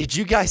 did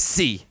you guys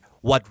see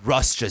what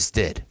Russ just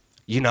did?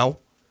 You know,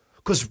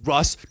 because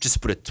Russ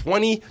just put a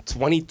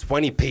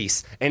 20-20-20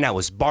 piece, and that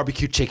was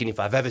barbecue chicken if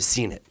I've ever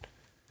seen it.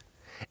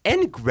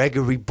 And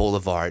Gregory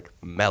Boulevard,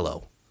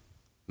 Mello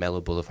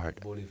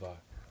Boulevard. Bolivar.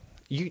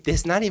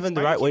 It's not even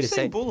the right way to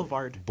say it.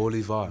 Boulevard.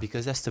 Bolivar.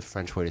 Because that's the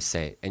French way to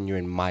say it, and you're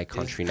in my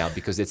country now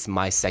because it's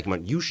my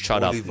segment. You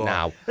shut up Bolivar.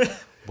 now.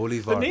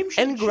 Bolivar. The name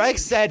should And Greg change.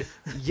 said,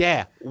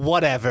 yeah,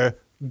 whatever,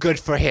 good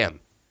for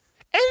him.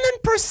 And then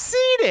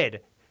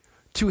proceeded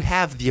to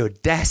have the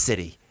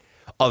audacity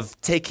of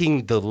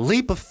taking the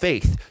leap of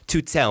faith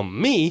to tell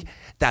me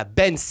that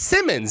Ben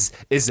Simmons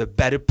is a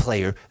better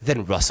player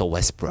than Russell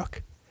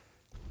Westbrook.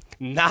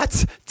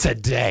 Not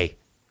today.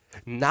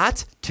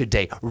 Not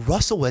today.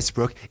 Russell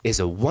Westbrook is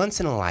a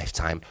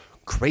once-in-a-lifetime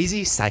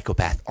crazy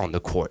psychopath on the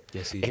court.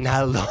 Yes, he is. And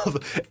I love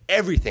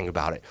everything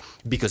about it.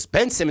 Because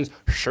Ben Simmons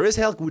sure as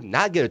hell would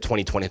not get a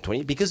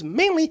 20-20-20 because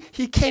mainly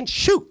he can't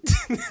shoot.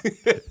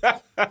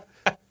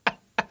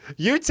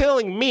 You're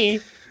telling me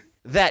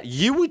that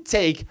you would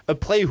take a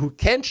player who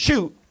can't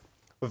shoot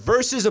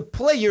versus a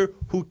player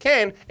who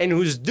can and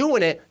who's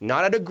doing it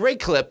not at a great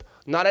clip,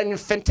 not at a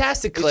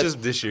fantastic It's clip,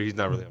 just this year he's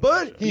not really.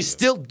 but he's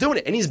still doing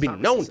it, and he's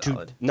been known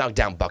to knock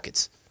down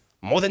buckets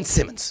more than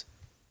Simmons.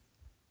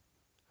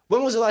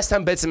 When was the last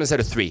time Ben Simmons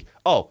had a three?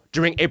 Oh,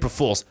 during April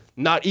Fool's.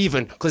 Not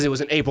even, because it was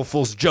an April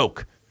Fool's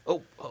joke.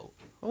 Oh,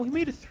 he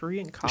made a 3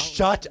 in college.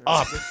 Shut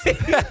up.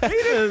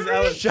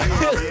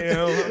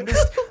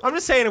 I'm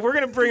just saying, if we're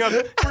gonna bring up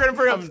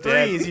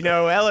threes,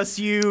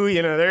 LSU,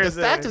 there's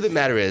The fact of the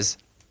matter is,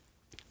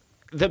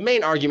 the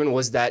main argument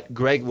was that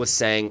Greg was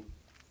saying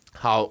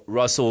how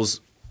Russell's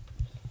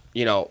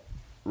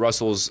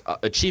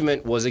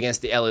achievement was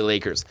against the LA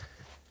Lakers.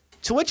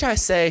 To which I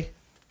say,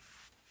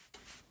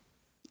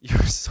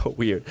 you're so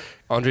weird.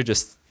 Andre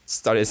just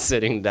started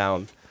sitting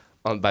down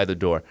by the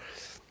door.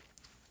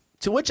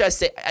 To which I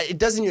say, it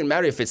doesn't even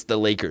matter if it's the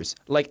Lakers.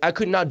 Like, I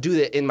could not do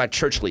that in my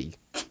church league.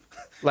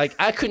 Like,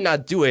 I could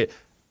not do it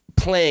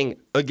playing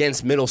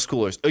against middle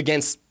schoolers,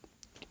 against,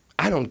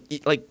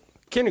 like,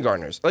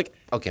 kindergartners. Like,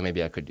 okay,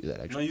 maybe I could do that,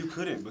 actually. No, you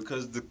couldn't,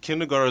 because the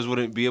kindergartners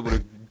wouldn't be able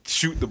to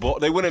shoot the ball.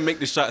 They wouldn't make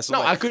the shot. So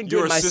No, I couldn't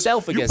do it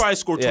myself You against- probably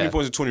scored 20 yeah.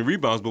 points and 20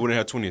 rebounds, but wouldn't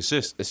have 20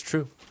 assists. It's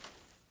true.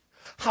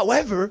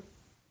 However,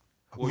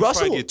 Well, you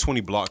Russell, probably get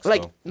 20 blocks,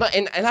 like, though. no,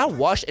 and I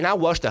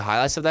watched the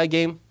highlights of that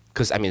game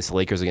because I mean it's the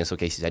Lakers against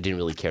OKC. So I didn't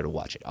really care to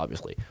watch it,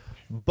 obviously,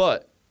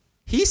 but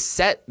he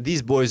set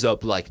these boys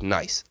up like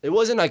nice. It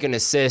wasn't like an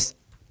assist.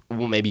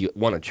 Well, maybe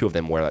one or two of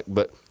them were like,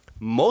 but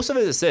most of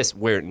his assists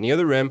were near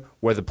the rim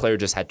where the player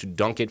just had to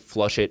dunk it,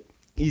 flush it,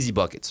 easy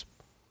buckets.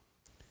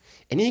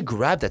 And he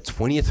grabbed that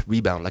 20th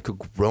rebound like a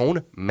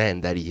grown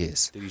man that he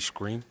is. Did he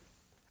scream?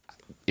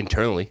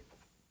 Internally.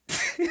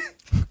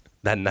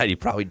 That night he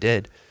probably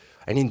did.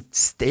 And he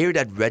stared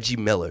at Reggie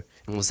Miller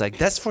and was like,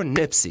 that's for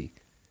Nipsey.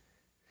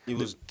 It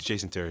was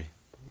Jason Terry.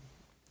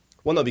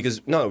 Well, no,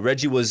 because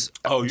Reggie was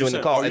doing the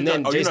call. And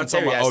then Jason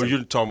Terry asked him are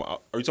you talking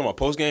about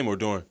post game or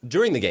during?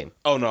 during the game.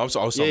 Oh, no, I was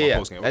talking about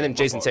post game. And then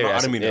Jason Terry I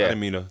asked didn't him.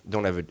 mean to.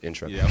 Don't ever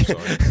intro. Yeah, I'm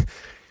sorry.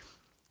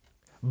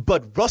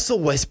 But Russell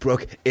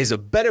Westbrook is a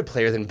better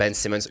player than Ben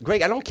Simmons.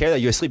 Greg, I don't care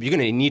that you're asleep. You're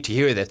going to need to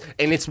hear this.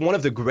 And it's one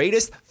of the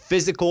greatest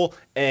physical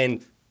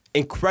and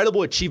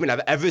incredible achievement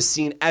I've ever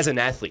seen as an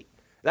athlete.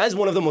 That is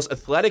one of the most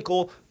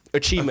athletical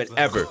achievement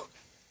ever.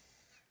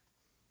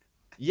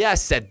 Yeah, I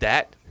said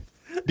that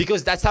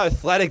because that's how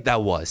athletic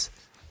that was.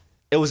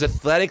 It was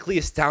athletically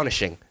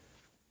astonishing.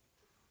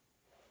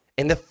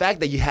 And the fact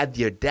that you had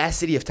the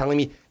audacity of telling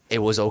me it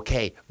was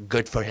okay,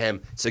 good for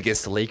him, it's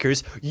against the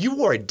Lakers,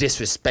 you are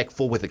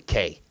disrespectful with a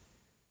K.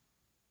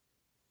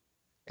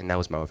 And that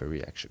was my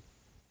overreaction.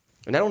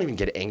 And I don't even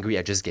get angry,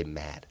 I just get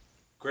mad.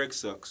 Greg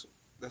sucks.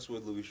 That's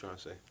what Louis trying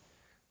to say.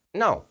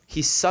 No,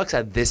 he sucks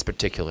at this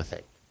particular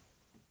thing.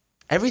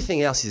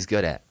 Everything else he's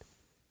good at.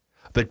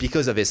 But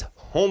because of his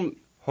homerism.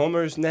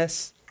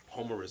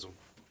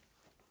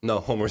 No,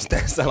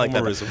 homerism. I like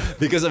Homerism. that.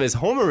 Because of his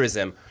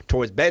homerism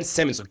towards Ben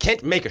Simmons, who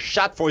can't make a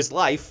shot for his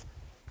life,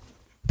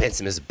 Ben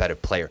Simmons is a better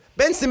player.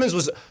 Ben Simmons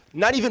was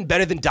not even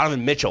better than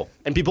Donovan Mitchell,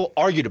 and people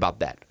argued about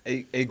that.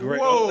 Hey, Greg.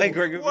 Whoa. Hey,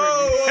 Greg. Whoa,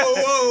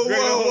 whoa, Greg,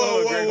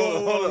 whoa, Greg,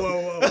 whoa, hold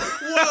on.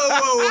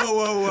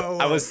 whoa.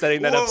 I was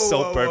setting that up so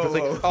Whoa,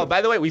 perfectly. whoa. Oh,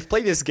 by the way, we've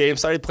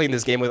started playing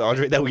this game with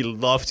Andre that we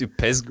love to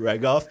piss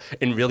Greg off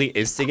and really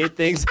instigate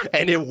things,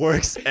 and it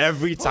works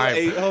every time.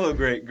 Hey, hold on,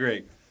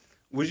 Greg.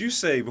 Would you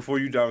say, before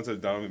you dive into the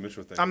Donovan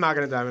Mitchell thing, I'm not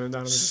going to dive into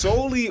Donovan.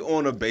 solely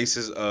on a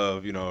basis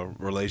of,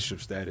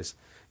 relationship status,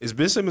 is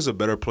Ben Simmons a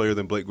better player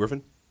than Blake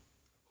Griffin?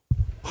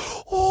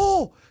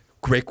 Oh,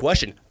 great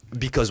question.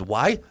 Because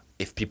why?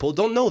 If people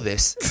don't know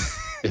this,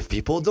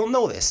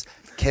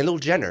 Kendall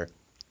Jenner,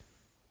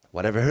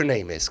 whatever her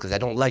name is, because I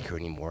don't like her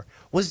anymore,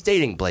 was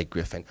dating Blake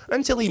Griffin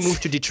until he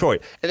moved to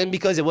Detroit. And then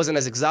because it wasn't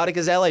as exotic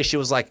as LA, she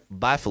was like,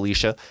 bye,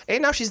 Felicia.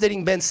 And now she's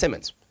dating Ben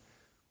Simmons.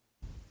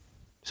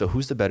 So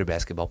who's the better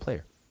basketball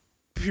player?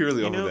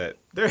 Purely off of that.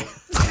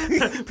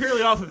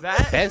 Purely off of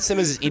that. Ben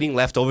Simmons is eating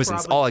leftovers, and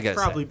it's all I gotta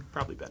say.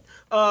 Probably Ben.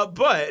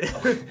 But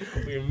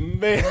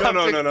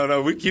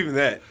No. We're keeping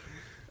that.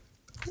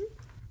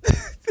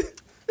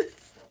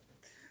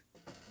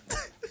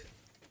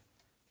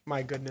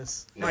 my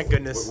goodness,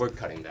 We're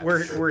cutting that.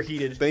 we're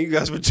heated. Thank you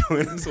guys for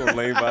joining us on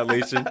Lane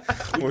Violation.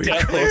 We're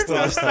close to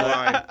the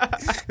line.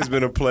 It's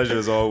been a pleasure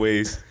as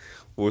always.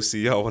 We'll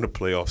see y'all when the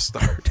playoffs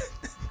start.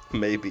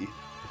 Maybe.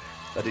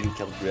 I didn't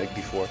kill Greg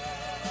before.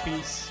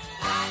 Peace.